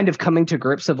him kind of coming to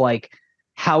grips of like,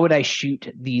 how would I shoot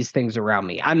these things around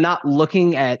me? I'm not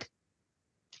looking at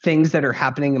things that are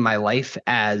happening in my life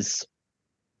as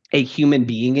a human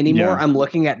being anymore. Yeah. I'm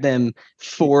looking at them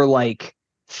for like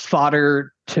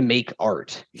fodder to make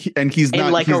art. He's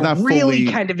not like he's a not really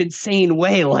fully... kind of insane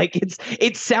way. Like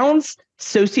it sounds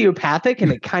sociopathic,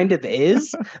 and it kind of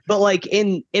is, but like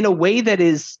in a way that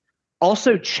is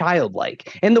also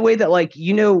childlike, in the way that like,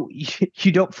 you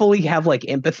don't fully have like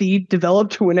empathy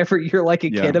developed whenever you're like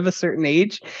a kid of a certain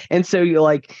age. And so you're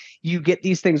like, you get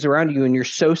these things around you and you're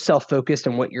so self-focused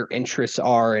on what your interests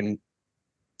are and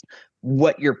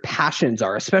what your passions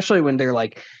are, especially when they're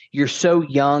like, you're so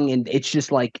young and it's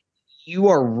just like, you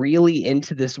are really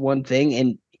into this one thing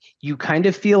and you kind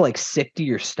of feel like sick to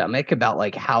your stomach about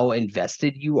like how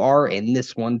invested you are in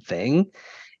this one thing.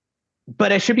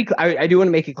 But I do want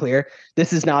to make it clear,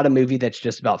 this is not a movie that's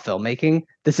just about filmmaking.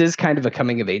 This is kind of a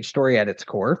coming of age story at its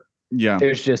core. Yeah.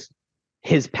 There's just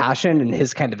his passion and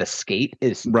his kind of escape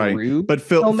is right. through but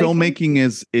filmmaking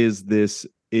is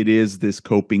this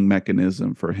coping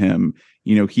mechanism for him.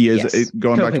 He is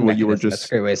going back to what you were just, that's a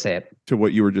great way to say it. To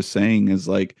what you were just saying is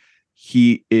like,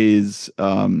 he is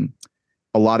a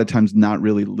lot of times not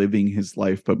really living his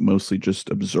life, but mostly just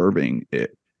observing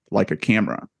it like a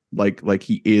camera. Like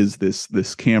he is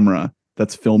this camera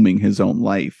that's filming his own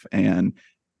life and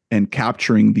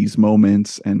capturing these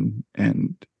moments and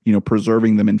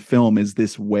preserving them in film is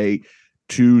this way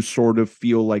to sort of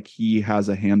feel like he has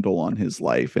a handle on his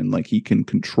life and like he can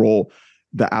control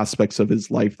the aspects of his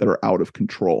life that are out of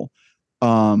control.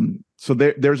 So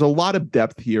there's a lot of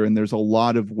depth here, and there's a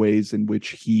lot of ways in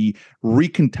which he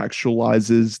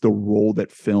recontextualizes the role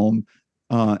that film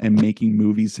and making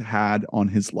movies had on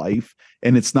his life.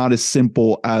 And it's not as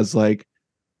simple as like,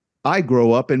 I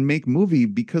grow up and make movie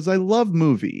because I love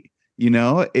movie. You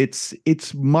know, it's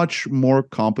much more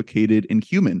complicated and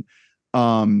human.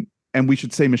 And we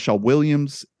should say Michelle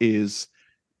Williams is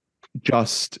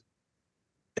just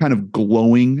kind of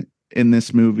glowing in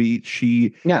this movie.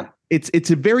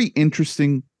 It's a very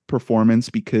interesting performance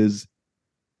because,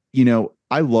 you know,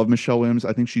 I love Michelle Williams.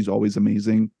 I think she's always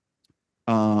amazing.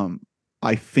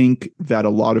 I think that a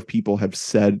lot of people have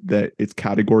said that it's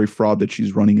category fraud that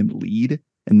she's running in lead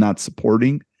and not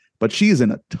supporting, but she is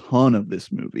in a ton of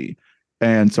this movie.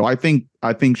 And so I think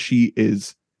she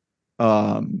is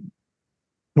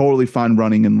totally fine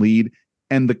running in lead.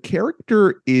 And the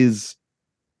character I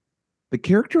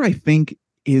think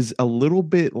is a little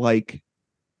bit like,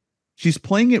 she's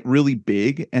playing it really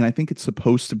big, and I think it's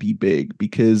supposed to be big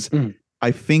because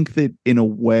I think that in a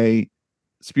way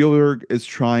Spielberg is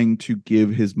trying to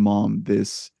give his mom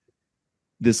this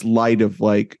light of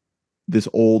like this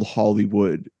old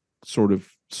Hollywood sort of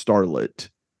starlet,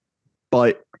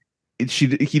 but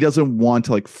he doesn't want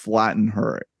to like flatten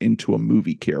her into a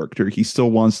movie character. He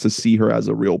still wants to see her as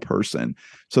a real person.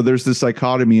 So there's this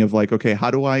dichotomy of like, okay,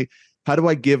 how do I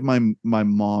give my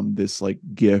mom this like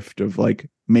gift of like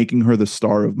making her the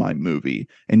star of my movie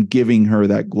and giving her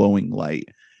that glowing light,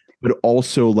 but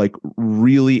also like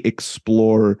really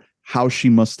explore how she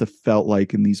must have felt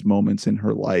like in these moments in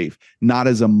her life, not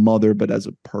as a mother, but as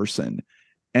a person.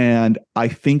 And I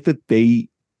think that they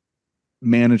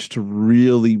managed to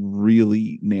really,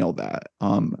 really nail that.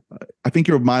 I think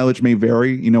your mileage may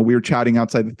vary. You know, we were chatting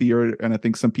outside the theater, and I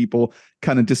think some people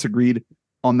kind of disagreed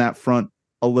on that front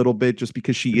a little bit, just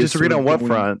because she is disagreed on what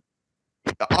front?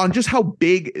 On just how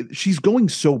big she's going,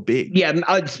 so big.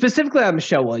 Yeah, specifically on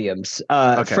Michelle Williams.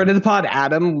 Okay. Friend of the pod,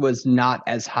 Adam, was not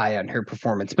as high on her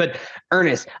performance. But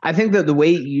Ernest, I think that the way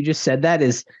you just said that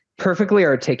is perfectly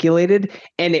articulated,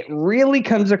 and it really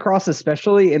comes across,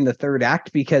 especially in the third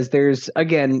act, because there's,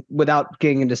 again, without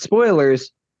getting into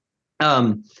spoilers,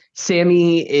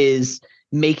 Sammy is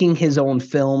making his own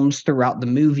films throughout the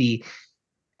movie,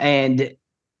 and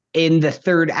in the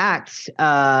third act,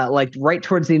 like right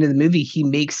towards the end of the movie, he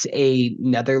makes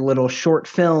another little short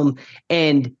film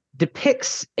and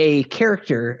depicts a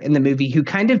character in the movie who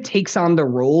kind of takes on the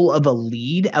role of a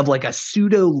lead, of like a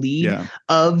pseudo lead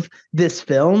of this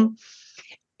film.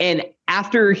 And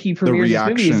after he premieres this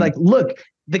movie, he's like, look,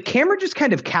 the camera just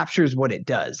kind of captures what it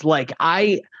does. Like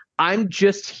I'm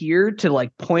just here to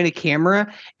like point a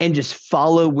camera and just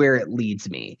follow where it leads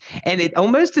me. And it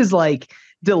almost is like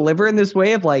deliver in this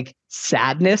way of like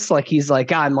sadness. Like he's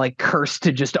like, I'm like cursed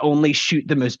to just only shoot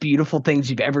the most beautiful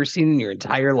things you've ever seen in your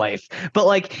entire life. But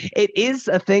like, it is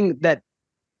a thing that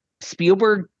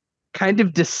Spielberg kind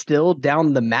of distilled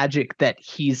down the magic that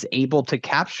he's able to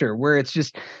capture, where it's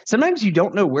just, sometimes you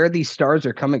don't know where these stars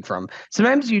are coming from.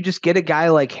 Sometimes you just get a guy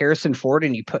like Harrison Ford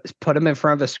and you put him in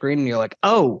front of a screen and you're like,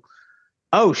 oh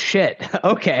shit.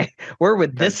 Okay. We're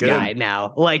with this guy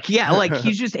now. Like, yeah, like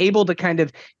he's just able to kind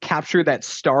of capture that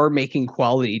star making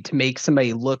quality to make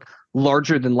somebody look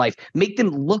larger than life, make them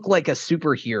look like a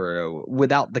superhero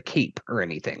without the cape or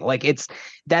anything. Like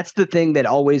that's the thing that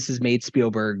always has made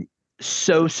Spielberg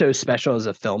so special as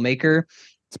a filmmaker.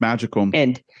 It's magical.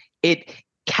 And it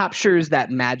captures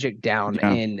that magic down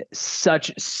in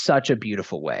such a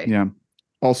beautiful way. Yeah.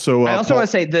 Also, I also want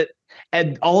to say that,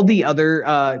 and all the other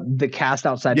the cast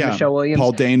outside of Michelle Williams,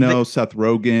 Paul Dano, Seth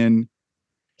Rogen.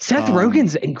 Seth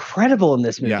Rogen's incredible in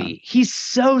this movie. Yeah. He's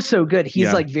so good.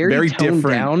 He's like very toned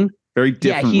down. Very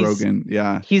different Rogen.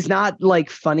 Yeah. He's not like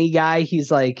funny guy.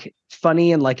 He's like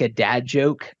funny in like a dad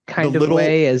joke kind of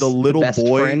way as the best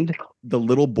friend. The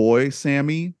little boy,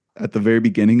 Sammy, at the very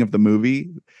beginning of the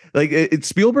movie. Like it's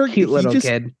Spielberg. Cute little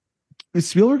kid.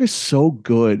 Spielberg is so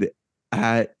good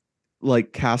at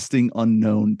like casting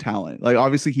unknown talent. Like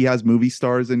obviously he has movie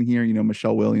stars in here, you know,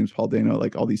 Michelle Williams, Paul Dano,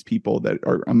 like all these people that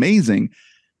are amazing.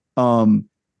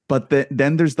 But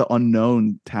then there's the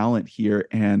unknown talent here,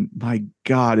 and my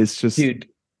God, it's just, dude,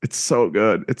 it's so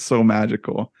good. It's so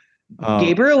magical.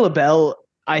 Gabriel Labelle,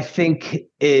 I think,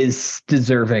 is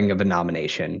deserving of a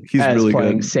nomination. He's really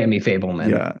playing good. Sammy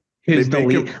Fabelman. Yeah, who's the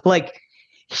lead. Like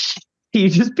he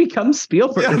just becomes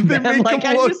Spielberg. Yeah,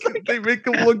 they make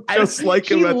him look just like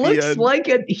him at the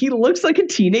end. He looks like a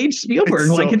teenage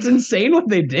Spielberg. It's insane what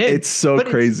they did. It's so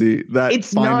crazy. That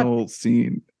final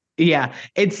scene. Yeah,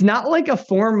 it's not like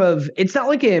it's not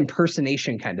like an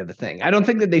impersonation kind of a thing. I don't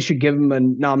think that they should give him a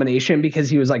nomination because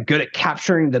he was like good at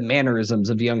capturing the mannerisms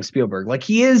of young Spielberg. Like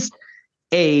he is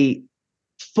a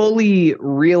fully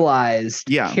realized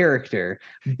character.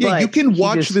 Yeah, you can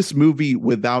watch this movie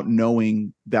without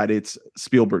knowing that it's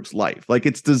Spielberg's life. Like,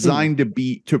 it's designed to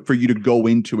be for you to go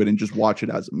into it and just watch it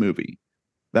as a movie.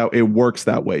 That it works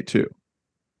that way too.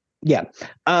 Yeah.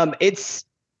 It's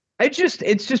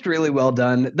just really well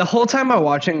done. The whole time I'm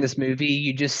watching this movie,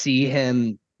 you just see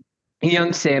him,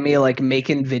 young Sammy, like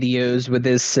making videos with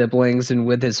his siblings and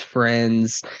with his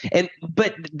friends.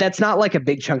 But that's not like a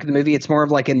big chunk of the movie. It's more of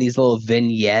like in these little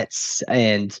vignettes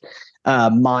and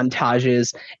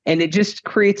montages, and it just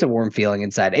creates a warm feeling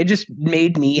inside. It just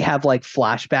made me have like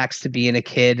flashbacks to being a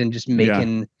kid and just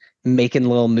making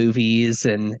little movies,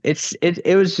 and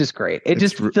it was just great.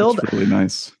 It's really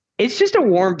nice. It's just a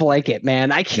warm blanket,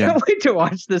 man. I can't wait to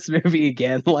watch this movie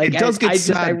again. Like, it does get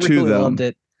sad I really too, though. Loved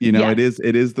it. You know, it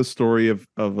is the story of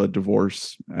a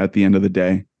divorce at the end of the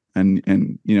day. And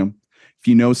you know, if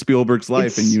you know Spielberg's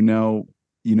life and you know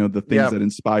the things that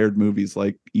inspired movies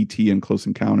like E.T. and Close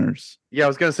Encounters. Yeah, I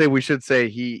was gonna say we should say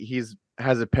he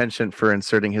has a penchant for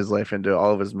inserting his life into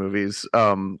all of his movies.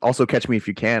 Also Catch Me If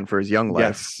You Can for his young life.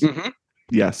 Yes. Mm-hmm.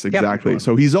 Yes, exactly.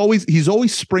 So he's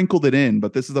always sprinkled it in,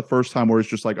 but this is the first time where it's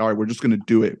just like, all right, we're just going to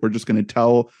do it. We're just going to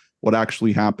tell what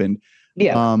actually happened.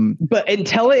 Yeah. And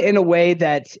tell it in a way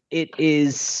that it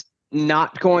is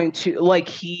not going to, like,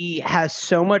 he has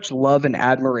so much love and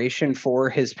admiration for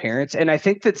his parents. And I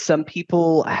think that some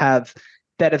people have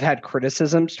had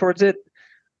criticisms towards it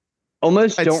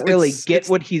almost don't really get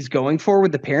what he's going for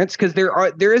with the parents, because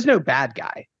there is no bad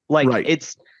guy. Like,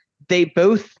 they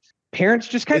both, parents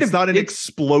just kind of, it's not an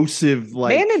explosive,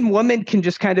 like, man and woman can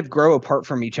just kind of grow apart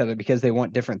from each other because they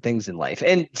want different things in life.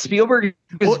 And Spielberg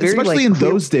was very, especially in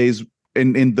those days,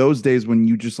 in those days when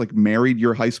you just like married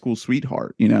your high school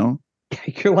sweetheart, you know,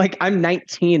 you're like, I'm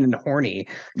 19 and horny,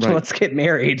 so let's get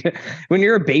married. When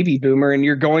you're a baby boomer and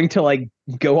you're going to like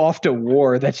go off to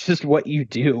war, that's just what you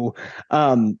do.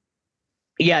 I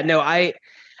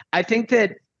think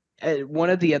that one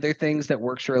of the other things that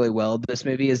works really well in this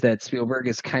movie is that Spielberg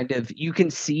is kind of, you can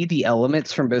see the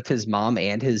elements from both his mom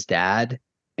and his dad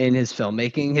in his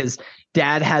filmmaking. His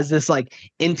dad has this like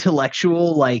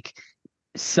intellectual, like,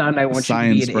 son, I want you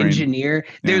to be an engineer.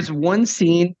 Yeah. There's one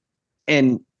scene,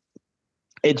 and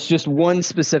it's just one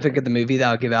specific of the movie that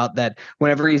I'll give out, that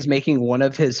whenever he's making one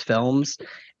of his films,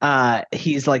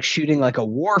 he's like shooting like a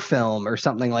war film or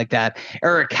something like that,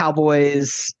 or a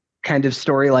Cowboys kind of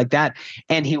story like that,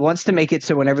 and he wants to make it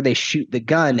so whenever they shoot the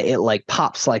gun, it like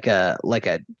pops like an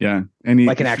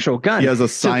actual gun. He has a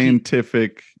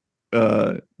scientific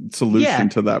solution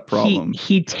to that problem.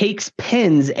 He takes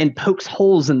pins and pokes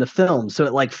holes in the film so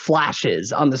it like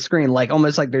flashes on the screen, like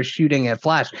almost like they're shooting a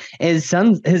flash. And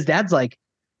his dad's like,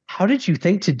 how did you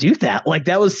think to do that? Like,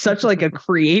 that was such like a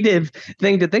creative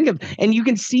thing to think of. And you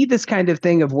can see this kind of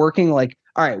thing of working like,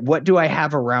 all right, what do I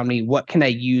have around me? What can I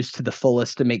use to the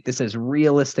fullest to make this as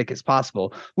realistic as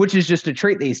possible? Which is just a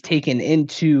trait that he's taken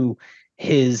into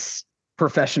his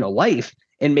professional life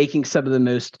and making some of the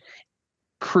most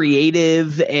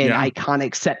creative and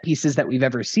iconic set pieces that we've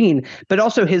ever seen. But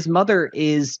also his mother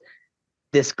is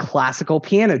this classical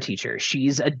piano teacher.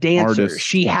 She's a dancer. Artist.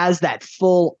 She has that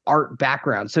full art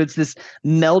background. So it's this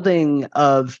melding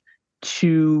of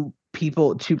two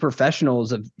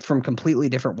professionals from completely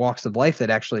different walks of life that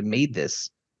actually made this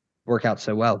work out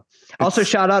so well. Also,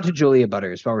 shout out to Julia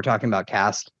Butters while we're talking about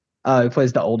cast. Who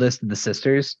plays the oldest of the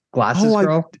sisters, Glasses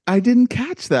Girl. I didn't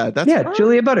catch that. That's her?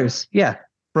 Julia Butters. Yeah.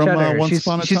 From Once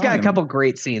Upon a Time. She's got a couple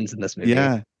great scenes in this movie.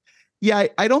 Yeah,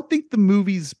 I don't think the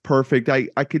movie's perfect.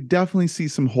 I could definitely see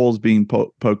some holes being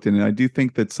poked in it. I do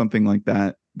think that something like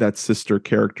that sister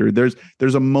character, there's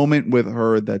a moment with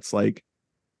her that's like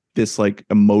this like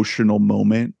emotional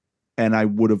moment, and I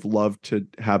would have loved to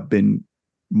have been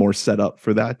more set up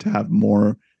for that, to have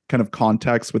more kind of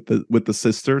context with the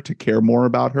sister, to care more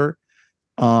about her.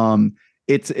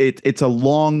 It's a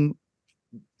long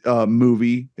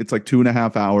movie. It's like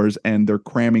 2.5 hours, and they're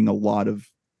cramming a lot of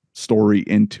story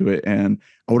into it, and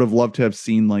I would have loved to have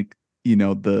seen, like, you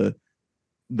know, the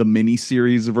mini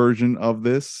series version of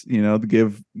this, you know, to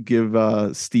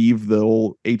give Steve the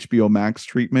old HBO Max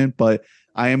treatment. But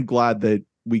I am glad that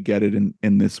we get it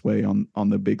in this way on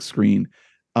the big screen.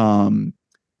 I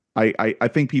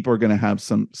think people are going to have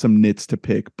some nits to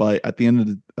pick, but at the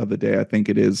end of the day, I think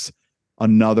it is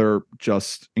another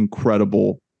just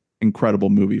incredible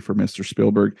movie for Mr.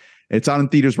 Spielberg. It's out in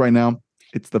theaters right now.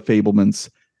 It's The Fabelmans.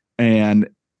 And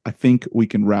I think we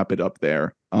can wrap it up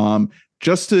there.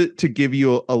 Just to give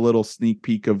you a little sneak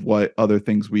peek of what other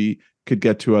things we could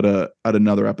get to at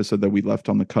another episode that we left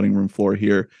on the cutting room floor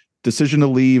here. Decision to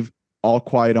Leave, All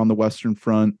Quiet on the Western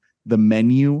Front, The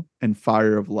Menu, and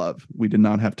Fire of Love. We did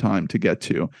not have time to get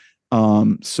to.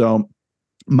 So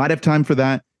might have time for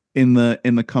that in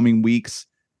the coming weeks.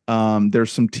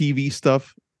 There's some TV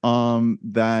stuff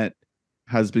that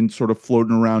has been sort of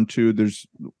floating around too. There's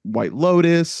White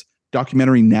Lotus.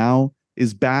 Documentary Now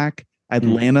is back.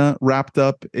 Atlanta wrapped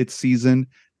up its season.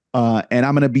 And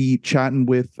I'm going to be chatting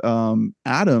with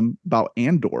Adam about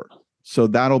Andor. So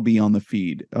that'll be on the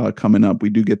feed coming up. We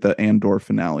do get the Andor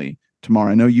finale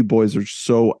tomorrow. I know you boys are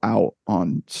so out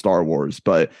on Star Wars,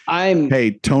 but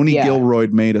Tony Gilroy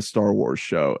made a Star Wars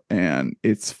show and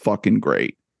it's fucking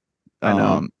great. I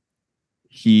know.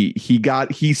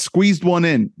 He squeezed one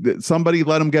in. Somebody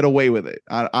let him get away with it.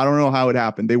 I don't know how it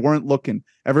happened. They weren't looking.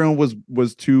 Everyone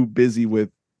was too busy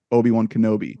with Obi-Wan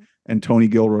Kenobi, and Tony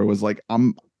Gilroy was like,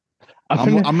 I'm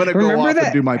gonna go off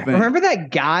and do my thing. Remember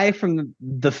that guy from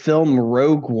the film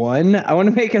Rogue One? I want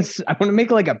to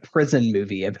make like a prison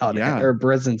movie about him, or a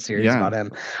prison series about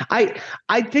him.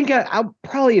 I think I'll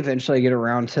probably eventually get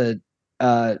around to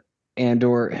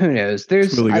Andor. Who knows?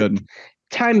 There's really good.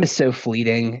 Time is so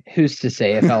fleeting. Who's to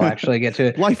say if I'll actually get to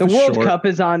it? The World Cup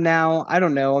is on now. I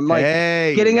don't know. I'm like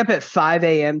getting up at 5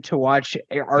 a.m. to watch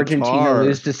Argentina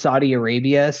lose to Saudi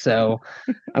Arabia. So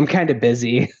I'm kind of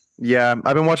busy. Yeah,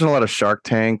 I've been watching a lot of Shark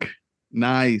Tank.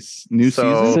 Nice. New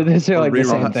season? So these are like the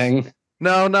same thing.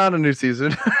 No, not a new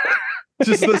season.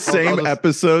 Just the same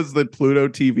episodes that Pluto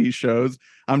TV shows.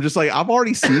 I'm just like, I've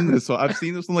already seen this. So I've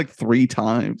seen this one like 3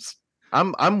 times.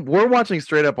 We're watching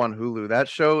straight up on Hulu. That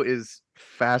show is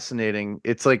fascinating.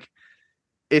 It's like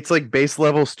base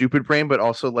level stupid brain, but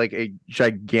also like a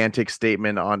gigantic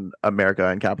statement on America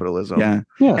and capitalism. Yeah.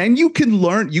 And you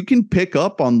can pick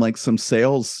up on like some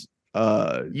sales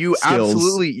you skills.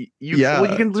 Absolutely you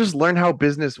can just learn how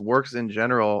business works in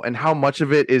general and how much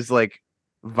of it is like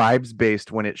vibes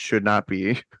based when it should not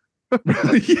be.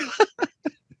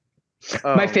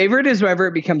 My favorite is whenever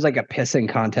it becomes like a pissing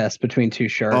contest between two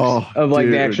sharks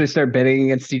they actually start bidding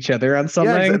against each other on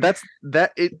something.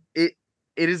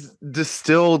 It is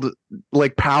distilled,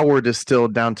 like power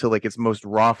distilled down to like its most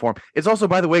raw form. It's also,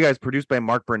 by the way, guys, produced by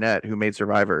Mark Burnett, who made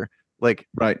Survivor. Like,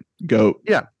 right, GOAT.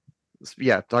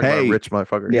 Yeah, talk about a rich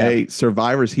motherfucker. Hey,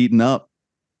 Survivor's heating up.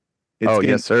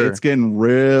 Yes, sir. It's getting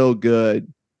real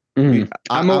good. Mm-hmm.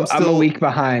 I'm a week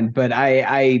behind, but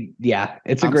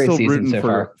it's a great season so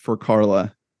far. For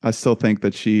Carla, I still think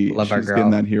that she's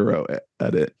getting that hero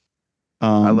edit.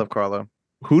 I love Carla.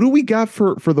 Who do we got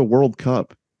for the World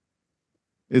Cup?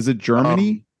 Is it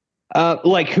Germany?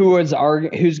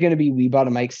 Who's going to be We Bought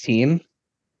a Mike's team?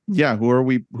 Yeah, who are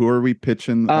we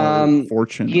pitching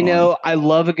fortune? You know, I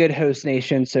love a good host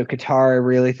nation, so Qatar, I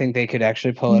really think they could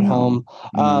actually pull it home.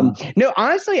 No,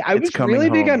 honestly, I was really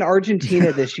big on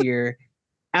Argentina this year.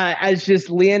 As just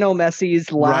Lionel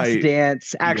Messi's last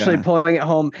dance, actually pulling it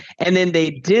home. And then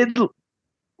they did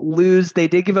lose. They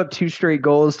did give up 2 straight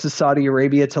goals to Saudi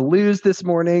Arabia to lose this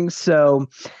morning. So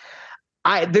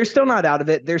they're still not out of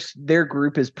it. Their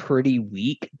group is pretty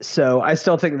weak, so I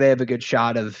still think they have a good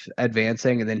shot of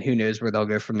advancing. And then who knows where they'll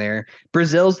go from there.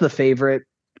 Brazil's the favorite.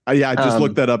 I just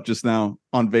looked that up just now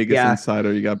on Vegas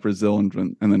Insider. You got Brazil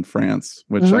and then France.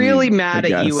 Which mad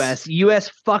at US. US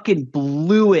fucking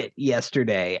blew it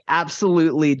yesterday.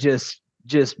 Absolutely, just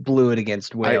blew it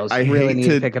against Wales. I really need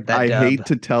to pick up that. I hate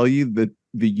to tell you that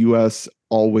the US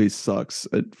always sucks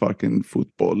at fucking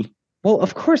football. Well,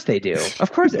 of course they do.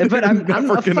 Of course, but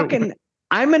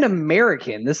I'm an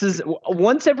American. This is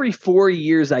once every 4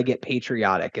 years I get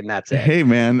patriotic, and that's it. Hey,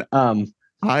 man.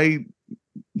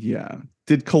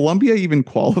 Did Colombia even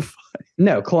qualify?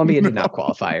 No, Colombia did not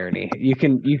qualify, Ernie. You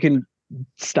can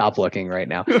stop looking right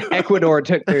now. Ecuador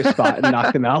took their spot and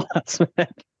knocked them out last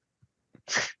minute.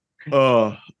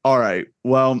 All right.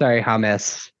 Well, sorry,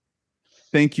 James.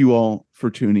 Thank you all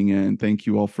for tuning in. Thank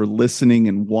you all for listening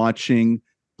and watching.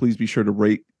 Please be sure to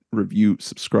rate, review,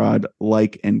 subscribe,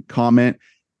 like, and comment.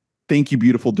 Thank you,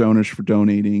 beautiful donors, for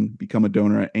donating. Become a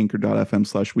donor at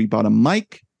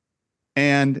anchor.fm/WeBoughtAMic.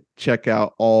 And check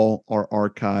out all our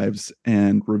archives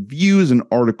and reviews and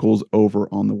articles over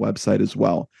on the website as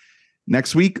well.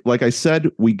 Next week, like I said,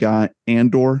 we got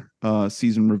Andor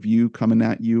season review coming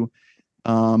at you.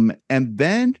 And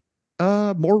then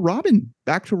more Robin.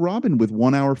 Back to Robin with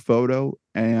 1 Hour Photo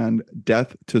and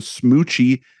Death to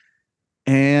Smoochie.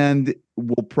 And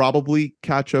we'll probably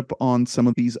catch up on some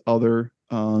of these other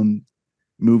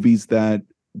movies that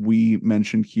we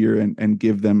mentioned here and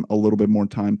give them a little bit more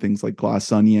time. Things like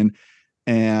Glass Onion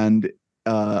and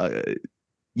the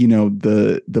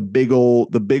big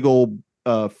old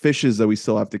fishes that we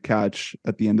still have to catch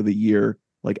at the end of the year,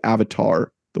 like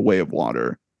Avatar: The Way of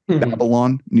Water,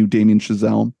 Babylon, new Damien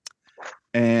Chazelle,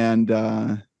 and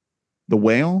The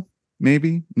Whale,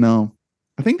 maybe? No.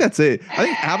 I think that's it. I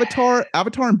think Avatar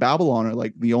and Babylon are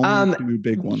like the only two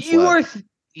big ones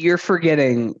You're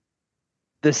forgetting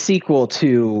the sequel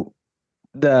to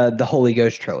the Holy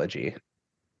Ghost trilogy.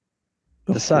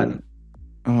 The Son.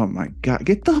 Oh my God.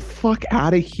 Get the fuck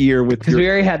out of here with Because we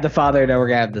already had the Father, now we're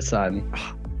gonna have the Son.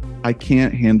 I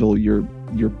can't handle your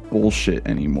bullshit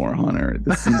anymore, Hunter.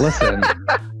 Listen,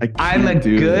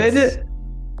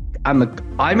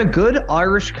 I'm a good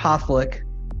Irish Catholic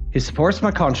who supports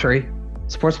my country,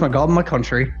 supports my God and my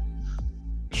country.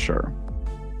 Sure.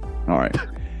 All right.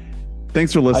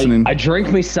 Thanks for listening. I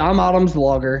drink me Sam Adams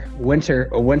lager,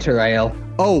 winter ale.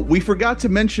 Oh, we forgot to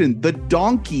mention the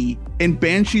donkey in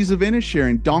Banshees of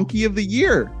Inisherin, Donkey of the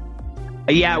Year.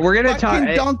 Yeah, we're gonna talk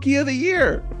Donkey of the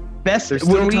Year.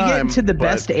 When we get into the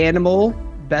best animal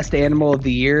of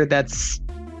the year,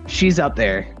 she's up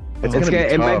there.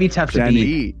 It might be tough to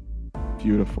beat.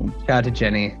 Beautiful. Shout out to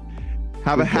Jenny.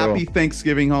 Have a happy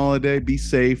Thanksgiving holiday. Be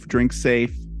safe, drink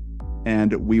safe,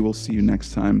 and we will see you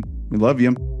next time. We love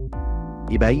you.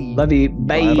 Bye. Love you.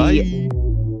 Bye. Bye.